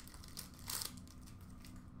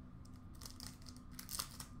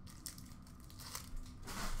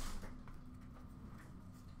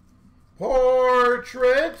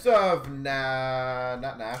 Portraits of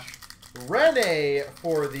not Nash. Rene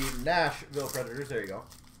for the Nashville Predators. There you go.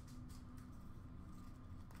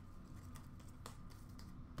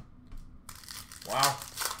 Wow.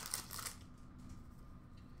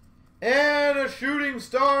 And a Shooting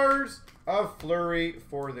Stars of Fleury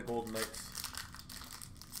for the Golden Knights.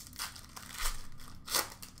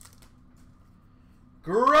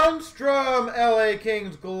 Grundstrom, LA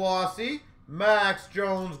Kings Glossy. Max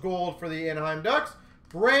Jones Gold for the Anaheim Ducks.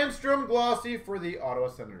 Brandstrom Glossy for the Ottawa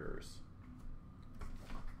Senators.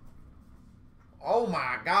 Oh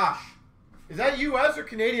my gosh. Is that US or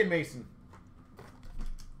Canadian, Mason?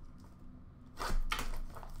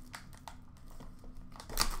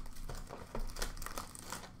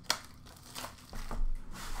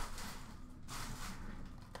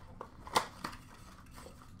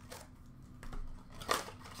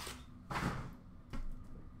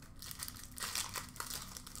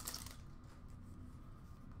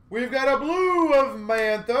 We've got a blue of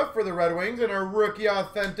Mantha for the Red Wings and a rookie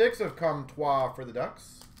authentics of Comtois for the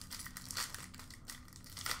Ducks.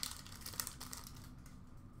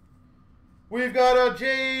 We've got a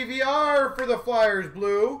JVR for the Flyers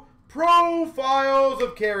blue. Profiles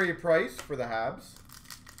of Carey Price for the Habs.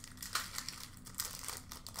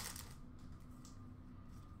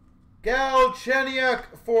 Galchenyuk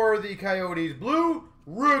for the Coyotes blue.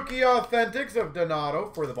 Rookie authentics of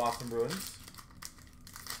Donato for the Boston Bruins.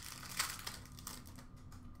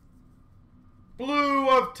 Blue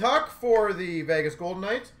of Tuck for the Vegas Golden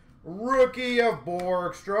Knights. Rookie of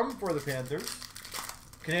Borgstrom for the Panthers.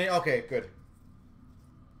 Canadian, okay, good.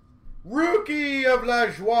 Rookie of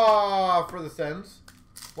Lajoie for the Sens.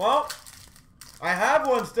 Well, I have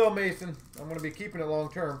one still, Mason. I'm going to be keeping it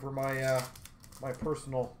long term for my my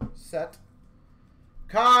personal set.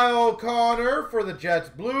 Kyle Connor for the Jets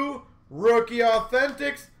blue. Rookie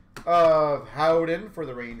Authentics. of Howden for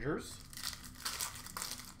the Rangers.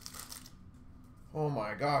 Oh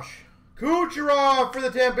my gosh. Kucherov for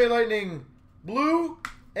the Tampa Bay Lightning. Blue.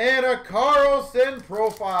 And a Carlson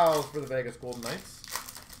Profiles for the Vegas Golden Knights.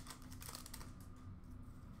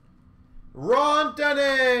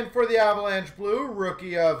 Rantanen for the Avalanche Blue.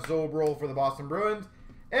 Rookie of Zobrol for the Boston Bruins.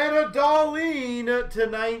 And a Dahlin to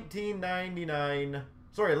 1999.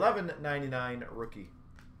 Sorry, 11.99 rookie.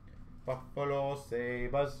 Buffalo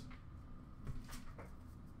Sabres.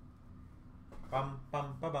 Bum,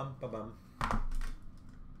 bum, ba, bum, ba, bum.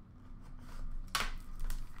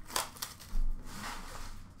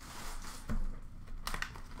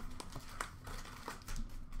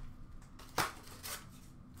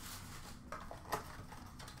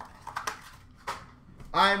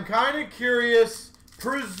 I'm kind of curious,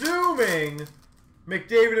 presuming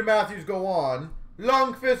McDavid and Matthews go on.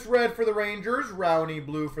 Lundqvist red for the Rangers, Rowney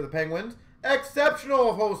blue for the Penguins.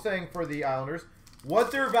 Exceptional of Ho-Sang for the Islanders.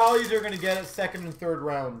 What their values are going to get at second and third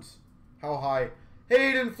rounds. How high?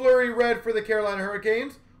 Hayden Fleury red for the Carolina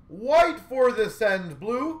Hurricanes. White for the Sens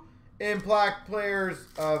blue. Impact players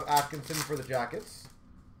of Atkinson for the Jackets.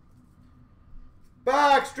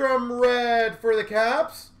 Backstrom red for the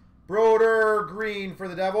Caps. Broder green for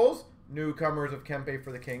the Devils. Newcomers of Kempe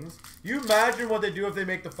for the Kings. You imagine what they do if they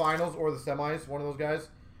make the finals or the semis, one of those guys.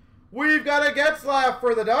 We've got a Getzlaf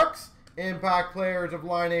for the Ducks. Impact players of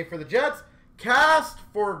Line A for the Jets. Cast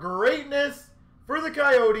for greatness for the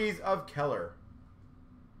Coyotes of Keller.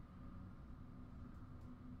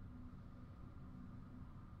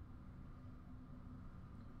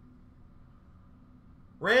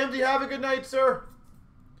 Ramsey, have a good night, sir.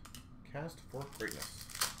 Cast for greatness.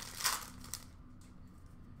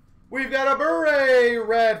 We've got a Bure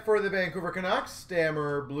red for the Vancouver Canucks.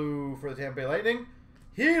 Stammer blue for the Tampa Bay Lightning.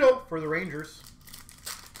 Heedle for the Rangers.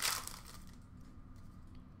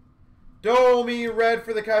 Domi red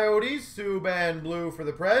for the Coyotes. Subban blue for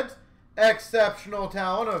the Preds. Exceptional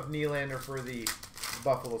talent of Nylander for the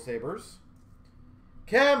Buffalo Sabres.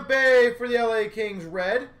 Kempe for the LA Kings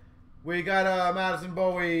red. We got Madison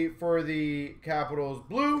Bowie for the Capitals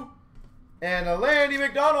blue. And a Landy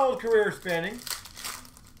McDonald career spanning.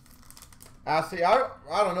 I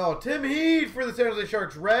don't know. Tim Heed for the San Jose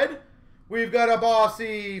Sharks red. We've got a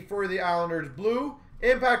Bossy for the Islanders blue.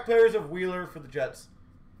 Impact players of Wheeler for the Jets.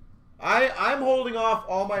 I'm holding off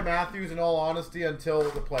all my Matthews in all honesty until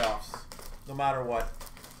the playoffs. No matter what.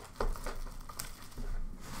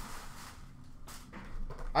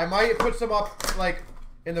 I might put some up like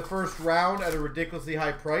in the first round at a ridiculously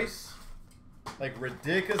high price. Like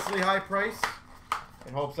ridiculously high price.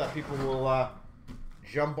 In hopes that people will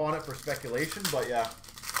jump on it for speculation, but yeah,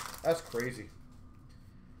 that's crazy.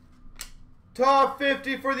 Top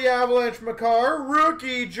 50 for the Avalanche, Makar.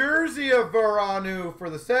 Rookie jersey of Veranu for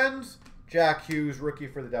the Sens. Jack Hughes, rookie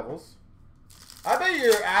for the Devils. I bet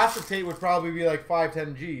your acetate would probably be like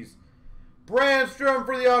 5-10 Gs. Brandstrom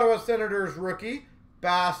for the Ottawa Senators, rookie.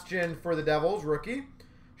 Bastion for the Devils, rookie.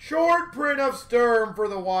 Short print of Sturm for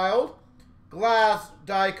the Wild. Glass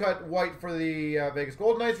die cut white for the Vegas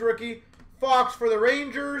Golden Knights, rookie. Fox for the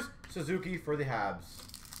Rangers. Suzuki for the Habs.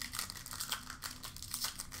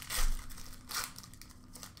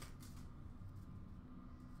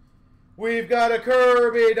 We've got a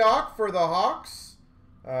Kirby Doc for the Hawks.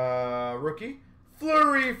 Rookie.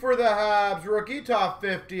 Fleury for the Habs. Rookie. Top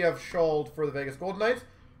 50 of Schuld for the Vegas Golden Knights.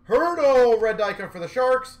 Hurdle red die cut for the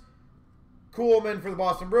Sharks. Kuhlman for the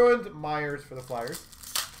Boston Bruins. Myers for the Flyers.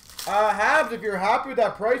 Habs, if you're happy with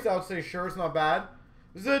that price, I would say sure, it's not bad.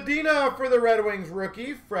 Zadina for the Red Wings,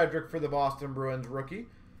 rookie. Frederick for the Boston Bruins, rookie.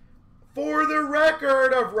 For the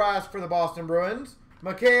record of Rask for the Boston Bruins.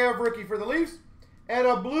 Mikheyev, rookie for the Leafs. And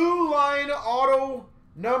a blue line auto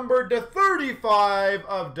numbered to 35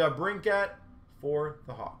 of DeBrincat for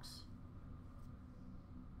the Hawks.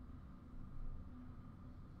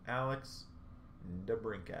 Alex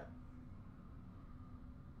DeBrincat.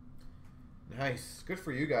 Nice. Good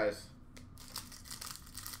for you guys.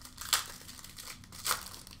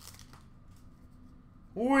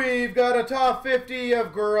 We've got a top 50 of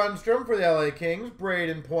Grunstrom for the LA Kings.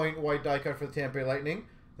 Braden Point, white die cut for the Tampa Bay Lightning.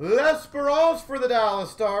 L'Esperance for the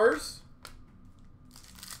Dallas Stars.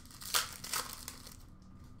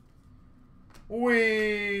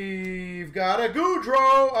 We've got a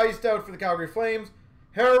Goudreau, iced out for the Calgary Flames.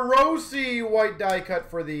 Hiroshi, white die cut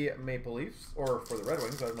for the Maple Leafs. Or for the Red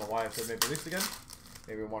Wings. I don't know why I said Maple Leafs again.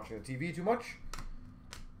 Maybe I'm watching the TV too much.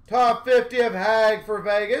 Top 50 of Hag for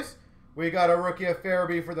Vegas. We got a rookie of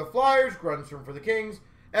Farabee for the Flyers. Grunstrom for the Kings.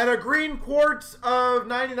 And a green quartz of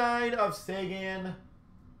 99 of Sagan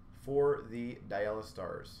for the Dallas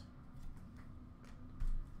Stars.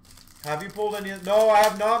 Have you pulled any? No, I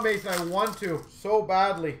have not, Mason. I want to so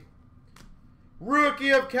badly. Rookie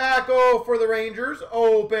of Kako for the Rangers.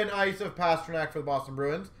 Open ice of Pasternak for the Boston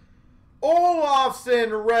Bruins.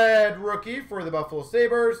 Olofsson red rookie for the Buffalo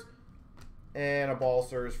Sabres. And a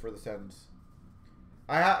Balsers for the Sens.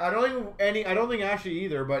 I don't think Ashley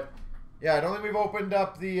either, but yeah, I don't think we've opened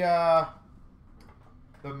up the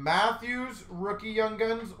Matthews rookie Young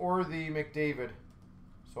Guns or the McDavid.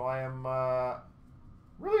 So I am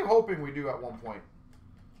really hoping we do at one point.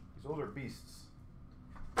 Those are beasts.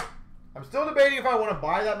 I'm still debating if I want to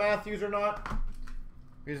buy that Matthews or not.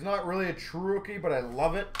 He's not really a true rookie, but I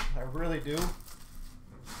love it. I really do.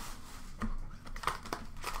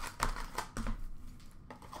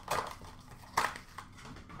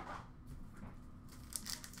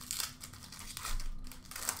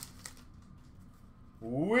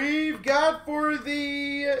 We've got for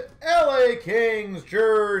the LA Kings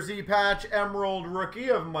jersey patch emerald rookie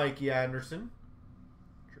of Mikey Anderson.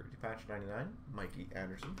 Jersey patch 99, Mikey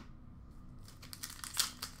Anderson.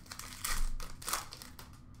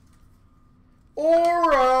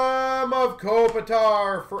 Orem of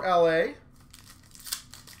Kopitar for LA.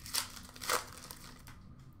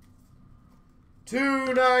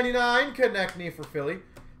 $2.99 Konechny for Philly.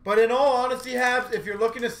 But in all honesty, Habs, if you're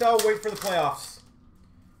looking to sell, wait for the playoffs.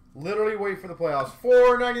 Literally wait for the playoffs.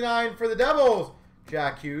 $4.99 for the Devils,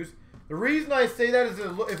 Jack Hughes. The reason I say that is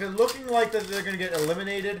if it's looking like that they're going to get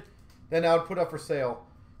eliminated, then I would put up for sale.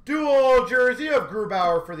 Dual jersey of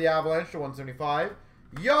Grubauer for the Avalanche to 175.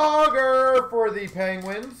 Yager for the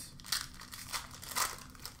Penguins.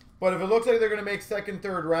 But if it looks like they're going to make second,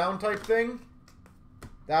 third round type thing,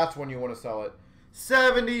 that's when you want to sell it.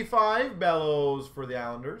 75 Bellows for the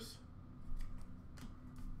Islanders.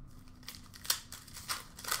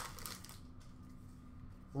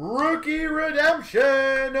 Rookie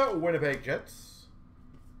Redemption, Winnipeg Jets.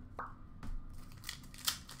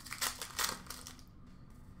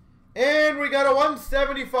 And we got a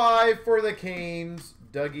 175 for the Canes,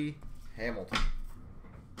 Dougie Hamilton.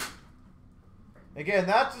 Again,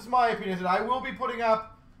 that's just my opinion. I will be putting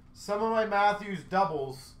up some of my Matthews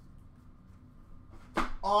doubles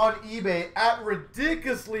on eBay at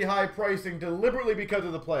ridiculously high pricing deliberately because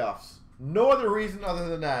of the playoffs. No other reason other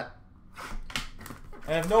than that.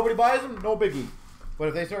 And if nobody buys them, no biggie. But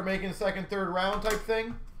if they start making second, third round type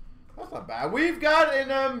thing, that's not bad. We've got an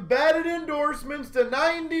embedded endorsements to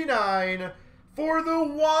 99 for the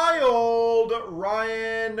Wild,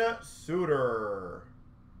 Ryan Suter.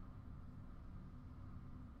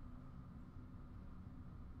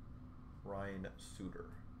 Ryan Suter.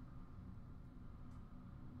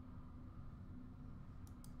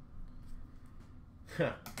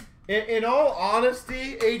 In all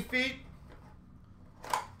honesty, 8 feet,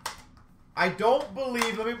 I don't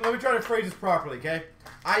believe, let me try to phrase this properly, okay?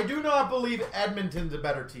 I do not believe Edmonton's a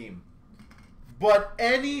better team. But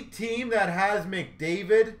any team that has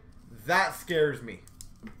McDavid, that scares me.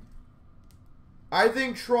 I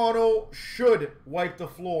think Toronto should wipe the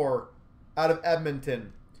floor out of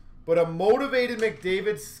Edmonton. But a motivated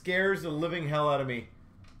McDavid scares the living hell out of me.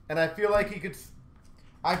 And I feel like he could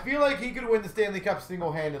win the Stanley Cup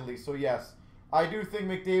single-handedly. So yes, I do think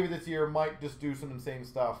McDavid this year might just do some insane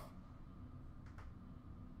stuff.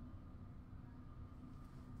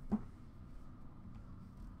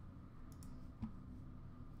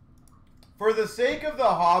 For the sake of the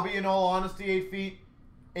hobby, in all honesty, 8 feet,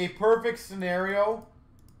 a perfect scenario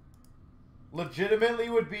legitimately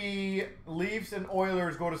would be Leafs and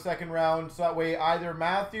Oilers go to second round, so that way either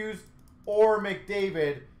Matthews or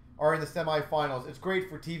McDavid are in the semifinals. It's great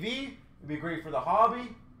for TV. It'd be great for the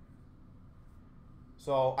hobby.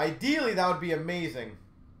 So ideally, that would be amazing.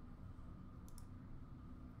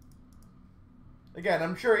 Again,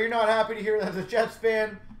 I'm sure you're not happy to hear that as a Jets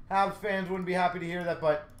fan. Habs fans wouldn't be happy to hear that,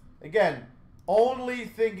 but again, only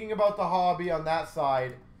thinking about the hobby on that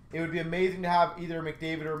side, it would be amazing to have either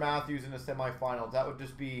McDavid or Matthews in the semifinals. That would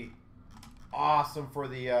just be awesome for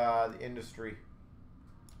the industry.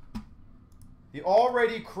 The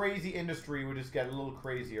already crazy industry would just get a little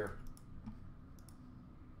crazier.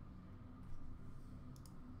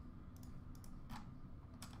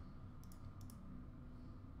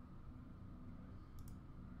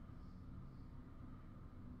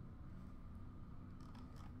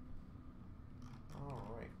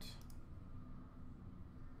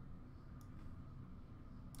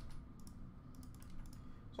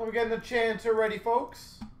 So we're getting the chance already,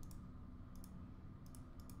 folks.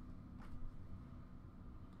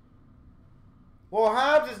 Well,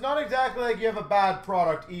 Habs, it's not exactly like you have a bad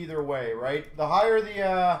product either way, right? The higher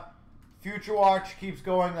the Future Watch keeps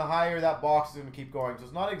going, the higher that box is going to keep going. So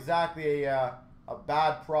it's not exactly a a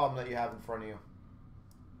bad problem that you have in front of you.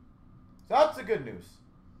 So that's the good news.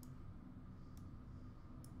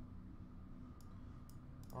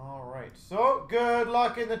 Alright, so good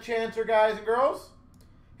luck in the Chancer, guys and girls.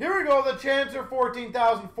 Here we go, the Chancer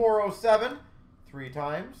 14,407. 3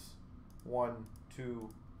 times. 1, 2,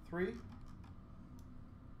 3.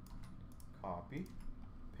 Copy.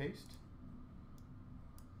 Paste.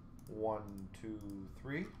 1, 2,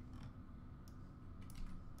 3.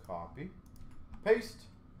 Copy. Paste.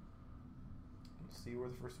 Let's see where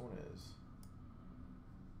the first one is.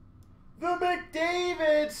 The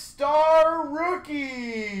McDavid Star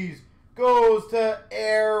Rookies goes to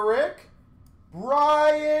Eric.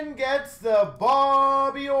 Brian gets the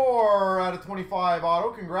Bobby Orr out of 25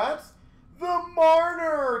 auto. Congrats. The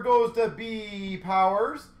Marner goes to B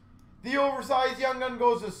Powers. The oversized Young Gun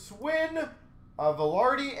goes to Swin.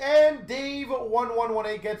 Velarde. And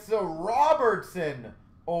Dave1118 gets the Robertson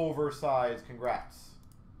oversized. Congrats.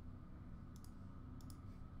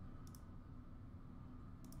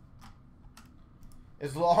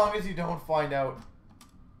 As long as you don't find out,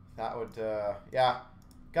 that would, yeah.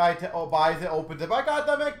 Guy buys it, opens it. I got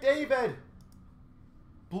the McDavid.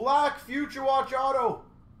 Black Future Watch Auto.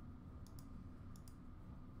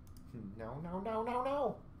 No, no, no, no,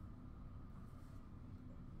 no.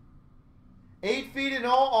 8 feet in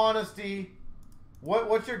all honesty.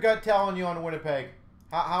 What's your gut telling you on Winnipeg?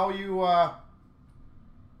 How are you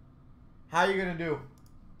gonna do?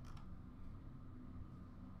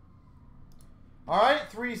 All right,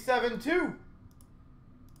 372.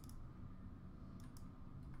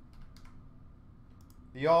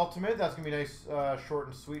 The ultimate. That's gonna be nice, short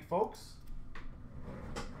and sweet, folks.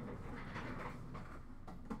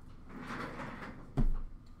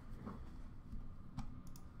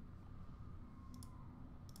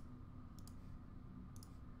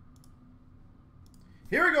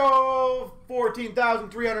 Here we go.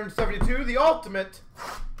 14,372. The ultimate.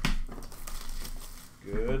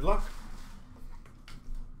 Good luck.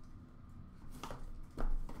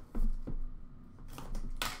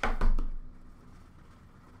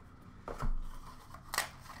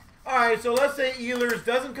 All right, so let's say Ehlers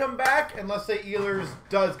doesn't come back, and let's say Ehlers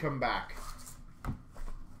does come back.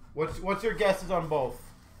 What's your guesses on both?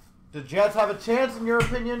 The Jets have a chance, in your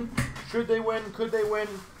opinion? Should they win? Could they win?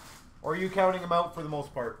 Or are you counting them out for the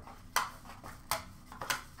most part?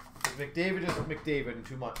 McDavid is McDavid and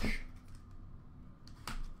too much.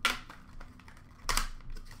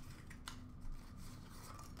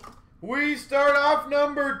 We start off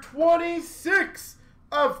number 26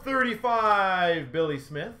 of 35, Billy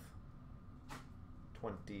Smith.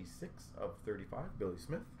 26 of 35, Billy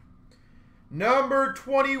Smith. Number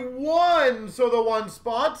 21, so the one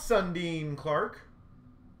spot, Sundin Clark.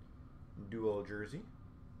 Dual jersey,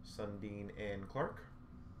 Sundin and Clark.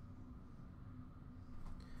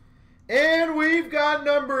 And we've got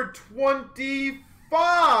number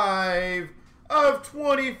 25 of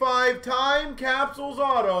 25 time capsules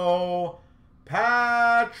auto,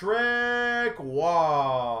 Patrick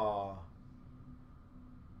Waugh.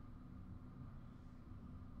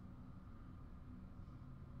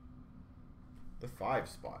 The 5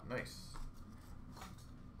 spot, nice.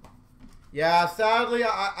 Yeah, sadly,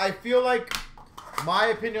 I feel like, my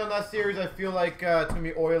opinion on that series, I feel like it's going to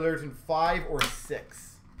be Oilers in 5 or 6.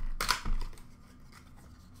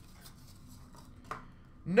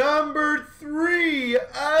 Number 3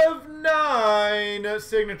 of 9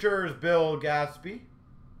 signatures, Bill Gaspy.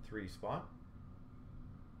 3 spot.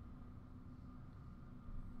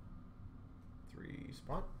 3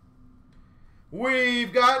 spot.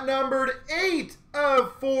 We've got numbered 8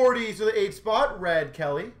 of 40, so the 8 spot, Red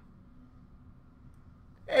Kelly.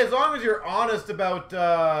 Hey, as long as you're honest about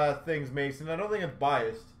things, Mason, I don't think it's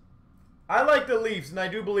biased. I like the Leafs, and I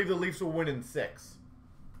do believe the Leafs will win in 6.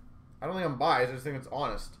 I don't think I'm biased, I just think it's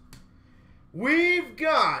honest. We've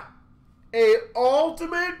got a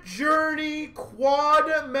Ultimate Journey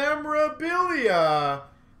Quad Memorabilia,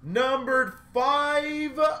 numbered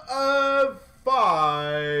 5 of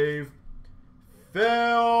 5,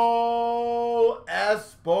 Phil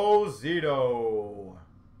Esposito.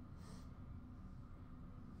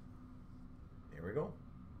 Here we go.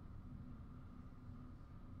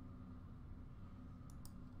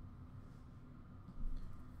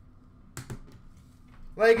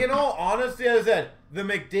 Like, in all honesty, as I said, the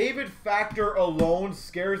McDavid factor alone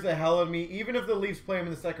scares the hell out of me, even if the Leafs play him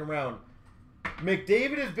in the second round.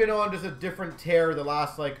 McDavid has been on just a different tear the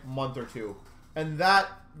last, like, month or two. And that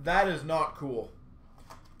is not cool.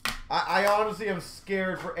 I honestly am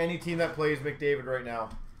scared for any team that plays McDavid right now.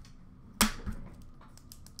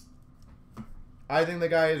 I think the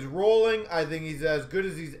guy is rolling. I think he's as good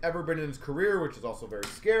as he's ever been in his career, which is also very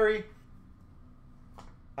scary.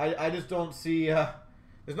 I just don't see...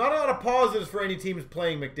 there's not a lot of positives for any teams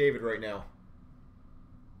playing McDavid right now.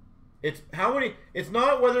 It's how many... It's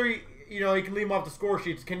not whether he, you can leave him off the score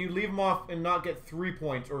sheets. Can you leave him off and not get 3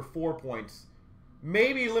 points or 4 points?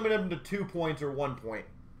 Maybe limit him to 2 points or 1 point.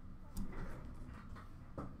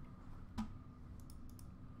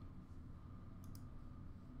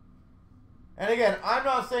 And again, I'm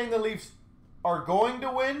not saying the Leafs are going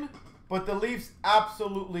to win, but the Leafs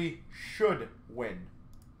absolutely should win.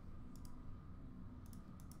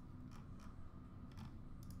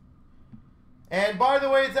 And by the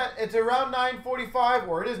way, it's around 9:45,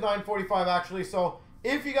 or it is 9:45 actually. So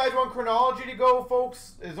if you guys want chronology to go,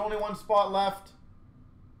 folks, there's only one spot left.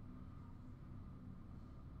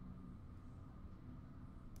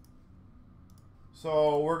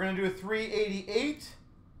 So we're going to do a 388.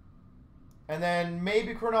 And then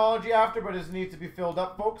maybe chronology after, but it needs to be filled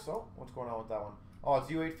up, folks. Oh, what's going on with that one? Oh, it's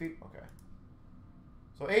you 8 feet? Okay.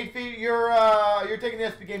 So 8 feet, you're taking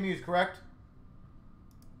the SP Game Used, correct?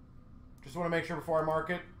 Just want to make sure before I mark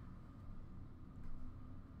it.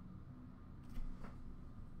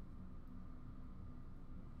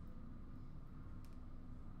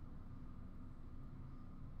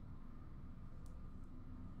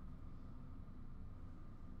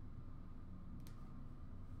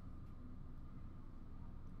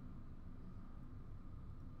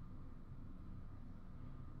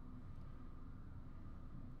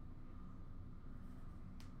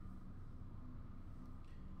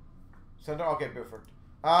 Center, okay, perfect.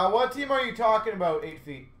 What team are you talking about, 8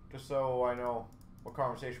 feet? Just so I know what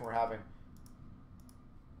conversation we're having.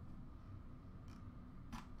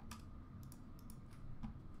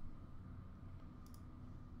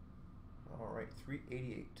 All right,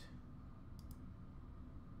 388.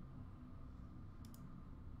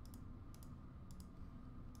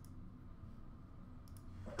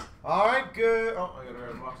 All right, good. Oh, I got to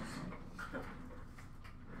red boxes.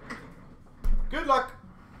 Good luck.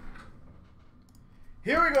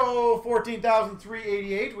 Here we go,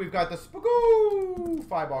 14,388. We've got the Spagoo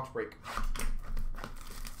 5-box break.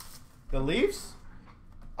 The Leafs?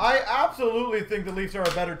 I absolutely think the Leafs are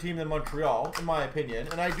a better team than Montreal, in my opinion.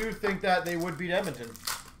 And I do think that they would beat Edmonton.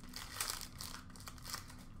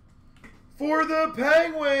 For the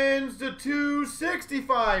Penguins, the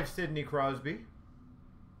 265, Sidney Crosby.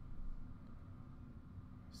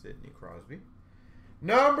 Sidney Crosby.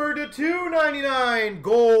 Number to 299,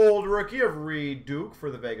 gold rookie of Reed Duke for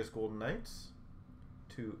the Vegas Golden Knights.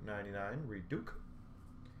 299, Reed Duke.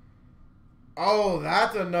 Oh,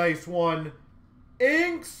 that's a nice one.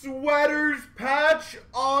 Ink Sweaters patch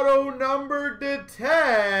auto number to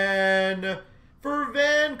 10 for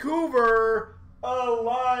Vancouver,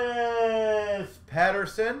 Elias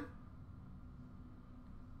Pettersson.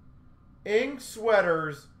 Ink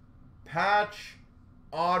Sweaters patch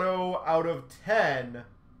auto out of 10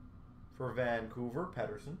 for Vancouver,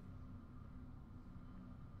 Pettersson.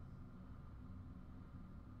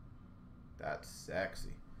 That's sexy.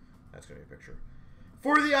 That's going to be a picture.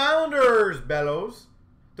 For the Islanders, Bellows.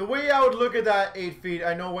 The way I would look at that 8 feet,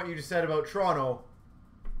 I know what you just said about Toronto.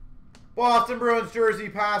 Boston Bruins jersey,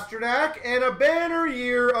 Pasternak, and a banner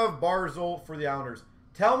year of Barzal for the Islanders.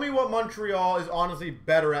 Tell me what Montreal is honestly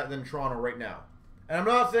better at than Toronto right now. And I'm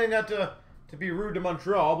not saying that to be rude to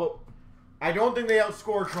Montreal, but I don't think they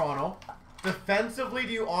outscore Toronto. Defensively,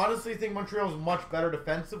 do you honestly think Montreal is much better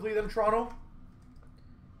defensively than Toronto?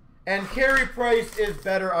 And Carey Price is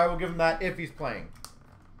better. I will give him that if he's playing.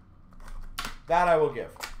 That I will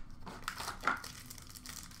give.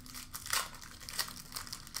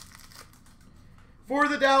 For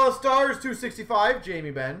the Dallas Stars, 265,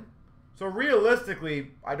 Jamie Benn. So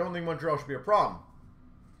realistically, I don't think Montreal should be a problem.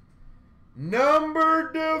 Number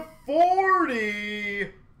to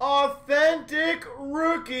 40, authentic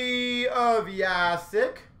rookie of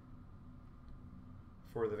Yasik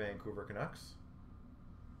for the Vancouver Canucks.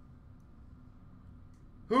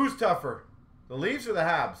 Who's tougher, the Leafs or the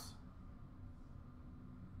Habs?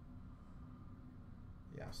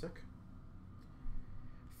 Yasik.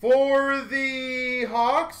 For the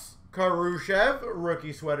Hawks, Karushev,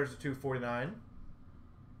 rookie sweaters at 249.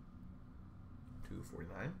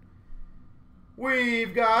 249.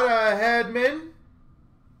 We've got a Hedman,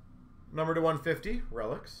 number to 150,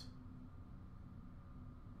 relics.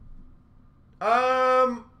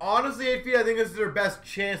 Honestly, 8 feet, I think this is their best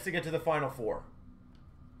chance to get to the Final Four.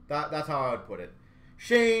 That's how I would put it.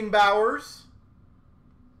 Shane Bowers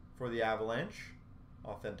for the Avalanche,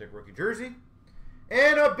 authentic rookie jersey.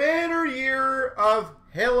 And a banner year of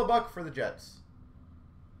Hellebuyck for the Jets.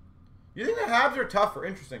 You think the Habs are tougher?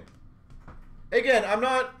 Interesting. Again, I'm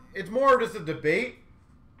not... It's more just a debate.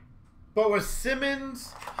 But with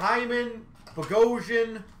Simmons, Hyman,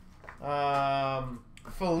 Bogosian,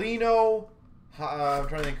 Foligno... I'm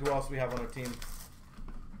trying to think who else we have on our team.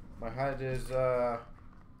 My head is... I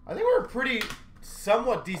think we're a pretty...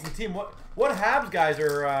 somewhat decent team. What Habs guys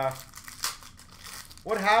are...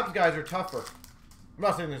 what Habs guys are tougher? I'm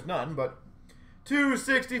not saying there's none, but...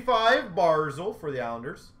 265 Barzal for the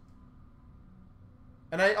Islanders.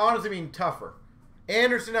 And I honestly mean tougher.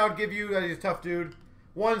 Anderson, I would give you, he's a tough dude.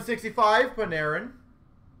 165 Panarin.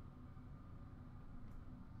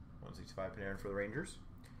 165 Panarin for the Rangers.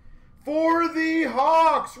 For the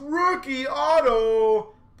Hawks, rookie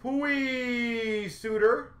auto, Pui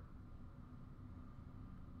Suter.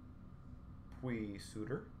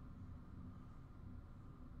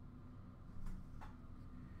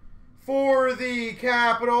 For the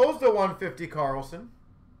Capitals, the 150 Carlson.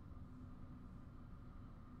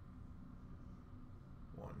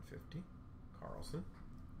 150 Carlson.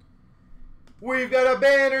 We've got a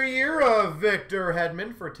banner year of Victor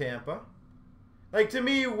Hedman for Tampa. Like, to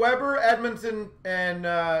me, Weber, Edmondson, and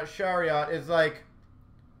Chariot is like...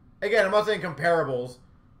 Again, I'm not saying comparables,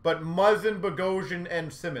 but Muzzin, Bogosian,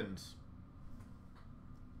 and Simmons.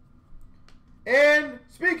 And,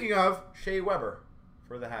 speaking of, Shea Weber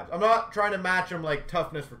for the Habs. I'm not trying to match them like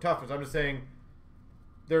toughness for toughness. I'm just saying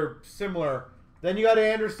they're similar. Then you got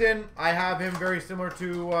Anderson. I have him very similar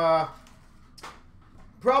to...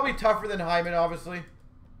 probably tougher than Hyman, obviously.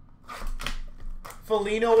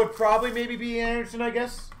 Foligno would probably maybe be Anderson, I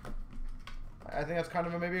guess. I think that's kind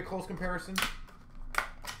of maybe a close comparison.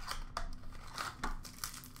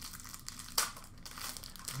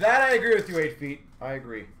 That I agree with you, 8 feet. I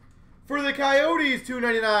agree. For the Coyotes,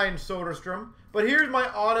 299 Soderstrom. But here's my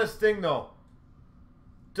honest thing, though.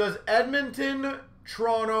 Does Edmonton,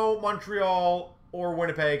 Toronto, Montreal, or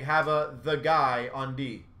Winnipeg have the guy on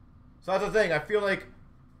D? So that's the thing. I feel like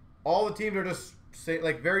all the teams are just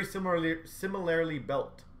very similarly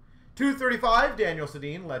built. 235 Daniel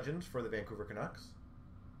Sedin, Legends for the Vancouver Canucks.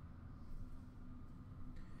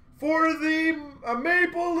 For the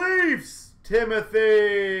Maple Leafs,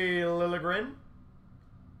 Timothy Liljegren.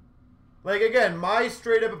 Like, again, my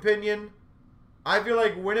straight-up opinion, I feel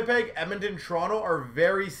like Winnipeg, Edmonton, Toronto are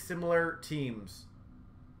very similar teams.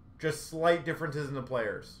 Just slight differences in the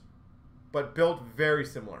players. But built very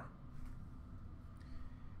similar.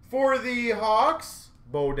 For the Hawks,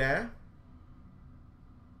 Baudin.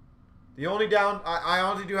 The only down... I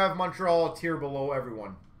honestly do have Montreal a tier below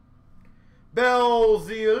everyone.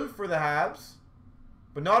 Belzile for the Habs.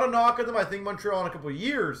 But not a knock at them. I think Montreal in a couple of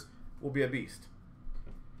years will be a beast.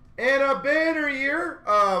 And a banner year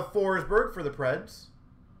of Forsberg for the Preds.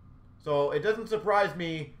 So it doesn't surprise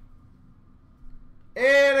me.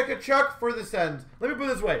 And a Kachuk for the Sens. Let me put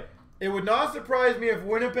it this way. It would not surprise me if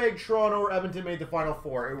Winnipeg, Toronto, or Edmonton made the Final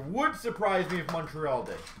Four. It would surprise me if Montreal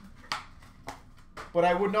did. But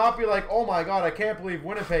I would not be like, oh my god, I can't believe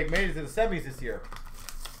Winnipeg made it to the semis this year.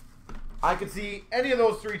 I could see any of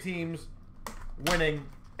those three teams winning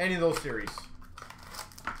any of those series.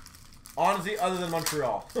 Honestly, other than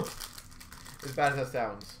Montreal. As bad as that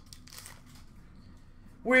sounds.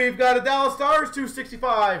 We've got a Dallas Stars,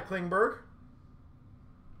 265, Klingberg.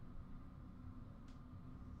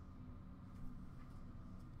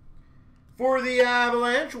 For the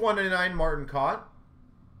Avalanche, 199, Martin Cott.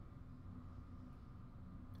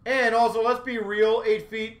 And also, let's be real, 8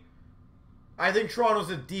 feet. I think Toronto's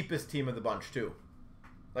the deepest team of the bunch, too.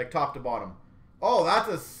 Like, top to bottom. Oh, that's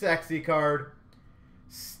a sexy card.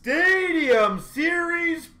 Stadium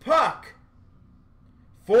Series puck.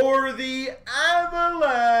 For the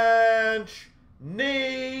Avalanche,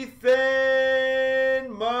 Nathan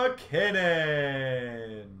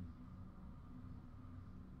McKinnon.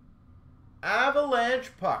 Avalanche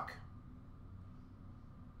puck.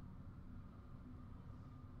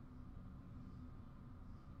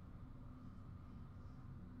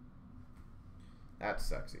 That's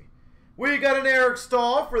sexy. We got an Eric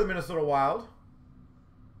Stahl for the Minnesota Wild.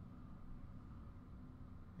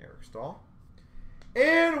 Eric Stahl.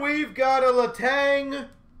 And we've got a Letang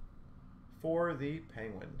for the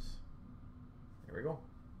Penguins. There we go.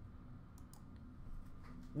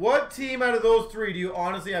 What team out of those three do you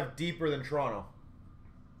honestly have deeper than Toronto?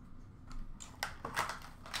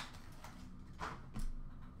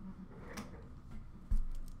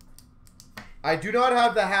 I do not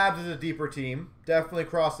have the Habs as a deeper team. Definitely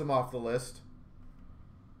cross them off the list.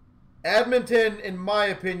 Edmonton, in my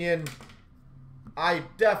opinion, I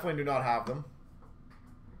definitely do not have them.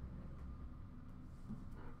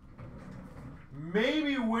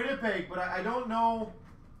 Maybe Winnipeg, but I don't know.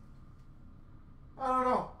 I don't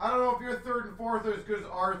know. I don't know if your third and fourth are as good as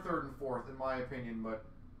our third and fourth, in my opinion, but.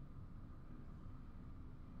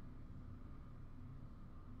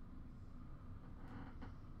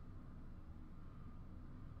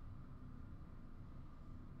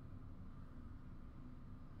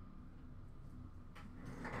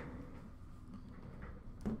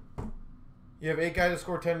 You have 8 guys to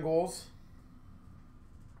score 10 goals.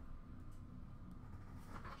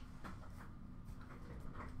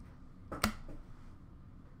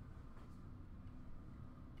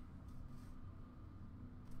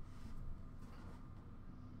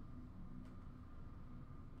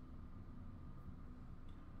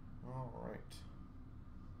 All right.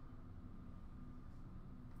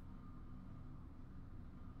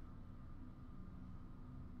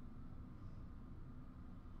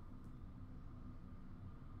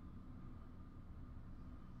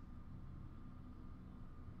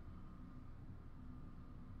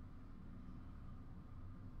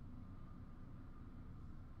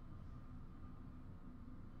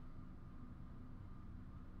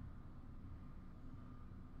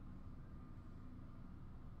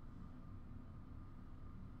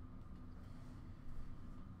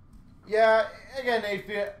 Yeah, again, Nate,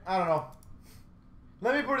 I don't know.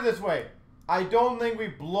 Let me put it this way. I don't think we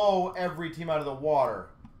blow every team out of the water,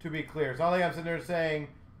 to be clear. It's not like I'm sitting there saying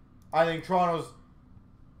I think Toronto's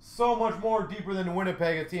so much more deeper than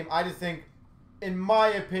Winnipeg a team. I just think, in my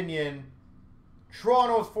opinion,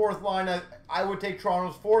 Toronto's fourth line, I would take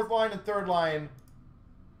Toronto's fourth line and third line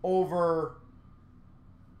over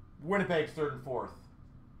Winnipeg's third and fourth.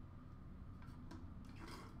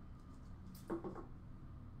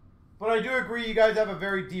 But I do agree you guys have a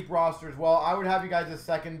very deep roster as well. I would have you guys the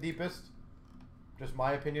second deepest. Just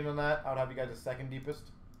my opinion on that. I would have you guys the second deepest.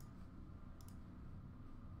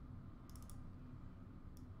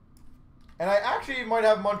 And I actually might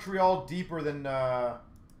have Montreal deeper than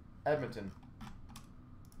Edmonton.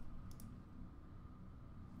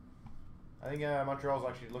 I think Montreal's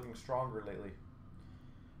actually looking stronger lately.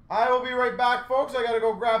 I will be right back, folks. I got to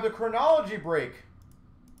go grab the chronology break.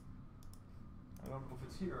 I don't know if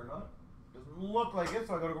it's here or not. Doesn't look like it,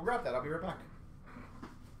 so I gotta go grab that. I'll be right back.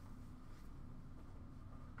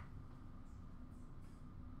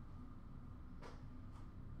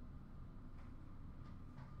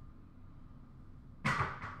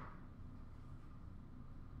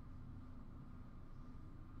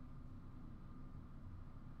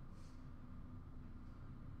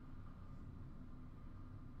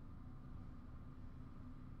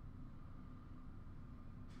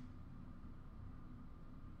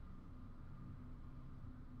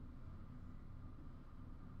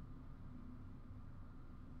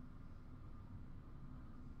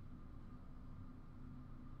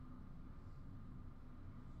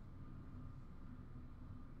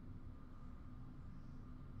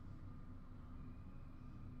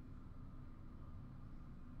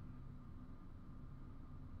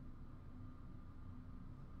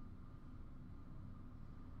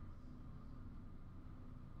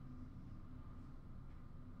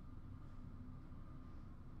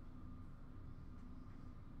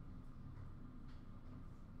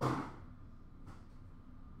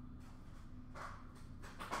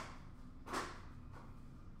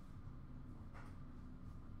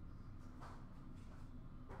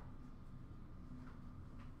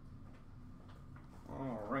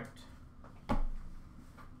 All right.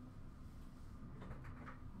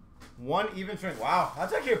 One even strength. Wow,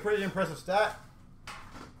 that's actually a pretty impressive stat.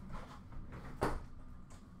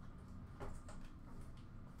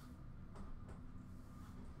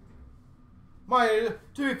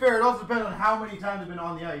 To be fair, it also depends on how many times they've been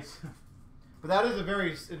on the ice. But that is a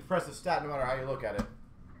very impressive stat no matter how you look at it.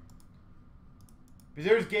 Because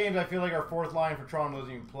there's games I feel like our fourth line for Toronto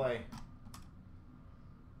doesn't even play.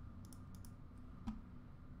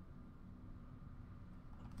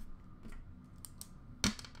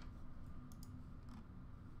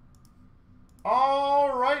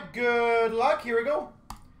 All right, good luck. Here we go.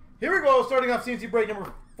 Here we go. Starting off CNC break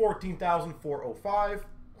number 14,405.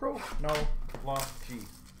 Chronology.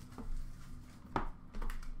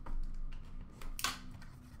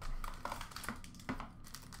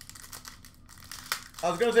 I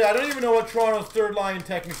was going to say, I don't even know what Toronto's third line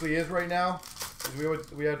technically is right now.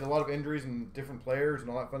 We had a lot of injuries and different players and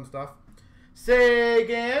all that fun stuff.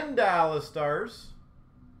 Sagan, Dallas Stars.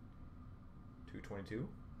 222.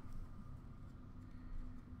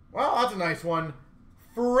 Well, that's a nice one.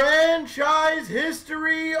 Franchise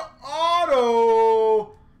history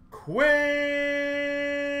auto, Quinn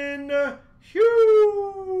Hughes.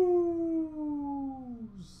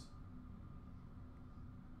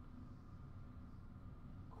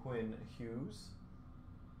 Quinn Hughes.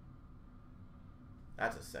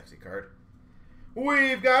 sexy card.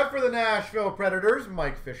 We've got for the Nashville Predators,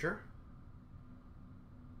 Mike Fisher.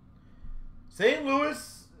 St.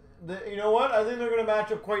 Louis, you know what? I think they're going to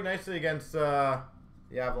match up quite nicely against the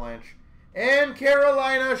Avalanche. And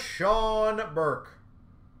Carolina, Sean Burke.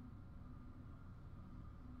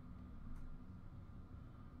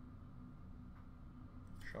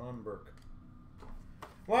 Sean Burke.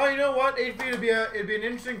 Well, you know what? 8 feet it'd be an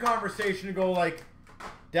interesting conversation to go like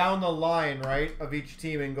down the line, right, of each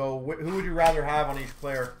team and go, who would you rather have on each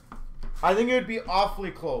player? I think it would be awfully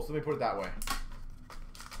close. Let me put it that way.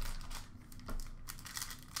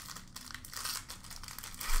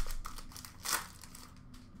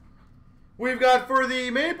 We've got for the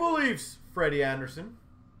Maple Leafs, Freddie Anderson.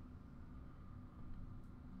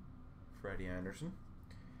 Freddie Anderson.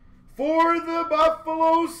 For the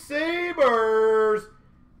Buffalo Sabres,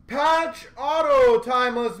 patch auto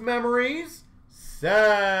timeless memories,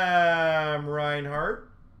 Sam Reinhart.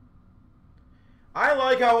 I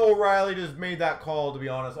like how O'Reilly just made that call, to be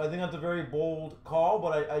honest. I think that's a very bold call,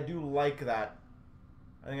 but I do like that.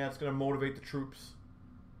 I think that's going to motivate the troops.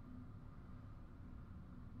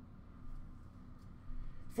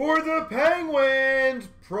 For the Penguins,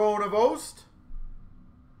 Pronovost.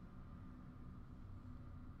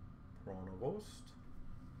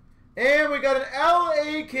 And we got an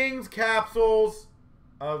LA Kings capsules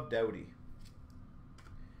of Doughty.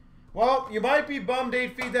 Well, you might be bummed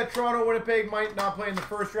 8 feet that Toronto Winnipeg might not play in the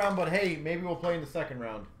first round, but hey, maybe we'll play in the second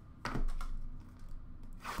round.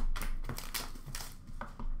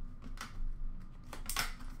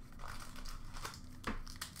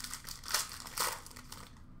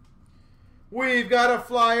 We've got a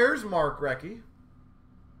Flyers, Mark Recchi.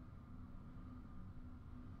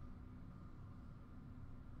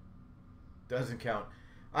 Doesn't count.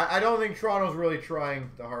 I don't think Toronto's really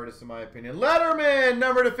trying the hardest, in my opinion. Letterman,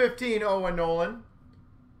 number to 15, Owen Nolan.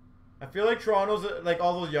 I feel like Toronto's, like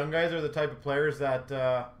all those young guys, are the type of players that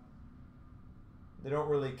they don't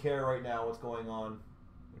really care right now what's going on,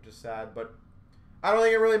 which is sad. But I don't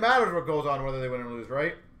think it really matters what goes on, whether they win or lose,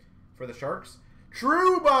 right? For the Sharks.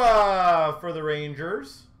 Trouba for the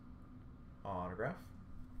Rangers. Autograph.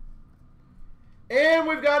 And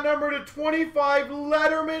we've got number to 25,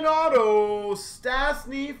 Letterman auto,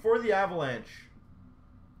 Stastny for the Avalanche.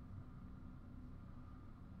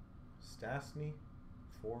 Stastny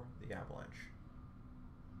for the Avalanche.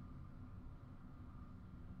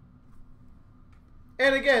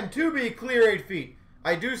 And again, to be clear, 8 feet,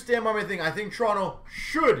 I do stand by my thing. I think Toronto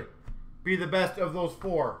should be the best of those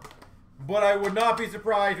four. But I would not be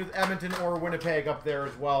surprised with Edmonton or Winnipeg up there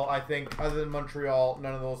as well. I think, other than Montreal,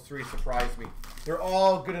 none of those three surprise me. They're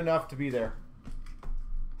all good enough to be there.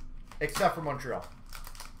 Except for Montreal.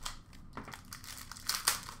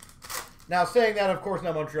 Now, saying that, of course,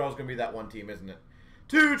 now Montreal is going to be that one team, isn't it?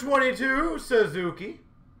 222, Suzuki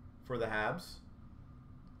for the Habs.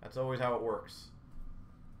 That's always how it works.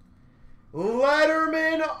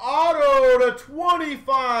 Letterman auto to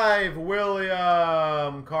 25,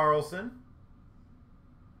 William Karlsson.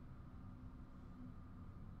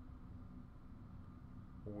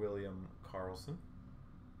 William Karlsson.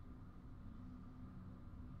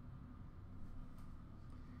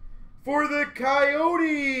 For the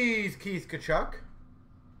Coyotes, Keith Tkachuk.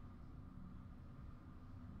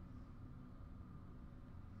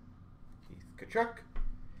 Keith Tkachuk.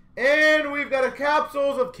 And we've got a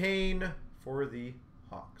capsules of Kane for the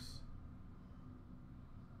Hawks.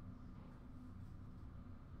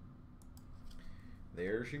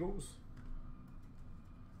 There she goes.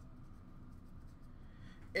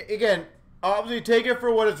 Again, obviously take it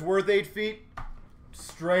for what it's worth, 8 feet.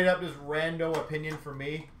 Straight up just rando opinion for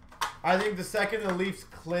me. I think the second the Leafs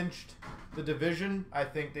clinched the division, I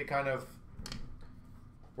think they kind of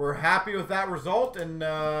were happy with that result, and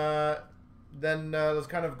then let's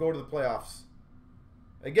kind of go to the playoffs.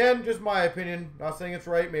 Again, just my opinion. Not saying it's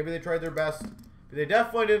right. Maybe they tried their best. But they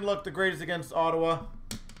definitely didn't look the greatest against Ottawa.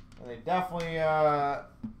 And they definitely, I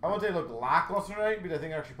won't say look lackluster tonight, because I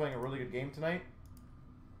think they're actually playing a really good game tonight.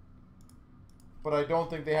 But I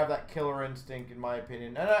don't think they have that killer instinct, in my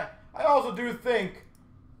opinion. And I also do think,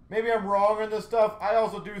 maybe I'm wrong on this stuff, I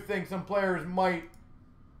also do think some players might,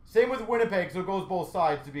 same with Winnipeg, so it goes both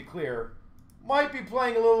sides to be clear, might be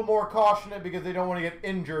playing a little more cautionate because they don't want to get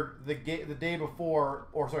injured the day before,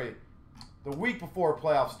 or sorry, the week before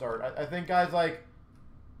playoff start. I think guys like,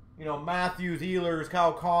 you know, Matthews, Ehlers,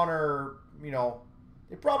 Kyle Connor, you know,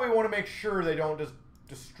 they probably want to make sure they don't just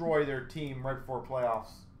destroy their team right before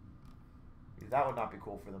playoffs. Because that would not be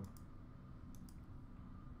cool for them.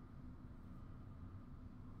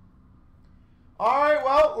 All right,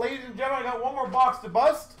 well, ladies and gentlemen, I got one more box to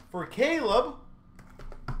bust for Caleb.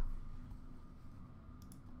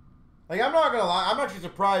 Like, I'm not going to lie. I'm actually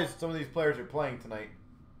surprised some of these players are playing tonight.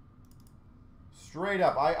 Straight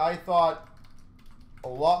up. I thought a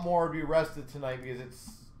lot more would be rested tonight because it's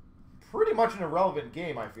pretty much an irrelevant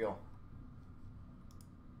game, I feel.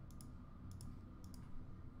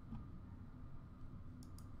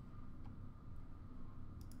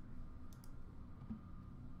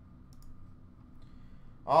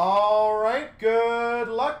 All right. Good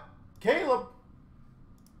luck, Caleb.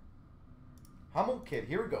 Hummel Kid.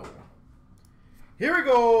 Here we go. Here we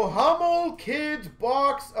go. Hummel Kids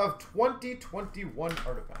box of 2021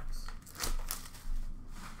 artifacts.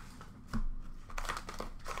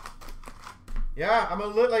 Yeah, I'm a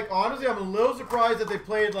little, like, honestly, I'm a little surprised that they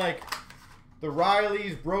played, like, the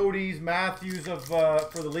Rileys, Brodies, Matthews of,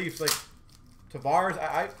 for the Leafs. Like, Tavares,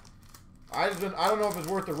 I don't know if it's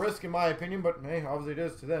worth the risk, in my opinion, but, hey, obviously it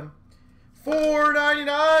is to them.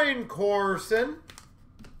 $4.99, Corson.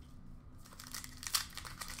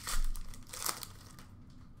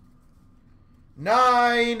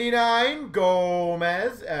 $99,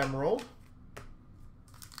 Gomez, Emerald.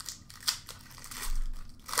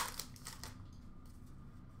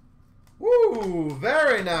 Woo,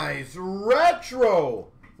 very nice. Retro,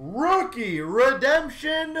 rookie,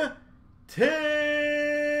 redemption,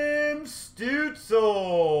 Tim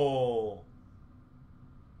Stützle.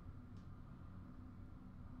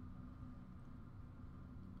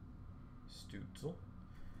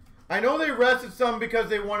 I know they rested some because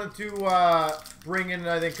they wanted to bring in,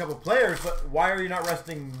 I think, a couple players, but why are you not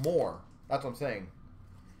resting more? That's what I'm saying.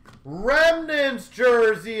 Remnants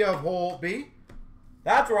jersey of Holtby.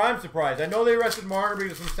 That's where I'm surprised. I know they rested Marner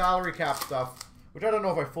because of some salary cap stuff, which I don't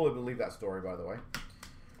know if I fully believe that story, by the way.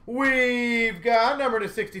 We've got number to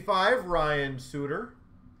 65, Ryan Suter.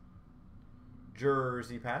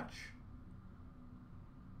 Jersey patch.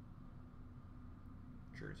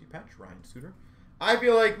 Jersey patch, Ryan Suter. I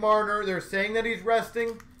feel like Marner, they're saying that he's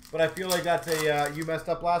resting, but I feel like that's a, you messed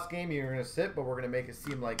up last game, you're going to sit, but we're going to make it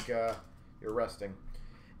seem like you're resting.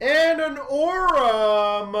 And an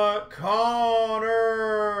Aurum,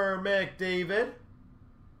 Connor McDavid.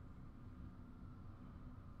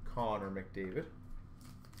 Connor McDavid.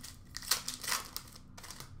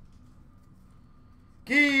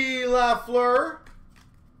 Guy Lafleur,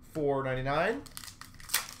 $4.99.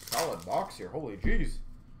 Solid box here, holy jeez.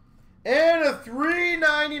 And a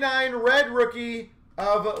 $3.99 red rookie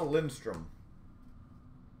of Lindstrom.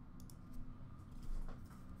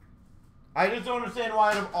 I just don't understand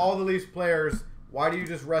why, out of all the Leafs players, why do you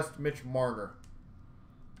just rest Mitch Marner?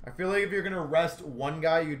 I feel like if you're going to rest one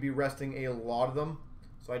guy, you'd be resting a lot of them.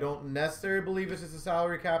 So I don't necessarily believe this is a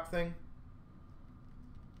salary cap thing.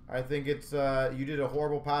 I think it's, you did a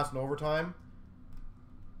horrible pass in overtime.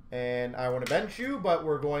 And I want to bench you, but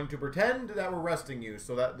we're going to pretend that we're resting you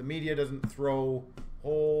so that the media doesn't throw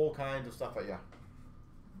whole kinds of stuff at you.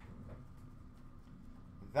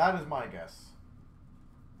 That is my guess.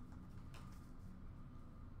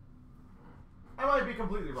 I might be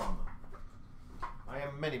completely wrong, though. I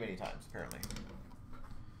am many, many times, apparently.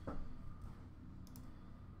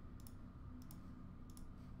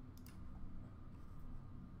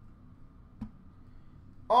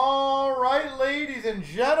 All right, ladies and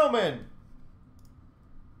gentlemen.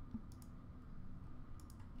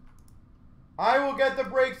 I will get the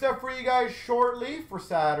breaks up for you guys shortly for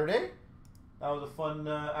Saturday. That was a fun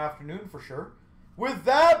afternoon for sure. With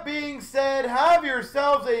that being said, have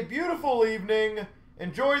yourselves a beautiful evening.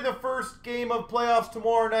 Enjoy the first game of playoffs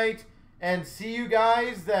tomorrow night. And see you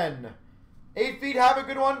guys then. 8 feet, have a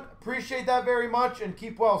good one. Appreciate that very much. And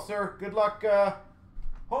keep well, sir. Good luck.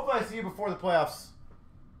 Hopefully I see you before the playoffs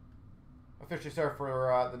officially start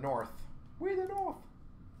for the North. We the North.